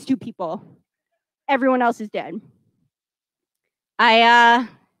 and these two people. Everyone else is dead. Can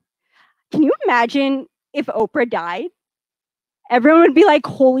you imagine if Oprah died? Everyone would be like,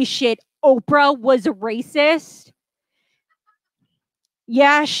 holy shit, Oprah was racist.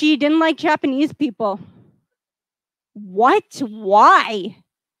 Yeah, she didn't like Japanese people. What? Why?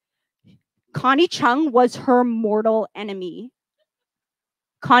 Connie Chung was her mortal enemy.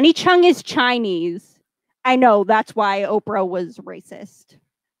 Connie Chung is Chinese. I know, that's why Oprah was racist.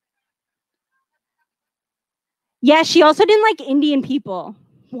 Yeah, she also didn't like Indian people.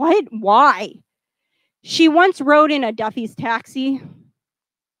 What? Why? She once rode in a Duffy's taxi.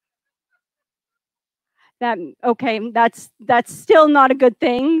 Okay, that's still not a good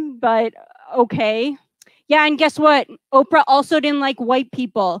thing, but okay. Yeah, and guess what? Oprah also didn't like white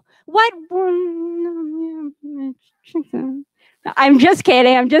people. What? I'm just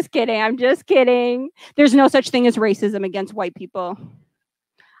kidding. I'm just kidding. I'm just kidding. There's no such thing as racism against white people.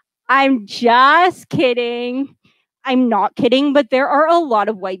 I'm just kidding. I'm not kidding, but there are a lot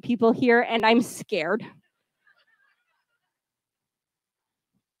of white people here, and I'm scared.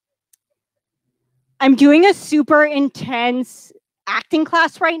 I'm doing a super intense acting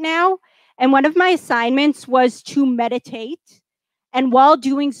class right now, and one of my assignments was to meditate, and while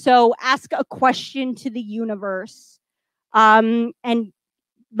doing so, ask a question to the universe, and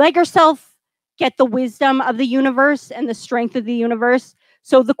let yourself get the wisdom of the universe and the strength of the universe.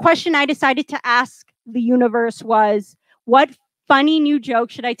 So the question I decided to ask the universe was, what funny new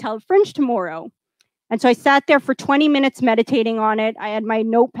joke should I tell at Fringe tomorrow? And so I sat there for 20 minutes meditating on it. I had my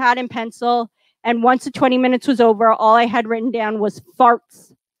notepad and pencil, and once the 20 minutes was over, all I had written down was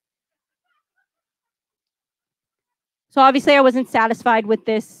farts. So obviously I wasn't satisfied with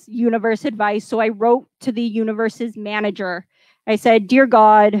this universe advice, so I wrote to the universe's manager. I said, dear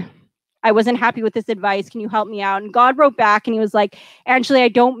God, I wasn't happy with this advice. Can you help me out? And God wrote back and he was like, Angela, I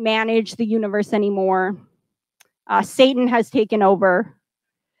don't manage the universe anymore. Satan has taken over.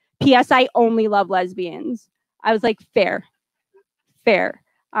 P.S. I only love lesbians. I was like, fair, fair.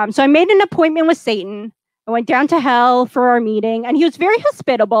 So I made an appointment with Satan. I went down to hell for our meeting, and he was very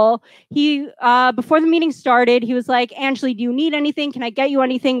hospitable. He, before the meeting started, he was like, Angela, do you need anything? Can I get you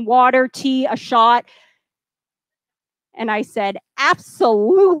anything? Water, tea, a shot? And I said,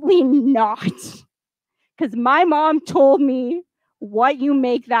 absolutely not. Because my mom told me what you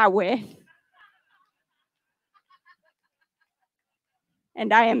make that with.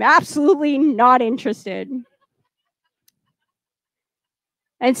 And I am absolutely not interested.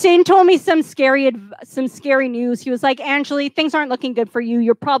 And Satan told me some scary news. He was like, Angela, things aren't looking good for you.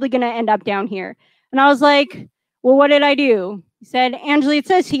 You're probably going to end up down here. And I was like, well, what did I do? He said, Angela, it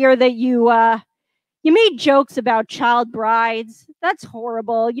says here that you made jokes about child brides. That's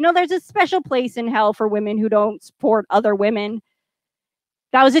horrible. You know, there's a special place in hell for women who don't support other women.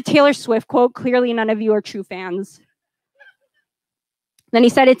 That was a Taylor Swift quote. Clearly, none of you are true fans. Then he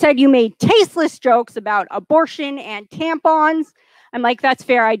said, it said you made tasteless jokes about abortion and tampons. I'm like, that's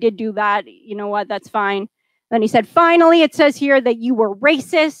fair. I did do that. You know what? That's fine. Then he said, finally, it says here that you were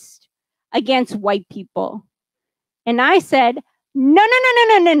racist against white people. And I said,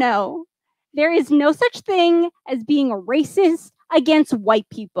 no. There is no such thing as being a racist against white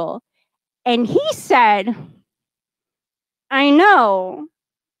people. And he said, I know,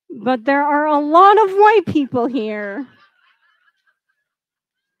 but there are a lot of white people here.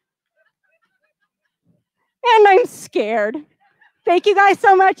 And I'm scared. Thank you guys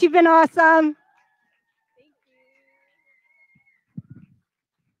so much. You've been awesome.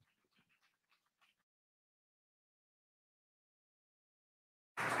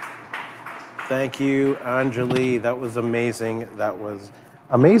 Thank you, Anjali. That was amazing. That was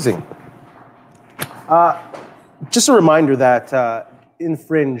amazing. Just a reminder that in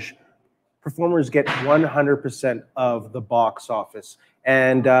Fringe, performers get 100% of the box office.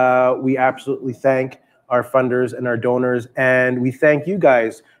 And we absolutely thank our funders and our donors. And we thank you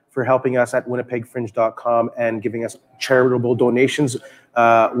guys for helping us at winnipegfringe.com and giving us charitable donations.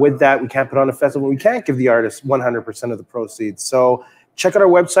 With that, we can't put on a festival. We can't give the artists 100% of the proceeds. So check out our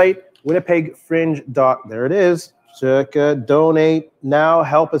website, winnipegfringe. There it is. Check, donate now,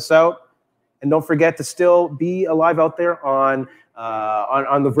 help us out. And don't forget to still be alive out there on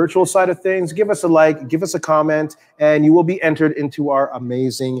the virtual side of things. Give us a like, give us a comment, and you will be entered into our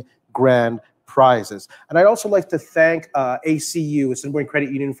amazing grand prizes. And I'd also like to thank ACU, Assiniboine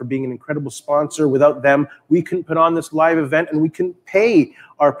Credit Union, for being an incredible sponsor. Without them, we couldn't put on this live event and we couldn't pay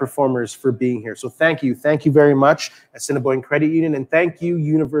our performers for being here. So thank you very much, Assiniboine Credit Union, and thank you,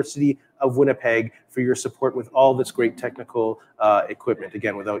 University of Winnipeg, for your support with all this great technical equipment.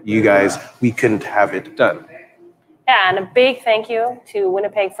 Again, without you guys, we couldn't have it done. Yeah, and a big thank you to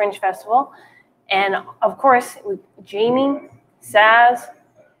Winnipeg Fringe Festival. And of course, Jamie, Saz,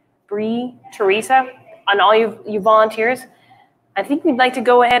 Bree, Teresa, and all you volunteers. I think we'd like to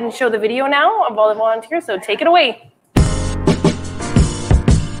go ahead and show the video now of all the volunteers, so take it away.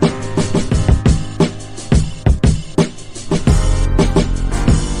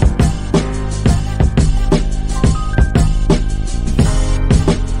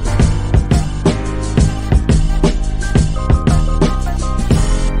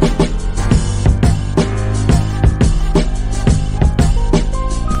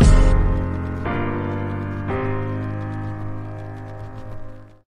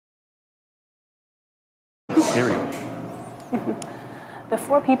 There we go. The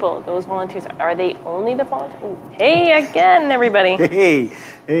 4 people, those volunteers, are they only the volunteers? Hey again, everybody.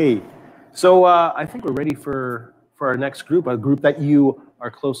 Hey. So I think we're ready for our next group, a group that you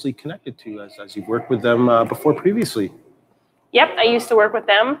are closely connected to as you've worked with them before previously. Yep, I used to work with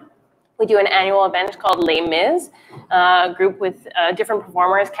them. We do an annual event called Les Mis, a group with different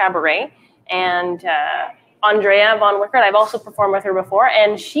performers, cabaret, and Andrea Von Wickert, I've also performed with her before,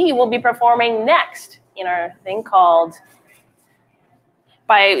 and she will be performing next in our thing called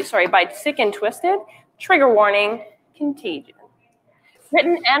by Sick and Twisted, Trigger Warning, Contagion.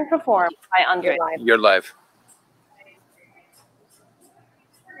 Written and performed by Andrea. You're live.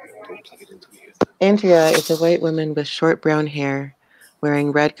 Andrea is a white woman with short brown hair,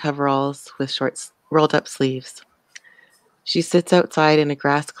 wearing red coveralls with short rolled up sleeves. She sits outside in a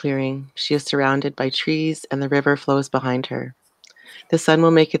grass clearing. She is surrounded by trees and the river flows behind her. The sun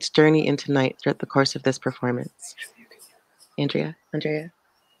will make its journey into night throughout the course of this performance. Andrea.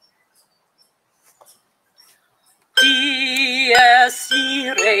 Dies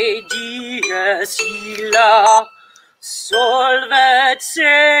irae, dies illa, solvet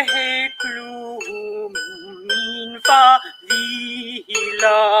saeculum in favilla,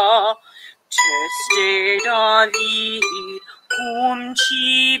 teste David cum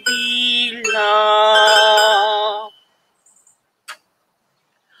cibilla.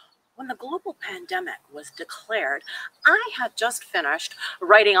 When the global pandemic was declared, I had just finished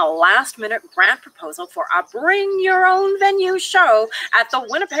writing a last-minute grant proposal for a Bring Your Own Venue show at the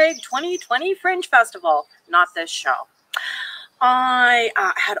Winnipeg 2020 Fringe Festival, not this show. I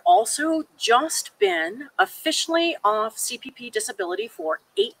had also just been officially off CPP disability for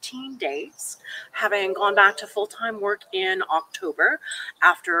 18 days, having gone back to full-time work in October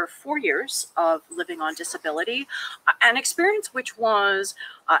after 4 years of living on disability, an experience which was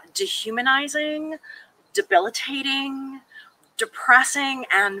dehumanizing, debilitating, depressing,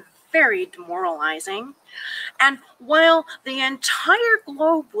 and very demoralizing. And while the entire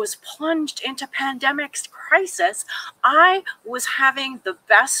globe was plunged into pandemic crisis, I was having the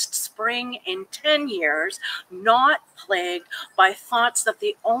best spring in 10 years, not plagued by thoughts that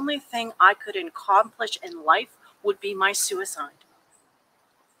the only thing I could accomplish in life would be my suicide.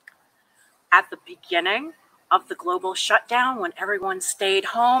 At the beginning of the global shutdown, when everyone stayed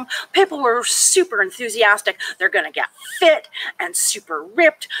home, people were super enthusiastic. They're going to get fit and super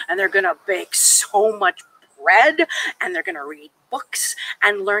ripped, and they're going to bake so much bread, and they're going to read books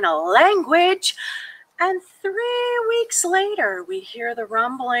and learn a language. And 3 weeks later, we hear the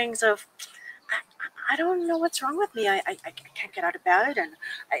rumblings of, I don't know what's wrong with me. I can't get out of bed, and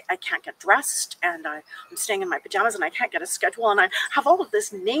I can't get dressed, and I'm staying in my pajamas, and I can't get a schedule, and I have all of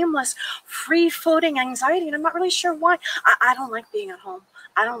this nameless, free-floating anxiety, and I'm not really sure why. I don't like being at home.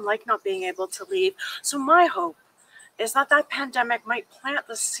 I don't like not being able to leave. So my hope is that that pandemic might plant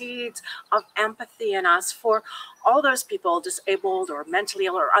the seeds of empathy in us for all those people, disabled or mentally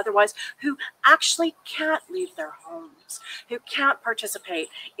ill or otherwise, who actually can't leave their homes, who can't participate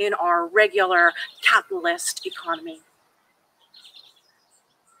in our regular capitalist economy.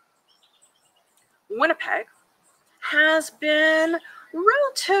 Winnipeg has been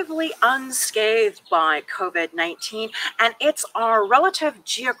relatively unscathed by COVID-19, and it's our relative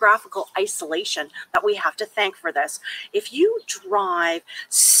geographical isolation that we have to thank for this. If you drive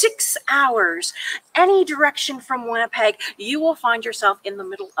 6 hours any direction from Winnipeg, you will find yourself in the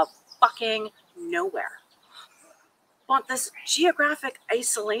middle of fucking nowhere. But this geographic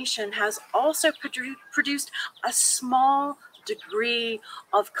isolation has also produced a small degree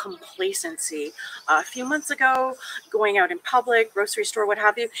of complacency. A few months ago, going out in public, grocery store, what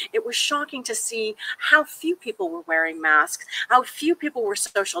have you, it was shocking to see how few people were wearing masks, how few people were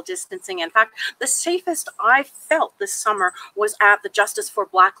social distancing. In fact, the safest I felt this summer was at the Justice for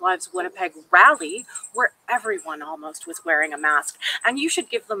Black Lives Winnipeg rally, where everyone almost was wearing a mask. And you should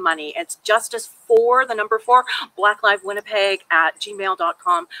give them money. It's Justice for, the number 4, Black Lives Winnipeg at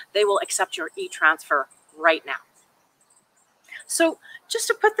gmail.com. They will accept your e-transfer right now. So just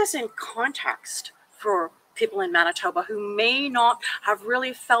to put this in context for people in Manitoba who may not have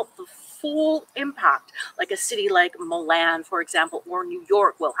really felt the full impact like a city like Milan, for example, or New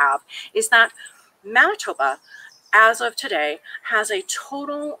York will have, is that Manitoba, as of today, has had a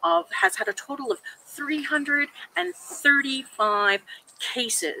total of 335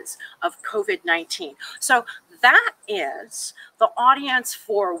 cases of COVID-19. So that is the audience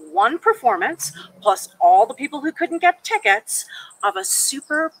for one performance, plus all the people who couldn't get tickets, of a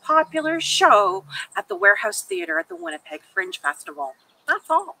super popular show at the Warehouse Theatre at the Winnipeg Fringe Festival. That's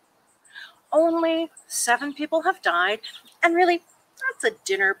all. Only 7 people have died, and really, that's a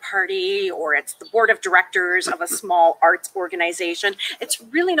dinner party, or it's the board of directors of a small arts organization. It's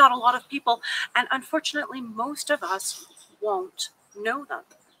really not a lot of people, and unfortunately, most of us won't know them.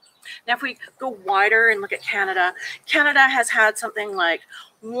 Now, if we go wider and look at Canada, Canada has had something like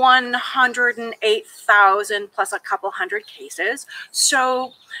 108,000 plus a couple hundred cases.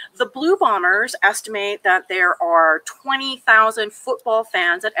 So the Blue Bombers estimate that there are 20,000 football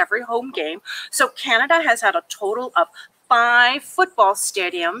fans at every home game. So Canada has had a total of 5 football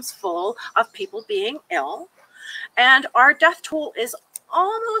stadiums full of people being ill. And our death toll is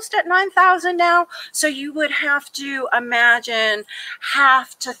almost at 9,000 now. So you would have to imagine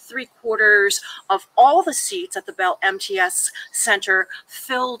half to 3/4 of all the seats at the Bell MTS Center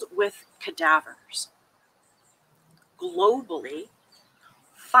filled with cadavers. Globally,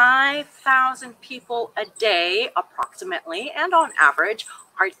 5,000 people a day, approximately, and on average,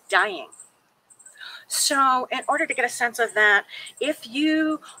 are dying. So in order to get a sense of that, if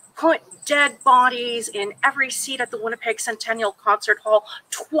you put dead bodies in every seat at the Winnipeg Centennial Concert Hall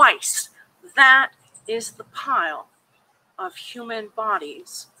twice, that is the pile of human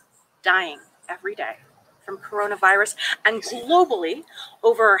bodies dying every day from coronavirus. And globally,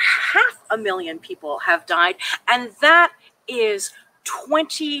 over 500,000 people have died, and that is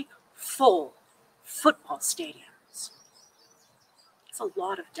 20 full football stadiums. It's a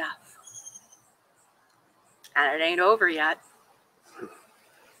lot of death. And it ain't over yet.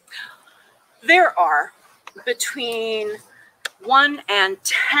 There are between 1 and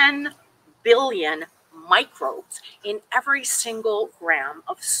 10 billion microbes in every single gram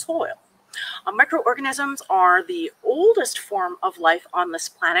of soil. Microorganisms are the oldest form of life on this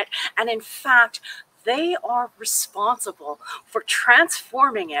planet, and in fact, they are responsible for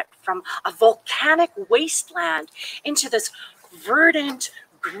transforming it from a volcanic wasteland into this verdant,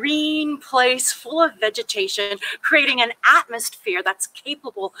 green place full of vegetation, creating an atmosphere that's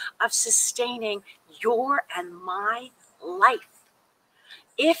capable of sustaining your and my life.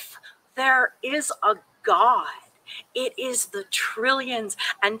 If there is a God, it is the trillions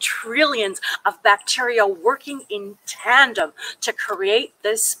and trillions of bacteria working in tandem to create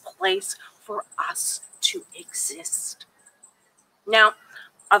this place for us to exist. Now,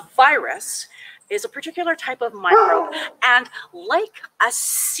 a virus is a particular type of microbe, and like a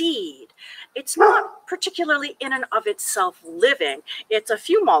seed, it's not particularly in and of itself living. It's a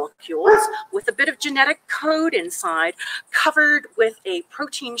few molecules with a bit of genetic code inside, covered with a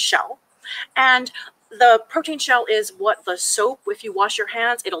protein shell. And the protein shell is what the soap, if you wash your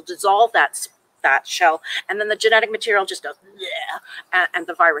hands, it'll dissolve that shell, and then the genetic material just goes, yeah, and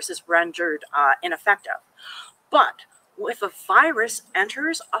the virus is rendered ineffective. But if a virus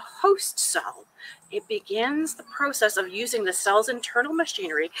enters a host cell, it begins the process of using the cell's internal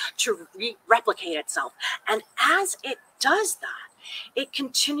machinery to replicate itself. And as it does that, it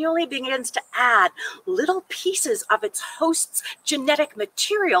continually begins to add little pieces of its host's genetic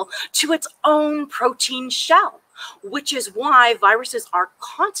material to its own protein shell, which is why viruses are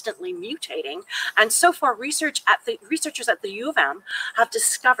constantly mutating. And so far, researchers at the U of M have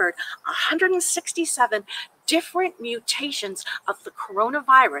discovered 167 different mutations of the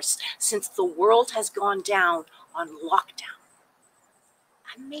coronavirus since the world has gone down on lockdown.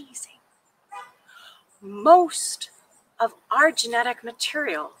 Amazing. Most of our genetic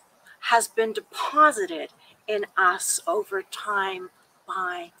material has been deposited in us over time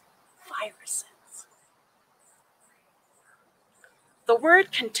by viruses. The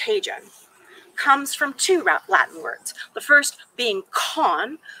word contagion comes from 2 Latin words. The first being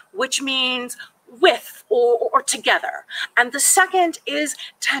con, which means with or together. And the second is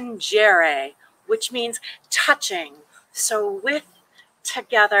tangere, which means touching. So with,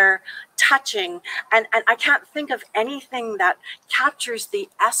 together, touching. And I can't think of anything that captures the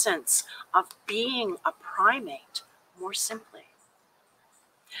essence of being a primate more simply.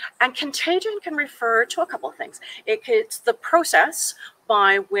 And contagion can refer to a couple of things. It's the process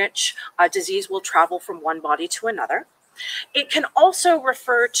by which a disease will travel from one body to another. It can also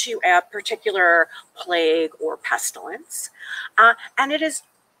refer to a particular plague or pestilence. And it is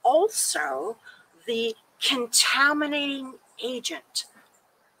also the contaminating agent.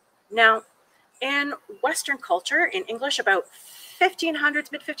 Now, in Western culture, in English, about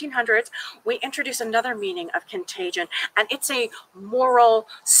 1500s, mid-1500s, we introduce another meaning of contagion, and it's a moral,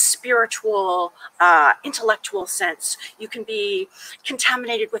 spiritual, intellectual sense. You can be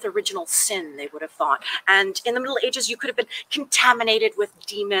contaminated with original sin, they would have thought. And in the Middle Ages, you could have been contaminated with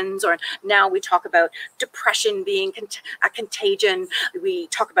demons, or now we talk about depression being a contagion. We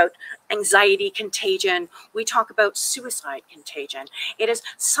talk about anxiety contagion. We talk about suicide contagion. It is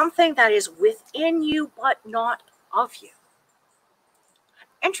something that is within you, but not of you.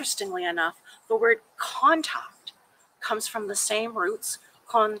 Interestingly enough, the word contact comes from the same roots,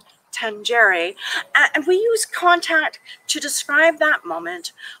 contangere, and we use contact to describe that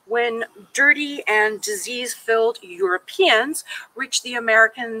moment when dirty and disease-filled Europeans reach the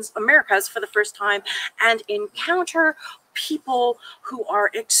Americas for the first time and encounter people who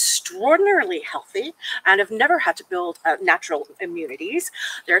are extraordinarily healthy and have never had to build natural immunities.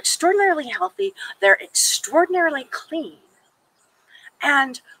 They're extraordinarily healthy, they're extraordinarily clean.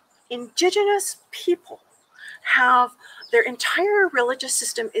 And Indigenous people have, their entire religious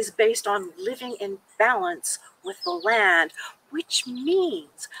system is based on living in balance with the land, which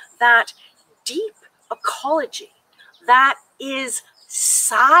means that deep ecology, that is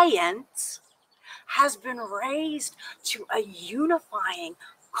science, has been raised to a unifying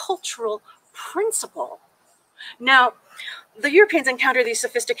cultural principle. Now, the Europeans encounter these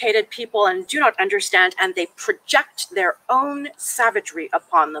sophisticated people and do not understand, and they project their own savagery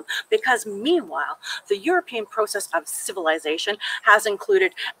upon them, because meanwhile, the European process of civilization has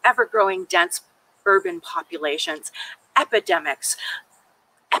included ever-growing dense urban populations, epidemics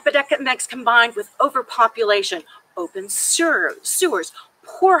combined with overpopulation, open sewers,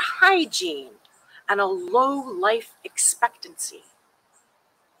 poor hygiene, and a low life expectancy.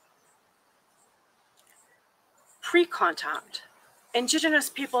 Pre-contact, Indigenous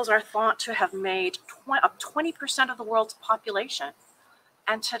peoples are thought to have made up 20% of the world's population,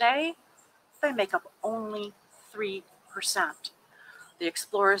 and today they make up only 3%. The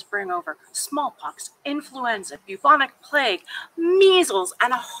explorers bring over smallpox, influenza, bubonic plague, measles,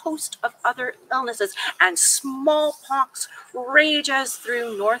 and a host of other illnesses, and smallpox rages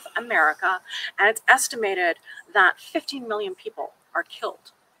through North America, and it's estimated that 15 million people are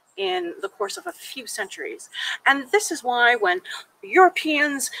killed in the course of a few centuries. And this is why when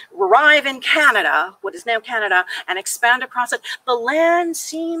Europeans arrive in Canada, what is now Canada, and expand across it, the land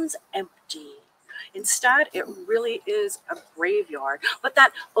seems empty. Instead, it really is a graveyard. But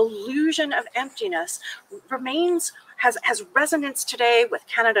that illusion of emptiness remains, has resonance today with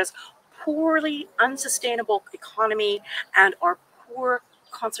Canada's poorly unsustainable economy and our poor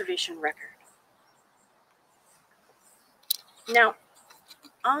conservation record. Now,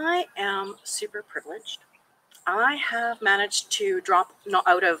 I am super privileged. I have managed to drop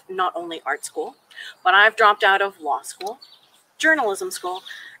out of not only art school, but I've dropped out of law school, journalism school,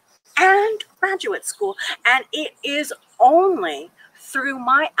 and graduate school. And it is only through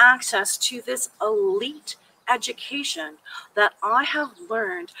my access to this elite education that I have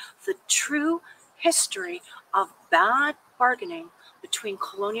learned the true history of bad bargaining between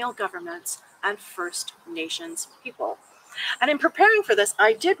colonial governments and First Nations people. And in preparing for this,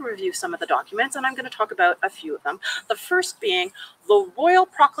 I did review some of the documents, and I'm going to talk about a few of them. The first being the Royal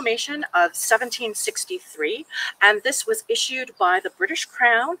Proclamation of 1763, and this was issued by the British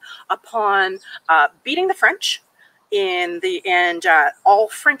Crown upon beating the French in the end. All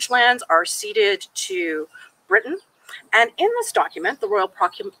French lands are ceded to Britain. And in this document, the Royal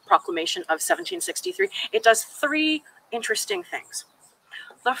Proclamation of 1763, it does three interesting things.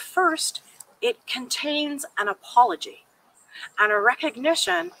 The first, it contains an apology and a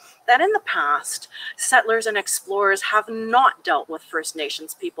recognition that in the past, settlers and explorers have not dealt with First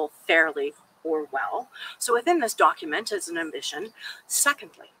Nations people fairly or well. So within this document is an ambition.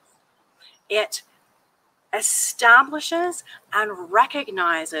 Secondly, it establishes and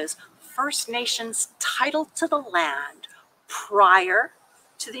recognizes First Nations title to the land prior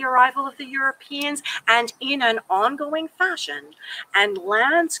to the arrival of the Europeans and in an ongoing fashion, and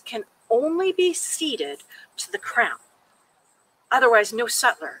lands can only be ceded to the Crown. Otherwise, no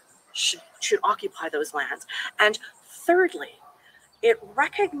settler should occupy those lands. And thirdly, it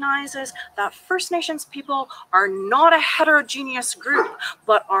recognizes that First Nations people are not a heterogeneous group,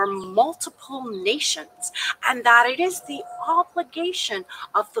 but are multiple nations, and that it is the obligation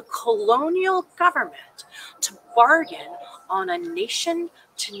of the colonial government to bargain on a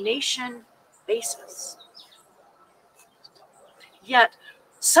nation-to-nation basis. Yet,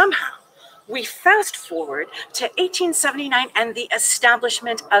 somehow, we fast forward to 1879 and the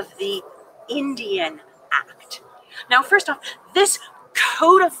establishment of the Indian Act. Now, first off, this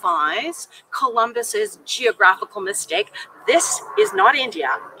codifies Columbus's geographical mistake. This is not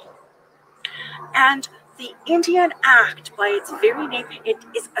India. And the Indian Act, by its very name, it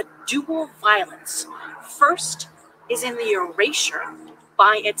is a dual violence. First is in the erasure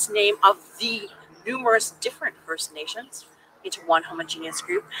by its name of the numerous different First Nations into one homogeneous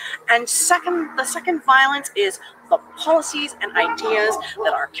group. And second, the second violence is the policies and ideas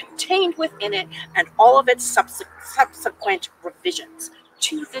that are contained within it and all of its subsequent revisions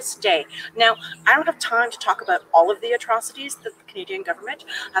to this day. Now, I don't have time to talk about all of the atrocities that the Canadian government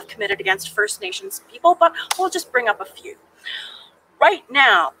have committed against First Nations people, but we'll just bring up a few. Right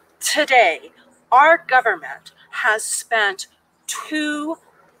now, today, our government has spent $2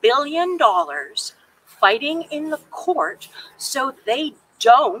 billion fighting in the court so they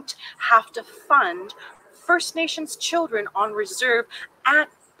don't have to fund First Nations children on reserve at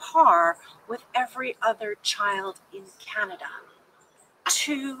par with every other child in Canada.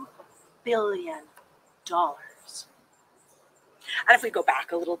 $2 billion. And if we go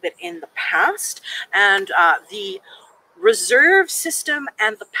back a little bit in the past, and the reserve system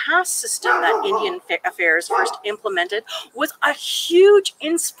and the pass system that Indian Affairs first implemented was a huge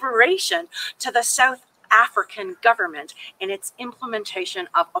inspiration to the South African government in its implementation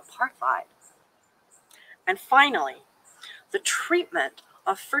of apartheid. And finally, the treatment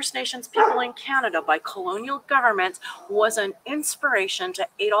of First Nations people in Canada by colonial governments was an inspiration to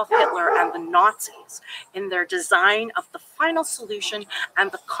Adolf Hitler and the Nazis in their design of the final solution and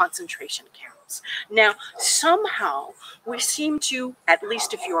the concentration camps. Now, somehow we seem to, at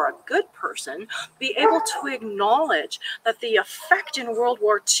least if you're a good person, be able to acknowledge that the effect in World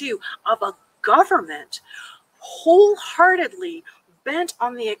War II of a government wholeheartedly bent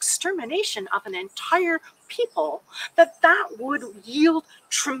on the extermination of an entire people, that would yield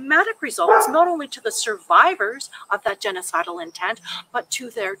traumatic results not only to the survivors of that genocidal intent, but to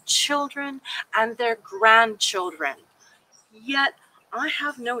their children and their grandchildren. Yet I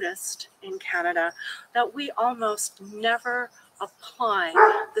have noticed in Canada that we almost never apply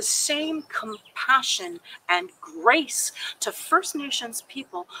the same compassion and grace to First Nations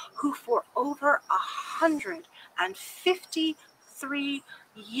people who for over 153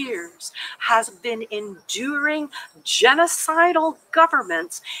 years has been enduring genocidal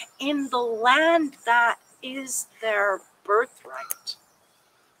governments in the land that is their birthright.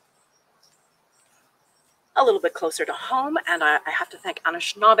 A little bit closer to home, and I have to thank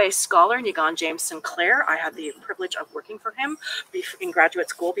Anishinaabe scholar Nigan James Sinclair. I had the privilege of working for him in graduate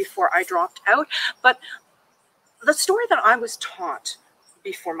school before I dropped out. But the story that I was taught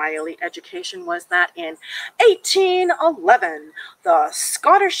before my elite education was that in 1811, the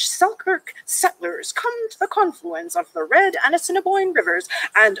Scottish Selkirk settlers come to the confluence of the Red and Assiniboine rivers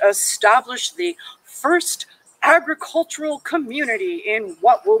and establish the first agricultural community in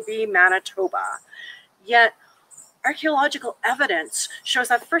what will be Manitoba. Yet, archaeological evidence shows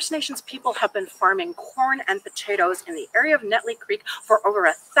that First Nations people have been farming corn and potatoes in the area of Netley Creek for over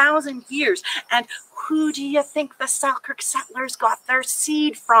 1,000 years. And who do you think the Selkirk settlers got their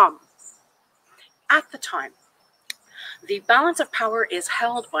seed from? At the time, the balance of power is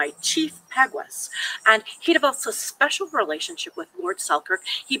held by Chief Peguis, and he develops a special relationship with Lord Selkirk.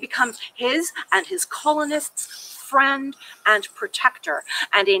 He becomes his and his colonists' friend and protector.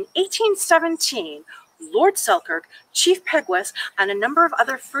 And in 1817, Lord Selkirk, Chief Peguis, and a number of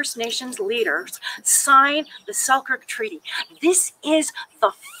other First Nations leaders signed the Selkirk Treaty. This is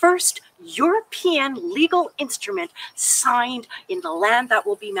the first European legal instrument signed in the land that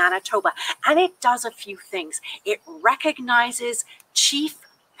will be Manitoba. And it does a few things. It recognizes Chief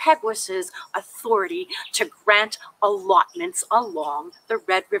Peguis's authority to grant allotments along the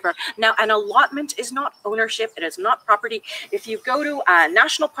Red River. Now, an allotment is not ownership, it is not property. If you go to a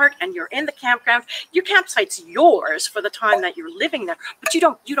national park and you're in the campground, your campsite's yours for the time that you're living there, but you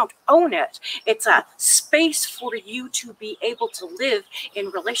don't own it. It's a space for you to be able to live in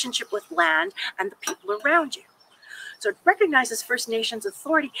relationship with land and the people around you. So it recognizes First Nations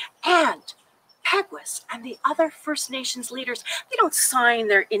authority, and Peguis and the other First Nations leaders, they don't sign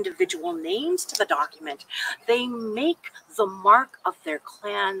their individual names to the document. They make the mark of their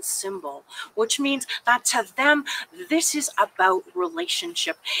clan symbol, which means that to them, this is about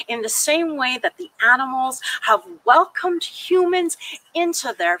relationship. In the same way that the animals have welcomed humans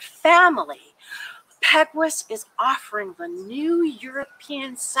into their family, Peguis is offering the new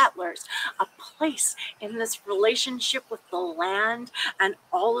European settlers a place in this relationship with the land and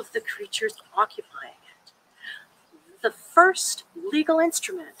all of the creatures occupying it. The first legal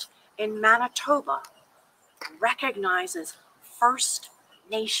instrument in Manitoba recognizes First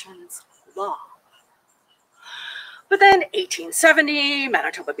Nations law. But then 1870,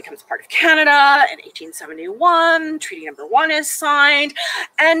 Manitoba becomes part of Canada. In 1871, Treaty Number 1 is signed.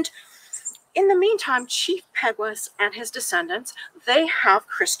 And in the meantime, Chief Peguis and his descendants, they have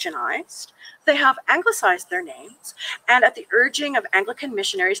Christianized, they have anglicized their names, and at the urging of Anglican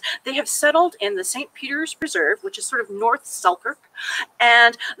missionaries, they have settled in the St. Peter's Reserve, which is sort of North Selkirk,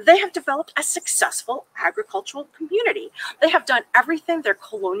 and they have developed a successful agricultural community. They have done everything their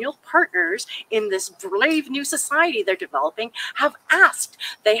colonial partners in this brave new society they're developing have asked.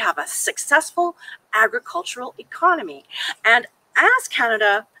 They have a successful agricultural economy. And as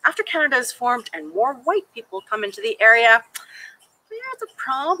Canada, after Canada is formed and more white people come into the area, there's a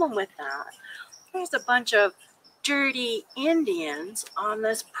problem with that. There's a bunch of dirty Indians on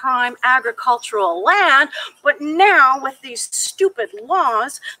this prime agricultural land, but now with these stupid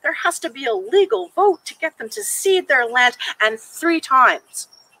laws, there has to be a legal vote to get them to cede their land, and 3 times.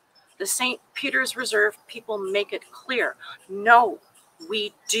 The St. Peter's Reserve people make it clear, no,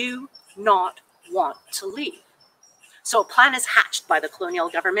 we do not want to leave. So a plan is hatched by the colonial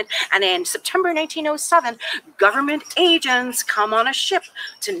government, and in September 1907, government agents come on a ship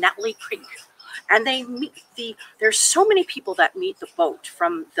to Netley Creek. And they meet there's so many people that meet the boat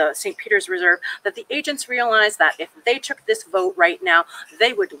from the St. Peter's Reserve that the agents realized that if they took this vote right now,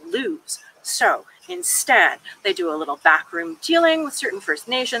 they would lose. So instead, they do a little backroom dealing with certain First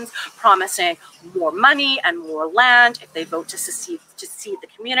Nations, promising more money and more land if they vote to secede the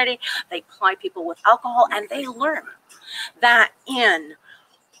community. They ply people with alcohol, and they learn that in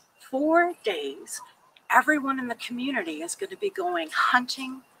 4 days, everyone in the community is going to be going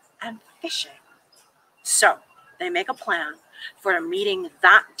hunting and fishing. So they make a plan for a meeting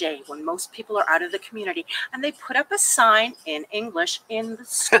that day when most people are out of the community, and they put up a sign in English in the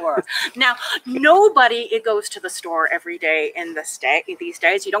store. Now, nobody goes to the store every day these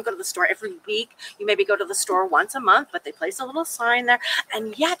days. You don't go to the store every week. You maybe go to the store once a month, but they place a little sign there.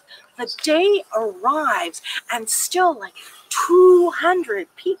 And yet the day arrives and still like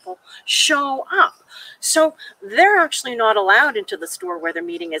 200 people show up. So they're actually not allowed into the store where the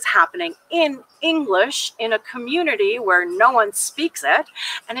meeting is happening in English in a community where no one speaks it.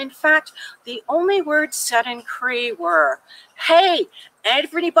 And in fact, the only words said in Cree were, "Hey,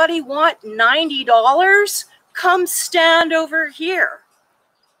 everybody want $90? Come stand over here."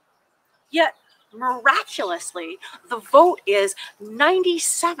 Yet, miraculously, the vote is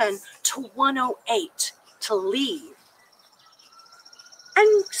 97 to 108 to leave.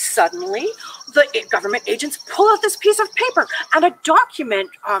 And suddenly, the government agents pull out this piece of paper, and a document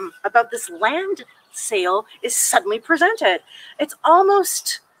about this land sale is suddenly presented. It's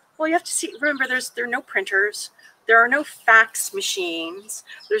almost, well, you have to remember, there are no printers. There are no fax machines.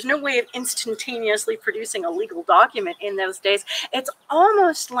 There's no way of instantaneously producing a legal document in those days. It's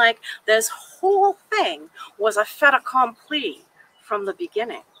almost like this whole thing was a fait accompli from the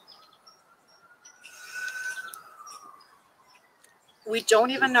beginning. We don't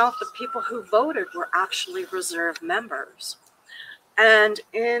even know if the people who voted were actually reserve members. And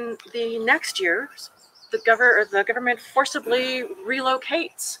in the next years, the government forcibly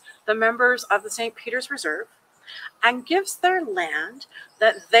relocates the members of the St. Peter's Reserve and gives their land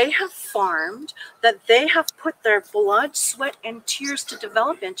that they have farmed, that they have put their blood, sweat, and tears to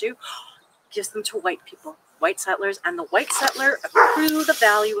develop into, gives them to white people, white settlers, and the white settler accrue the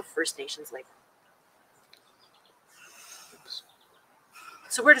value of First Nations labor.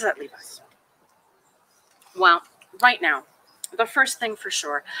 So where does that leave us? Well, right now, the first thing for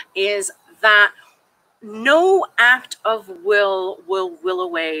sure is that no act of will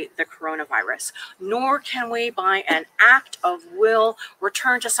away the coronavirus, nor can we, by an act of will,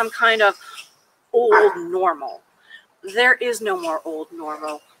 return to some kind of old normal. There is no more old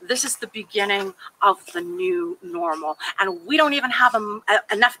normal. This is the beginning of the new normal. And we don't even have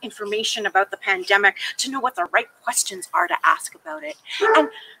enough information about the pandemic to know what the right questions are to ask about it. And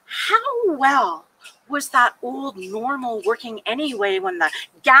how well was that old normal working anyway when the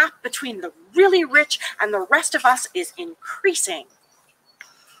gap between the really rich and the rest of us is increasing?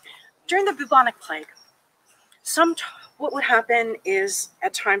 during the bubonic plague, what would happen is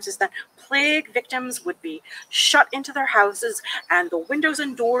at times is that plague victims would be shut into their houses and the windows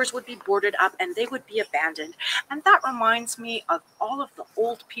and doors would be boarded up and they would be abandoned. And that reminds me of all of the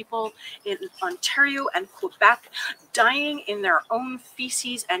old people in Ontario and Quebec dying in their own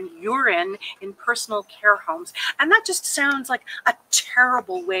feces and urine in personal care homes. And that just sounds like a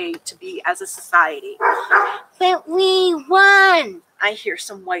terrible way to be as a society. But we won, I hear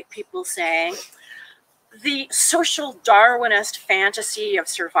some white people saying. The social Darwinist fantasy of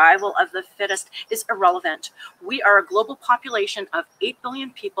survival of the fittest is irrelevant. We are a global population of 8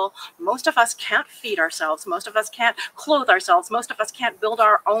 billion people. Most of us can't feed ourselves. Most of us can't clothe ourselves. Most of us can't build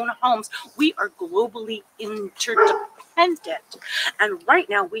our own homes. We are globally interdependent. And right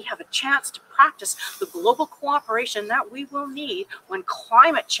now we have a chance to practice the global cooperation that we will need when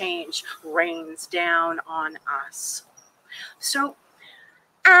climate change rains down on us. So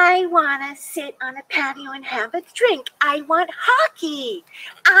I want to sit on a patio and have a drink. I want hockey.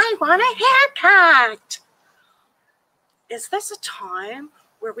 I want a haircut. Is this a time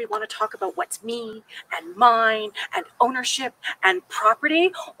where we want to talk about what's me and mine and ownership and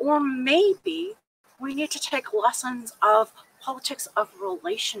property? Or maybe we need to take lessons of politics of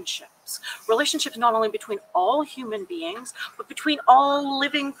relationships. Relationships not only between all human beings, but between all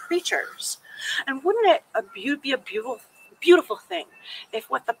living creatures. And wouldn't it be a beautiful thing if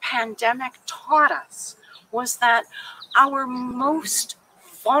what the pandemic taught us was that our most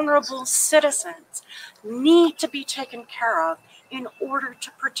vulnerable citizens need to be taken care of in order to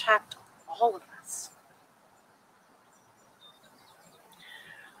protect all of us?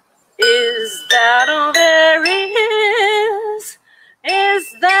 Is that all there is?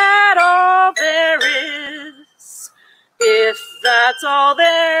 Is that all there is? If that's all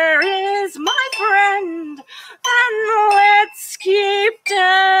there is, my friend, then let's keep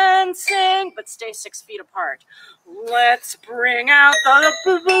dancing, but stay 6 feet apart. Let's bring out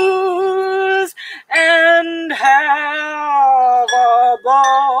the booze and have a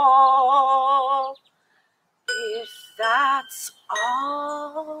ball. If that's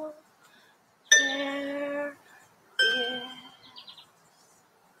all there is.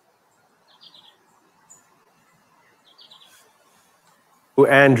 Oh,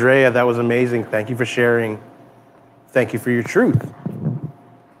 Andrea, that was amazing. Thank you for sharing. Thank you for your truth.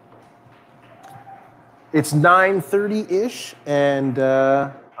 It's 9:30-ish, and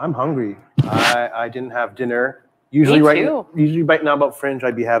I'm hungry. I didn't have dinner. Usually, right now about Fringe,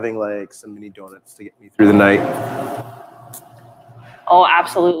 I'd be having like some mini donuts to get me through the night. Oh,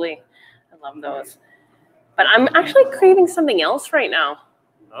 absolutely. I love those. But I'm actually craving something else right now.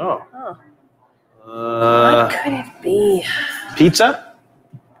 Oh. What could it be? Pizza?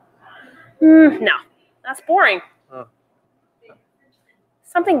 No, that's boring.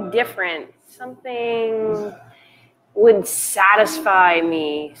 Something different. Something would satisfy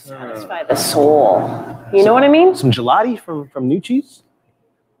me, satisfy the soul. You know what I mean? Some gelati from New Cheese?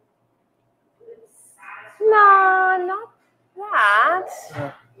 No, not that.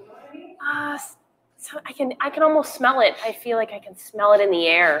 So I can almost smell it. I feel like I can smell it in the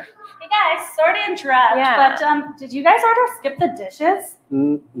air. Hey guys, sorry to interrupt, but did you guys order skip the dishes?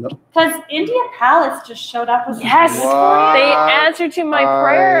 No. Because India Palace just showed up with Yes, they answered to my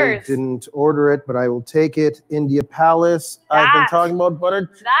prayers. I didn't order it, but I will take it. India Palace. I've been talking about butter.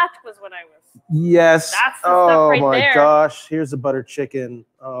 That was what I was. Yes. That's the stuff right my there. gosh. Here's the butter chicken.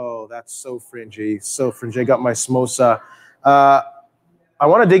 Oh, that's so fringy. So fringy. I got my samosa. I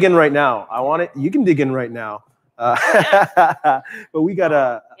want to dig in right now. You can dig in right now. But we got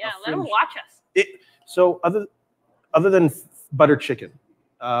a let them watch us. So other than butter chicken,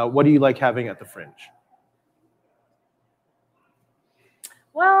 what do you like having at the Fringe?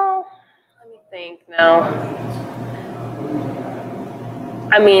 Well, let me think now.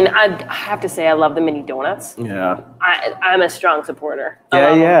 I mean, I have to say I love the mini donuts. Yeah. I'm a strong supporter.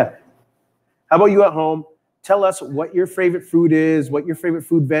 Yeah. How about you at home? Tell us what your favorite food is, what your favorite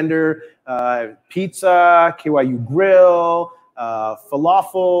food vendor, pizza, KYU grill,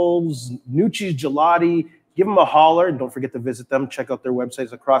 falafels, New Cheese gelati. Give them a holler and don't forget to visit them. Check out their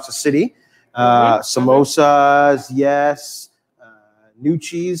websites across the city. Samosas, yes. New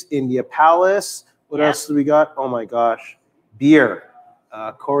Cheese, India Palace. What else do we got? Oh my gosh. Beer.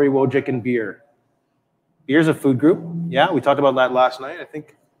 Corey Wojcik and beer. Beer's a food group. Yeah, we talked about that last night, I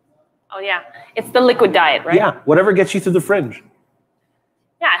think. Oh yeah, it's the liquid diet, right? Yeah, whatever gets you through the Fringe.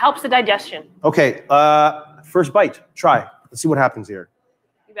 Yeah, it helps the digestion. Okay, first bite. Try. Let's see what happens here.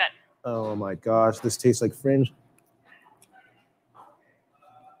 You bet. Oh my gosh, this tastes like Fringe.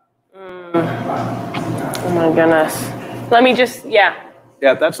 Oh my goodness. Let me just,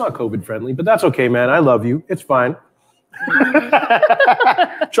 Yeah, that's not COVID friendly, but that's okay, man. I love you. It's fine.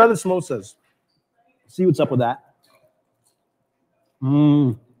 Try the samosas. See what's up with that.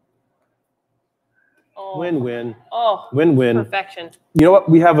 Oh. Win-win. Oh. Win-win. Perfection. You know what?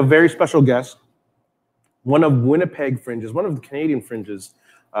 We have a very special guest. One of Winnipeg Fringe's, one of the Canadian Fringe's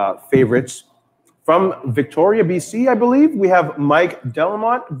favorites. From Victoria, BC, I believe, we have Mike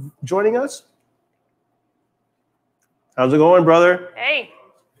Delamont joining us. How's it going, brother? Hey.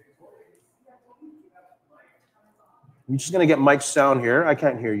 I'm just going to get Mike's sound here. I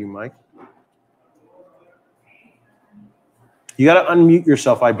can't hear you, Mike. You got to unmute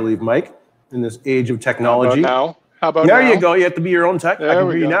yourself, I believe, Mike, in this age of technology. How about now? How about there now? You go. You have to be your own tech. There I can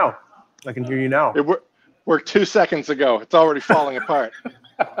we hear you go. now. I can hear you now. It worked 2 seconds ago. It's already falling apart.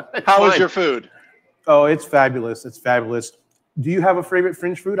 How was your food? Oh, it's fabulous. It's fabulous. Do you have a favorite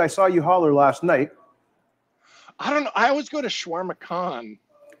Fringe food? I saw you holler last night. I don't know. I always go to Shawarma Khan.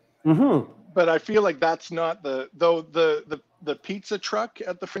 Mm-hmm. But I feel like that's not the pizza truck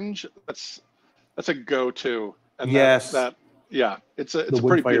at the Fringe. That's a go-to. And yes. Yeah. It's a The pretty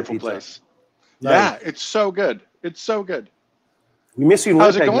wood-fired beautiful pizza. place. Nice. Yeah, it's so good. It's so good. We miss you in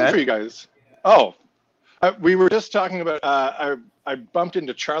How's it Winnipeg, going man. for you guys? Oh, we were just talking about. I bumped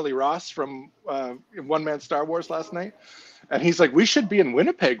into Charlie Ross from One Man Star Wars last night, and he's like, "We should be in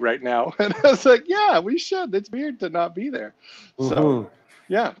Winnipeg right now." And I was like, "Yeah, we should. It's weird to not be there." So,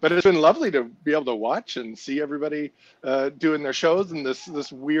 yeah, but it's been lovely to be able to watch and see everybody doing their shows in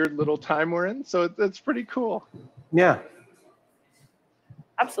this weird little time we're in. So it's pretty cool. Yeah.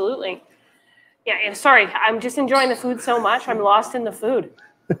 Absolutely. Yeah, sorry. I'm just enjoying the food so much. I'm lost in the food.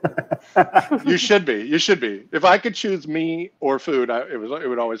 You should be. You should be. If I could choose me or food, it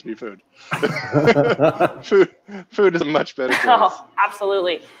would always be food. Food is a much better choice. Oh,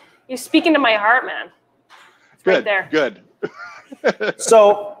 absolutely. You're speaking to my heart, man. It's Good. right there. Good.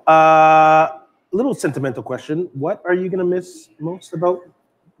 So, little sentimental question. What are you going to miss most about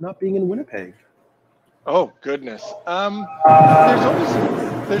not being in Winnipeg? Oh, goodness.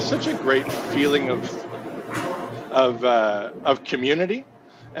 There's such a great feeling of community.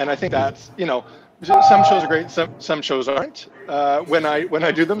 And I think that's, some shows are great, some shows aren't. When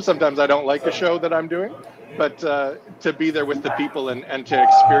I do them, sometimes I don't like the show that I'm doing, but to be there with the people and to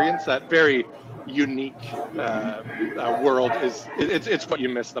experience that very unique world it's what you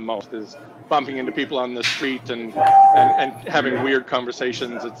miss the most, is bumping into people on the street and having weird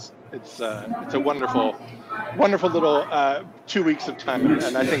conversations. It's a wonderful little 2 weeks of time,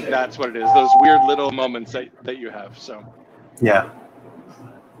 and I think that's what it is, those weird little moments that you have. So yeah.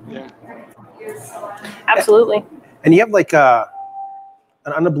 Absolutely. And you have like an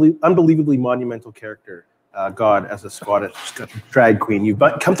unbelievably monumental character, God, as a Scottish drag queen. You've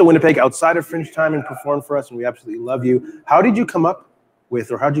come to Winnipeg outside of Fringe time and performed for us, and we absolutely love you. How did you come up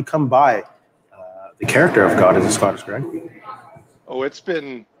with, or how did you come by the character of God as a Scottish drag queen? Oh, it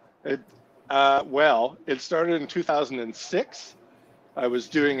started in 2006. I was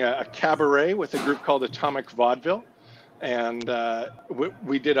doing a cabaret with a group called Atomic Vaudeville. And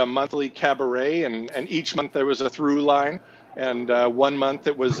we did a monthly cabaret, and each month there was a through line. And 1 month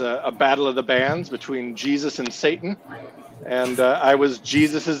it was a battle of the bands between Jesus and Satan. And I was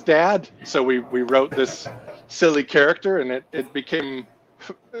Jesus's dad. So we wrote this silly character, and it became,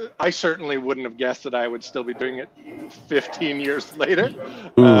 I certainly wouldn't have guessed that I would still be doing it 15 years later.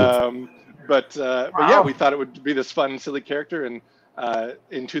 But yeah, we thought it would be this fun, silly character. And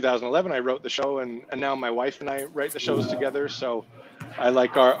in 2011, I wrote the show, and now my wife and I write the shows together. So I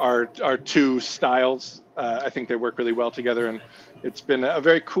like our two styles. I think they work really well together, and it's been a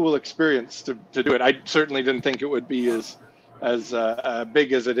very cool experience to do it. I certainly didn't think it would be as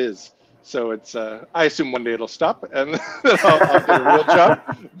big as it is. So it's I assume one day it'll stop and I'll get a real job.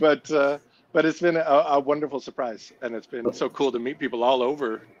 But it's been a wonderful surprise, and it's been so cool to meet people all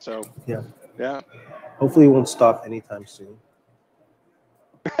over. So yeah. Hopefully it won't stop anytime soon.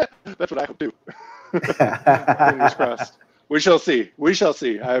 That's what I hope too. Fingers crossed. We shall see. We shall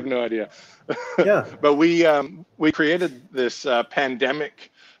see. I have no idea. Yeah. But we created this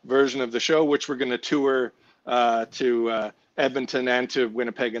pandemic version of the show, which we're going to tour to Edmonton and to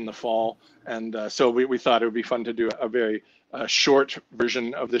Winnipeg in the fall. And so we thought it would be fun to do a very short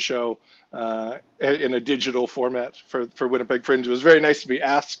version of the show in a digital format for Winnipeg Fringe. It was very nice to be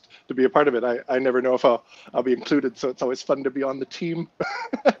asked to be a part of it. I never know if I'll be included, so it's always fun to be on the team.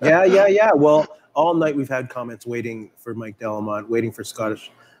 Yeah. Well, all night we've had comments waiting for Mike Delamont, waiting for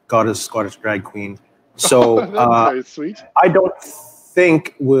God as Scottish drag queen. So that's very sweet. I don't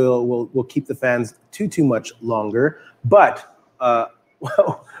think we'll keep the fans too much longer. But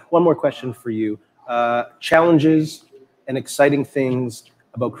well, one more question for you: challenges and exciting things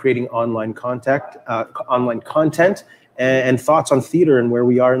about creating online content, and thoughts on theater and where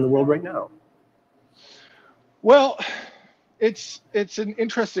we are in the world right now. Well, it's an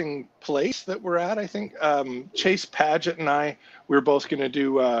interesting place that we're at. I think Chase Paget and I, we're both going to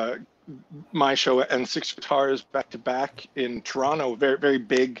do my show and Six Guitars back to back in Toronto. Very, very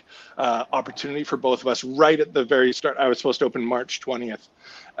big opportunity for both of us. Right at the very start, I was supposed to open March 20th.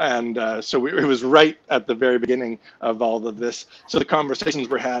 And so it was right at the very beginning of all of this. So the conversations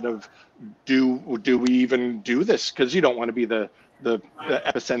were had of, do we even do this? Because you don't want to be the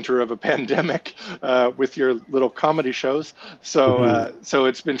epicenter of a pandemic with your little comedy shows. So so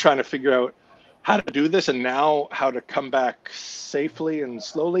it's been trying to figure out how to do this, and now how to come back safely and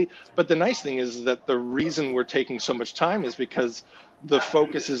slowly. But the nice thing is that the reason we're taking so much time is because the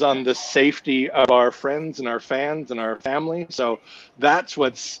focus is on the safety of our friends and our fans and our family. So that's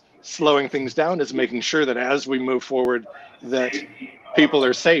what's slowing things down, is making sure that as we move forward, that people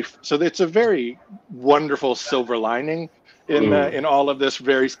are safe. So it's a very wonderful silver lining in all of this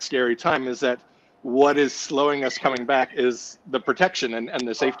very scary time, is that what is slowing us coming back is the protection and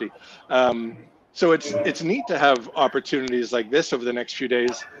the safety. So it's neat to have opportunities like this over the next few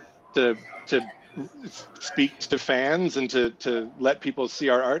days to speak to fans and to let people see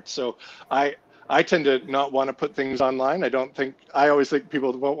our art. So I tend to not want to put things online. I always think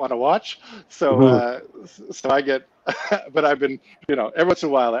people won't want to watch. So so I get, but I've been, every once in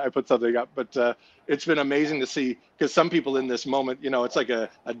a while I put something up, but it's been amazing to see, because some people in this moment, it's like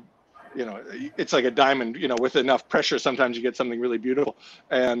it's like a diamond, with enough pressure, sometimes you get something really beautiful.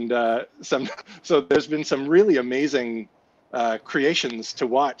 And so there's been some really amazing creations to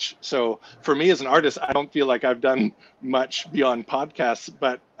watch. So for me as an artist, I don't feel like I've done much beyond podcasts,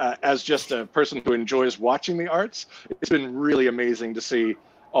 but as just a person who enjoys watching the arts, it's been really amazing to see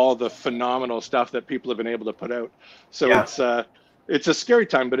all the phenomenal stuff that people have been able to put out. So it's a scary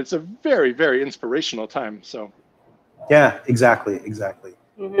time, but it's a very, very inspirational time. So yeah, exactly.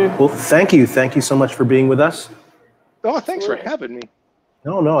 Well, thank you so much for being with us. Oh, thanks for having me.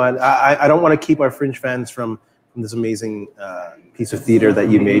 No, I don't want to keep our Fringe fans from this amazing piece of theater that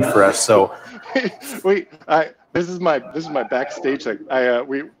you made for us. So this is my backstage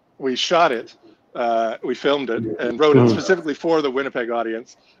thing. We shot it, we filmed it, and wrote it specifically for the Winnipeg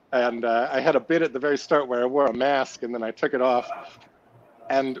audience. And I had a bit at the very start where I wore a mask, and then I took it off.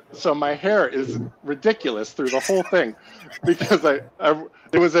 And so my hair is ridiculous through the whole thing, because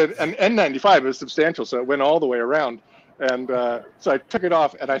it was an N95, it was substantial, so it went all the way around. And so I took it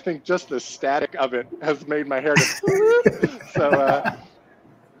off, and I think just the static of it has made my hair go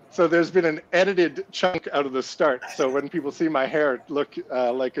so there's been an edited chunk out of the start. So when people see my hair look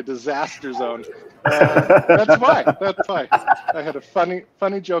like a disaster zone, that's why. I had a funny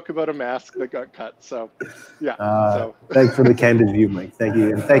joke about a mask that got cut. So yeah. Thanks for the candid view, Mike. Thank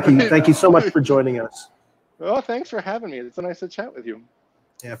you, and thank you so much for joining us. Oh, thanks for having me. It's so nice to chat with you.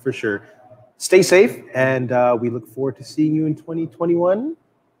 Yeah, for sure. Stay safe, and we look forward to seeing you in 2021.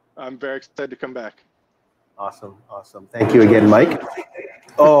 I'm very excited to come back. Awesome. Thank you again, Mike.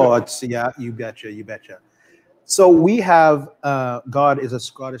 Oh, you betcha. So we have God is a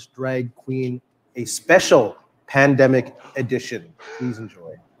Scottish Drag Queen, a special pandemic edition. Please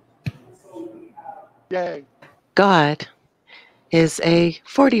enjoy. Yay. God is a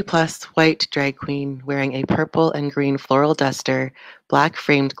 40-plus white drag queen wearing a purple and green floral duster, black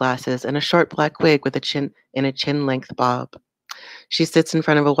framed glasses, and a short black wig with a chin-length bob. She sits in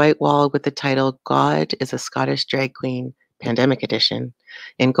front of a white wall with the title God is a Scottish Drag Queen, Pandemic Edition,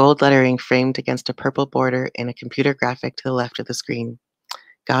 in gold lettering framed against a purple border in a computer graphic to the left of the screen.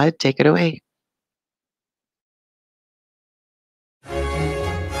 God, take it away.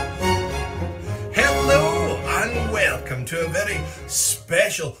 Hello and welcome to a very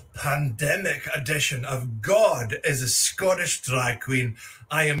special pandemic edition of God is a Scottish Drag Queen.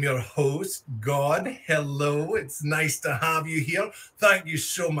 I am your host, God. Hello, it's nice to have you here. Thank you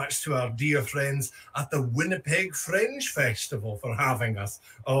so much to our dear friends at the Winnipeg Fringe Festival for having us.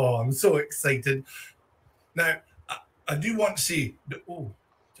 Oh, I'm so excited. Now, I do want to see, oh,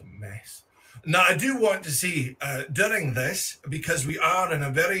 it's a mess. Now, I do want to see during this, because we are in a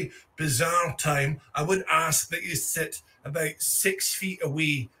very bizarre time, I would ask that you sit about 6 feet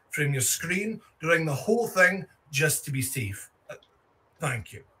away from your screen during the whole thing, just to be safe.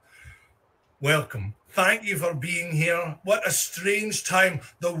 Thank you. Welcome. Thank you for being here. What a strange time.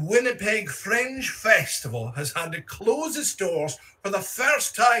 The Winnipeg Fringe Festival has had to close its doors for the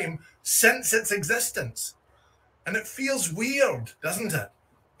first time since its existence. And it feels weird, doesn't it?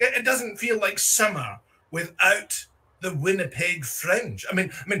 It doesn't feel like summer without the Winnipeg Fringe. I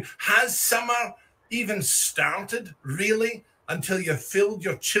mean, has summer even started, really? until you filled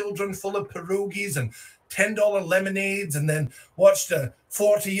your children full of pierogies and $10 lemonades, and then watched a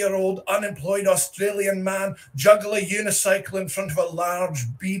 40-year-old unemployed Australian man juggle a unicycle in front of a large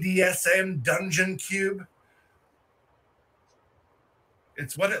BDSM dungeon cube?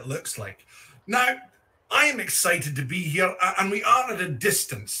 It's what it looks like. Now, I am excited to be here, and we are at a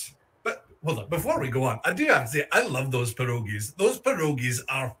distance. But hold on, before we go on, I do have to say, I love those pierogies. Those pierogies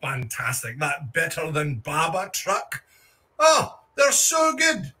are fantastic. That better than Baba truck. Oh, they're so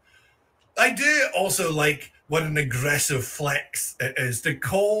good. I do also like what an aggressive flex it is to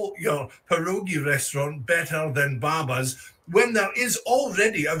call your pierogi restaurant better than Baba's when there is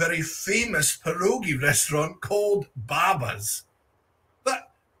already a very famous pierogi restaurant called Baba's.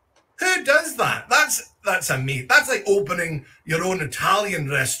 Who does that? That's a me. That's like opening your own Italian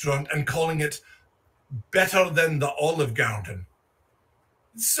restaurant and calling it better than the Olive Garden.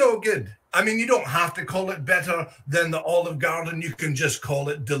 It's so good. I mean, you don't have to call it better than the Olive Garden. You can just call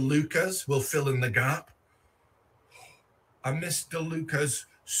it DeLuca's. We'll fill in the gap. I miss DeLuca's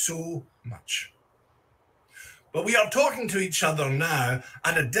so much. But we are talking to each other now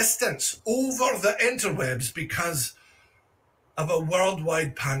at a distance over the interwebs because of a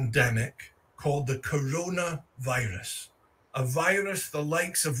worldwide pandemic called the coronavirus. A virus the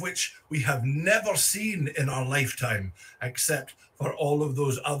likes of which we have never seen in our lifetime, except for all of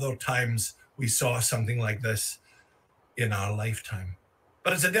those other times we saw something like this in our lifetime.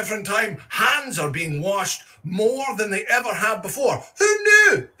 But it's a different time. Hands are being washed more than they ever have before. Who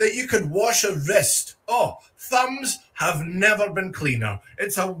knew that you could wash a wrist? Oh, thumbs have never been cleaner.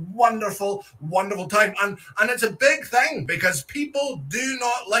 It's a wonderful, wonderful time. And it's a big thing because people do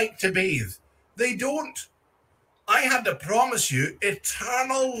not like to bathe. They don't. I had to promise you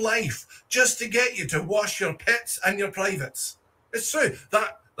eternal life just to get you to wash your pits and your privates. It's true.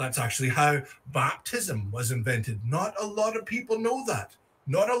 That's actually how baptism was invented. Not a lot of people know that.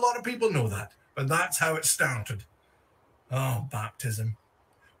 Not a lot of people know that, but that's how it started. Oh, baptism.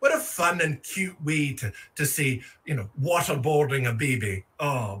 What a fun and cute way to say, you know, waterboarding a baby.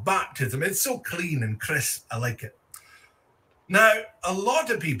 Oh, baptism. It's so clean and crisp. I like it. Now, a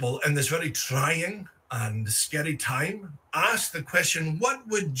lot of people in this very trying and scary time ask the question, what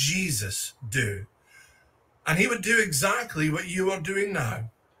would Jesus do? And he would do exactly what you are doing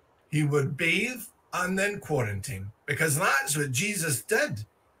now. He would bathe and then quarantine, because that's what Jesus did.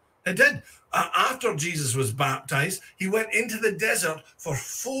 He did. After Jesus was baptized, he went into the desert for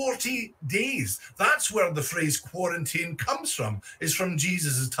 40 days. That's where the phrase quarantine comes from, is from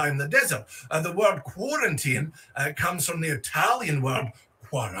Jesus' time in the desert. The word quarantine comes from the Italian word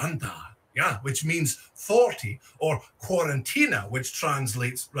quaranta, which means 40, or quarantina, which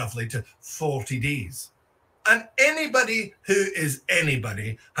translates roughly to 40 days. And anybody who is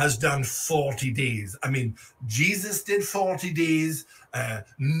anybody has done 40 days. I mean, Jesus did 40 days.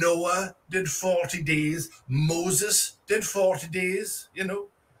 Noah did 40 days. Moses did 40 days, you know.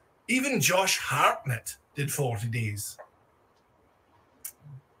 Even Josh Hartnett did 40 days.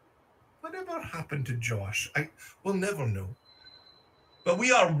 Whatever happened to Josh? We'll never know. But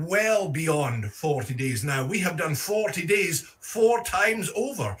we are well beyond 40 days now. We have done 40 days 4 times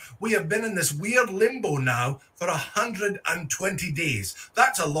over. We have been in this weird limbo now for 120 days.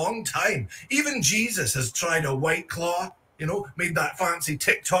 That's a long time. Even Jesus has tried a White Claw, you know, made that fancy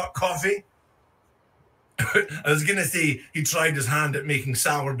TikTok coffee. I was going to say he tried his hand at making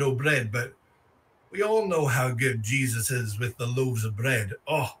sourdough bread, but we all know how good Jesus is with the loaves of bread.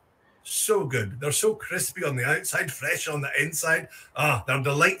 Oh, so good. They're so crispy on the outside, fresh on the inside. Ah, they're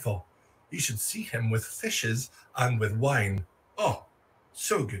delightful. You should see him with fishes and with wine. Oh,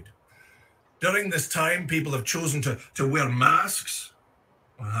 so good. During this time, people have chosen to wear masks.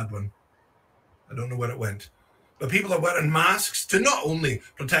 I had one. I don't know where it went. But people are wearing masks to not only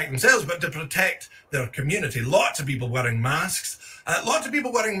protect themselves, but to protect their community. Lots of people wearing masks. Lots of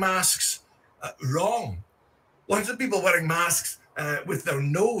people wearing masks wrong. Lots of people wearing masks with their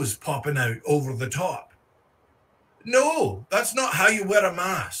nose popping out over the top. No, that's not how you wear a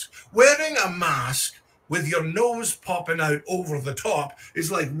mask. Wearing a mask with your nose popping out over the top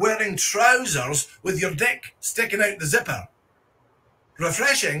is like wearing trousers with your dick sticking out the zipper.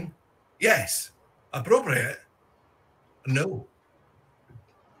 Refreshing? Yes. Appropriate? No.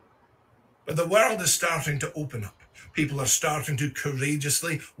 But the world is starting to open up. People are starting to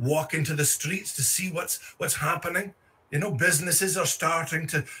courageously walk into the streets to see what's happening. You know, businesses are starting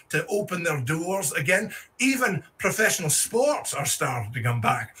to open their doors again. Even professional sports are starting to come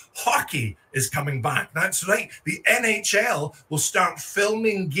back. Hockey is coming back. That's right. The NHL will start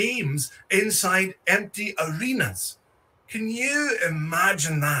filming games inside empty arenas. Can you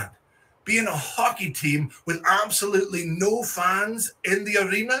imagine that? being a hockey team with absolutely no fans in the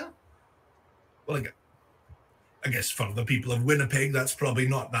arena? Well, I guess for the people of Winnipeg, that's probably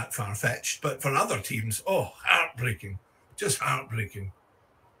not that far-fetched. But for other teams, oh, heartbreaking. Just heartbreaking.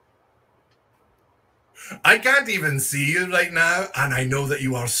 I can't even see you right now, and I know that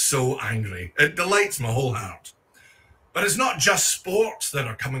you are so angry. It delights my whole heart. But it's not just sports that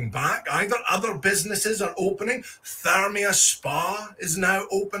are coming back either. Other businesses are opening. Thermia Spa is now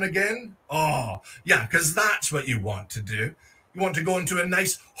open again. Oh, yeah, because that's what you want to do. You want to go into a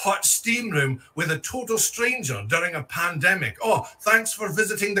nice hot steam room with a total stranger during a pandemic. Oh, thanks for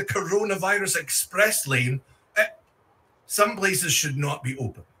visiting the coronavirus express lane. Some places should not be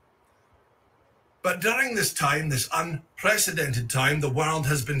open. But during this time, this unprecedented time, the world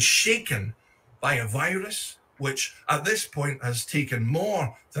has been shaken by a virus which at this point has taken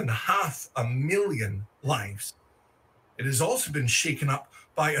more than 500,000 lives. It has also been shaken up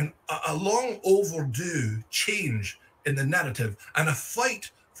by a long overdue change in the narrative and a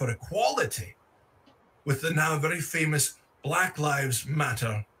fight for equality with the now very famous Black Lives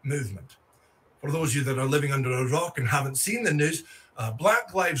Matter movement. For those of you that are living under a rock and haven't seen the news,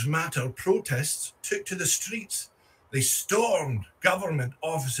 Black Lives Matter protests took to the streets. They stormed government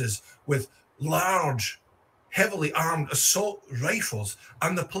offices with large, heavily armed assault rifles,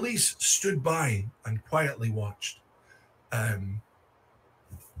 and the police stood by and quietly watched. That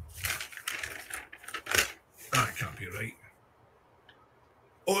can't be right.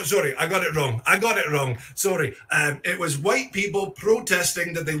 Oh, sorry, I got it wrong. Sorry. It was white people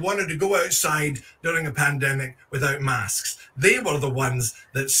protesting that they wanted to go outside during a pandemic without masks. They were the ones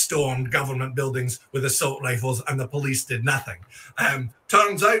that stormed government buildings with assault rifles, and the police did nothing.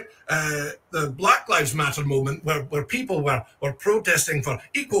 Turns out the Black Lives Matter movement, where people were protesting for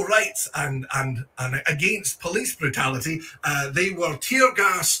equal rights and against police brutality, they were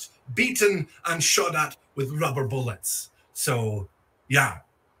tear-gassed, beaten, and shot at with rubber bullets. So, yeah.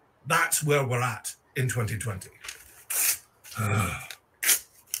 That's where we're at in 2020. I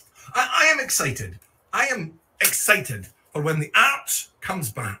am excited. I am excited for when the arts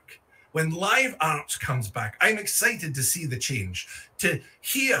comes back, when live arts comes back. I'm excited to see the change, to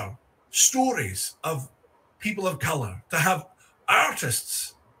hear stories of people of color, to have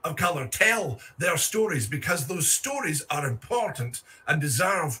artists of color tell their stories, because those stories are important and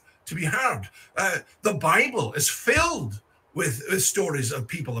deserve to be heard. The Bible is filled with stories of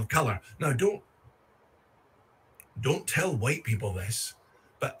people of color. Now, don't tell white people this,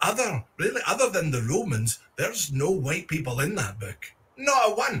 but other than the Romans, there's no white people in that book.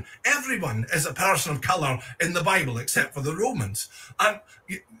 Not a one. Everyone is a person of color in the Bible except for the Romans. And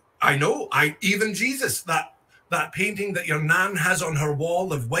I know, even Jesus, that painting that your nan has on her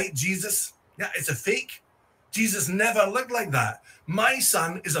wall of white Jesus, yeah, it's a fake. Jesus never looked like that. My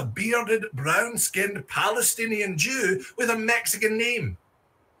son is a bearded, brown-skinned Palestinian Jew with a Mexican name.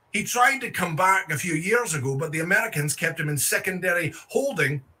 He tried to come back a few years ago, but the Americans kept him in secondary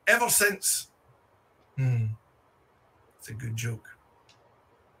holding ever since. It's a good joke.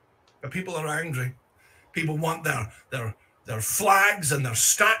 But people are angry. People want their flags and their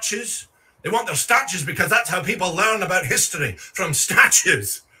statues. They want their statues because that's how people learn about history, from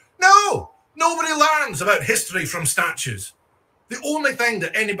statues. No! Nobody learns about history from statues. The only thing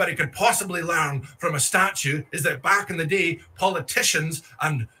that anybody could possibly learn from a statue is that back in the day, politicians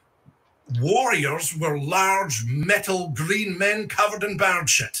and warriors were large metal green men covered in bird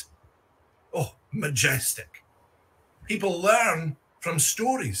shit. Oh, majestic. People learn from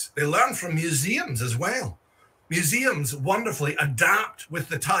stories. They learn from museums as well. Museums wonderfully adapt with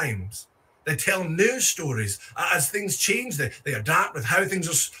the times. They tell new stories. As things change, they adapt with how things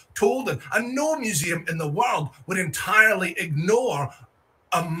are told. And no museum in the world would entirely ignore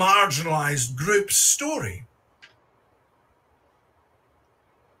a marginalized group's story.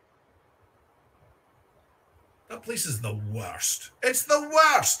 That place is the worst. It's the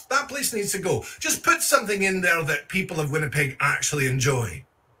worst. That place needs to go. Just put something in there that people of Winnipeg actually enjoy.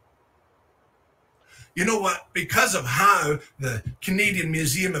 You know what? Because of how the Canadian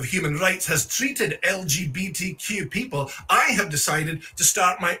Museum of Human Rights has treated LGBTQ people, I have decided to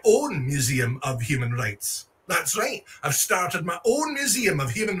start my own Museum of Human Rights. That's right. I've started my own Museum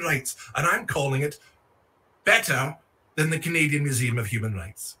of Human Rights, and I'm calling it better than the Canadian Museum of Human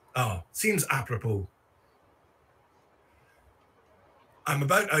Rights. Oh, seems apropos. I'm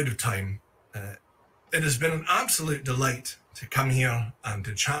about out of time. It has been an absolute delight to come here and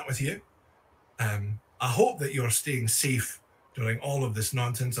to chat with you. I hope that you're staying safe during all of this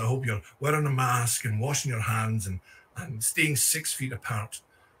nonsense. I hope you're wearing a mask and washing your hands and staying 6 feet apart.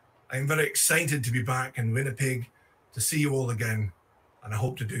 I'm very excited to be back in Winnipeg, to see you all again. and I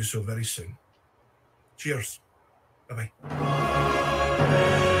hope to do so very soon. Cheers. Bye-bye.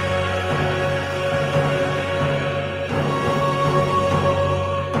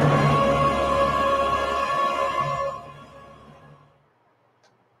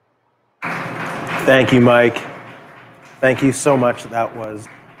 Thank you, Mike. Thank you so much. That was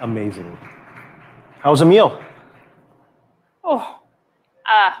amazing. How was the meal? Oh,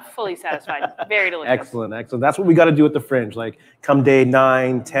 fully satisfied. Very delicious. Excellent, excellent. That's what we got to do at the Fringe. Like, come day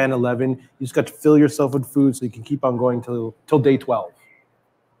 9, 10, 11, you just got to fill yourself with food so you can keep on going till day 12.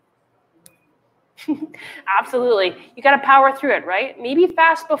 Absolutely. You got to power through it, right? Maybe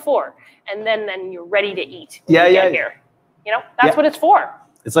fast before, and then you're ready to eat when Yeah, you yeah. get here. You know, that's what it's for.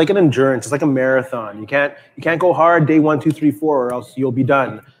 It's like an endurance. It's like a marathon. You can't go hard day 1, 2, 3, 4, or else you'll be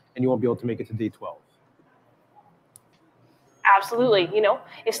done and you won't be able to make it to day 12. Absolutely. You know,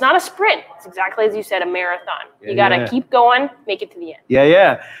 it's not a sprint. It's exactly as you said, a marathon. You got to Yeah. keep going, make it to the end.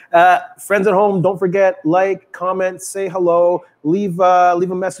 Yeah. Friends at home, don't forget, like, comment, say hello, leave a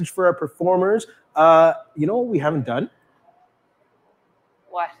message for our performers. You know what we haven't done?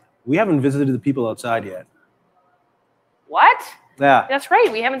 What? We haven't visited the people outside yet. What? Yeah. That's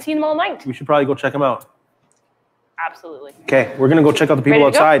right. We haven't seen them all night. We should probably go check them out. Absolutely. Okay, we're gonna go check out the people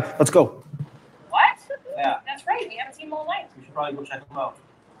Ready to go? outside. Let's go. What? Yeah. That's right. We haven't seen them all night. We should probably go check them out.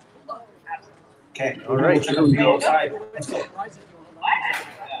 Okay. All right. Check out the people outside. Let's go.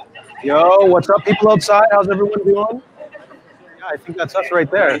 Yo, what's up, people outside? How's everyone doing? Yeah, I think that's us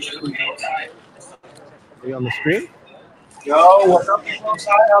right there. Are we on the screen? Yo, what's up, people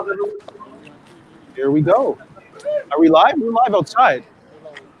outside? How's everyone doing? Here we go. Are we live? We're live outside.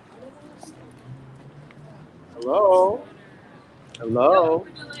 Hello? Hello?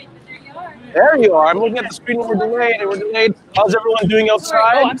 There you are. I'm looking at the screen when we're delayed, and we're delayed. How's everyone doing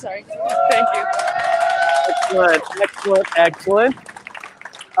outside? Oh, I'm sorry. Thank you. Excellent, excellent, excellent.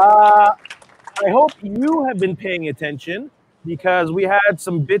 I hope you have been paying attention because we had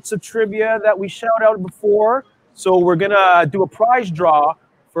some bits of trivia that we shout out before. So we're going to do a prize draw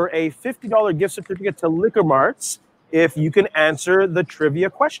for a $50 gift certificate to Liquor Marts if you can answer the trivia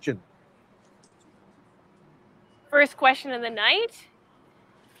question. First question of the night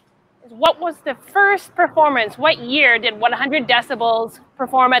is, what was the first performance? What year did 100 Decibels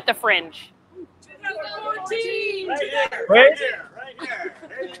perform at the Fringe? 2014. Wait.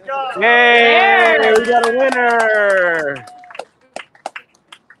 Hey, we got a winner.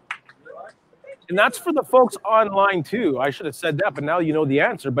 And that's for the folks online too. I should have said that, but now you know the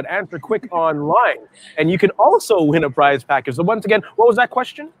answer. But answer quick online. And you can also win a prize package. So once again, what was that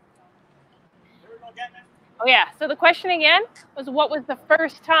question? Oh yeah, so the question again was, what was the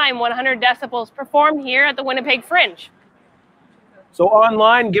first time 100 Decibels performed here at the Winnipeg Fringe? So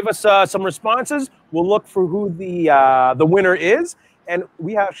online, give us some responses. We'll look for who the winner is. And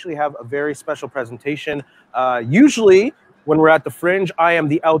we actually have a very special presentation. Usually when we're at the Fringe, I am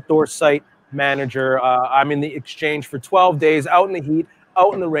the outdoor site manager. I'm in the exchange for 12 days out in the heat,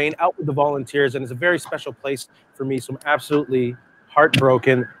 out in the rain, out with the volunteers. And it's a very special place for me. So I'm absolutely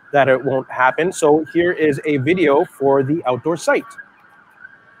heartbroken that it won't happen. So here is a video for the outdoor site.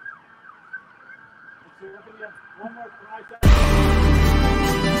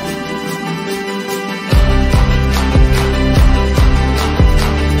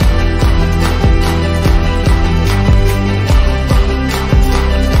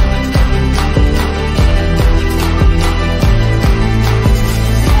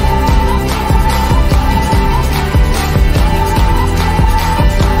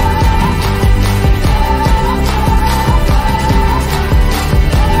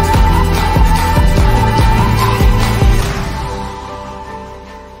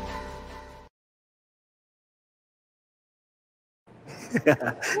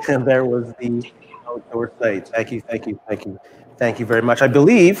 And there was the outdoor site. Thank you, thank you, thank you. Thank you very much. I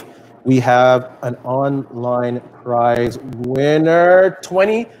believe we have an online prize winner.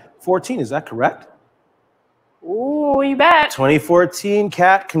 2014, is that correct? Ooh, you bet. 2014,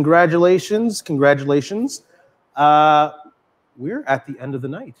 Kat, congratulations, congratulations. We're at the end of the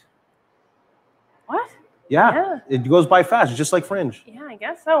night. What? Yeah, it goes by fast, just like Fringe. Yeah, I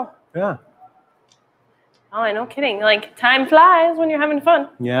guess so. Yeah. Oh, no kidding. Like, time flies when you're having fun.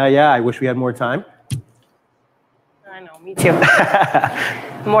 Yeah, I wish we had more time. I know, me too.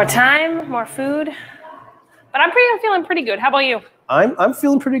 More time, more food. But I'm feeling pretty good. How about you? I'm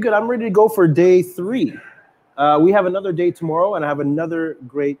feeling pretty good. I'm ready to go for day 3. We have another day tomorrow, and I have another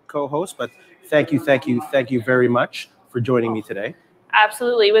great co-host. But thank you very much for joining me today.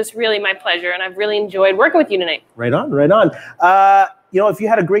 Absolutely. It was really my pleasure, and I've really enjoyed working with you tonight. Right on, right on. You know, if you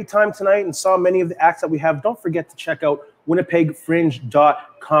had a great time tonight and saw many of the acts that we have, don't forget to check out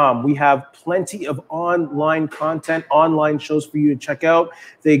winnipegfringe.com. We have plenty of online content, online shows for you to check out.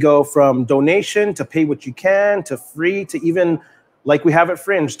 They go from donation to pay what you can to free to even, like we have at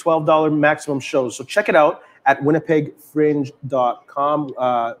Fringe, $12 maximum shows. So check it out at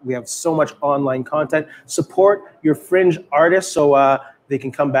winnipegfringe.com. We have so much online content. Support your Fringe artists so they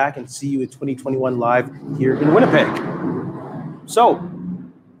can come back and see you in 2021 live here in Winnipeg. So,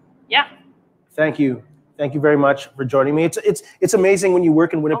 yeah. Thank you. Thank you very much for joining me. It's amazing when you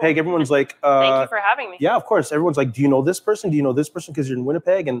work in Winnipeg. Everyone's like, thank you for having me. Yeah, of course. Everyone's like, do you know this person? Do you know this person? Because you're in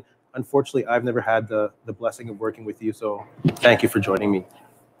Winnipeg. And unfortunately, I've never had the blessing of working with you. So thank you for joining me.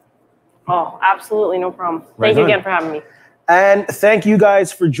 Oh, absolutely. No problem. Right Thank you on. again for having me. And thank you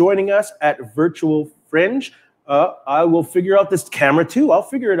guys for joining us at Virtual Fringe. I will figure out this camera too. I'll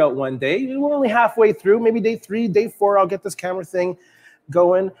figure it out one day. We're only halfway through. Maybe day 3, day 4, I'll get this camera thing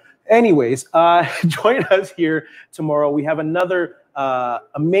going. Anyways, join us here tomorrow. We have another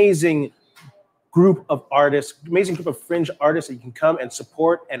amazing group of artists, amazing group of Fringe artists that you can come and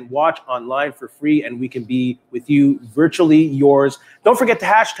support and watch online for free, and we can be with you virtually yours. Don't forget to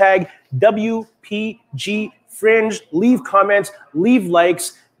hashtag WPG Fringe. Leave comments, leave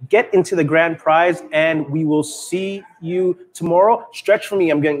likes, get into the grand prize, and we will see you tomorrow. Stretch for me.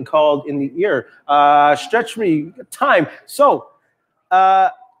 I'm getting called in the ear. Stretch for me. Time. So,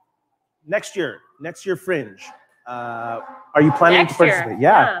 next year Fringe. Are you planning to participate?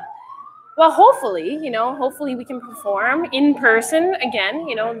 Yeah. Well, hopefully, hopefully we can perform in person again.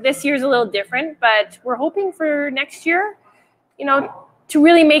 This year's a little different, but we're hoping for next year, to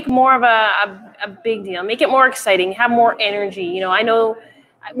really make more of a big deal, make it more exciting, have more energy. I know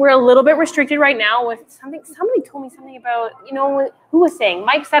we're a little bit restricted right now with something. Somebody told me something about, who was saying,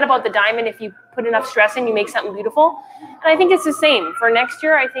 Mike said about the diamond, if you put enough stress in, you make something beautiful. And I think it's the same for next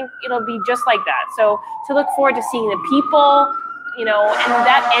year. I think it'll be just like that. So to look forward to seeing the people, and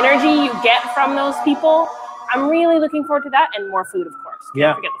that energy you get from those people, I'm really looking forward to that, and more food, of course.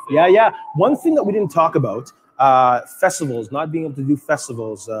 Can't forget the food. Yeah. One thing that we didn't talk about, festivals, not being able to do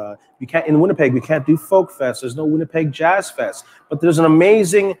festivals. We can't, in Winnipeg, we can't do Folk Fest. There's no Winnipeg Jazz Fest, but there's an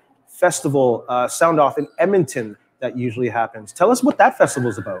amazing festival, Sound Off in Edmonton, that usually happens. Tell us what that festival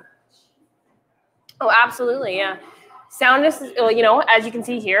is about. Oh, absolutely, yeah. Sound is, as you can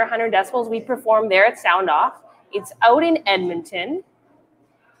see here, 100 decibels. We perform there at Sound Off. It's out in Edmonton,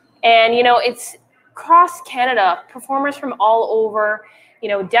 and it's across Canada. Performers from all over,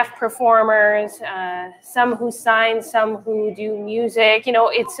 deaf performers, some who sign, some who do music.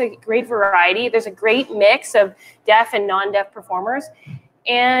 It's a great variety. There's a great mix of deaf and non-deaf performers,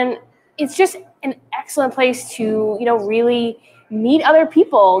 and it's just an excellent place to really meet other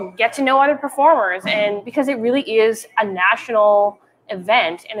people, get to know other performers, and because it really is a national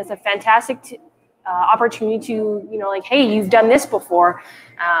event, and it's a fantastic opportunity to, hey, you've done this before,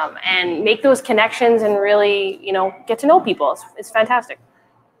 and make those connections and really, get to know people. It's fantastic.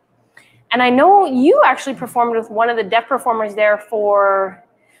 And I know you actually performed with one of the deaf performers there for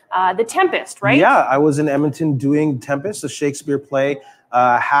The Tempest, right? Yeah, I was in Edmonton doing Tempest, a Shakespeare play.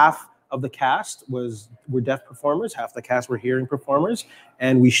 Half of the cast were deaf performers, half the cast were hearing performers,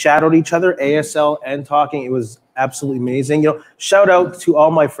 and we shadowed each other, ASL and talking. It was absolutely amazing. Shout out to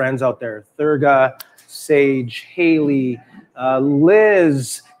all my friends out there: Thurga, Sage, Haley,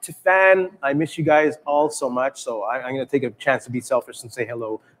 Liz, Tiffan. I miss you guys all so much. So I'm going to take a chance to be selfish and say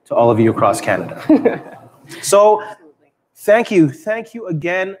hello to all of you across Canada. So thank you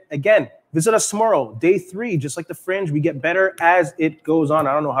again. Visit us tomorrow, day 3, just like the Fringe. We get better as it goes on.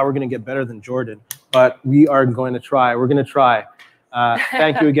 I don't know how we're going to get better than Jordan, but we are going to try. We're going to try.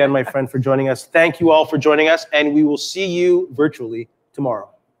 Thank you again, my friend, for joining us. Thank you all for joining us, and we will see you virtually tomorrow.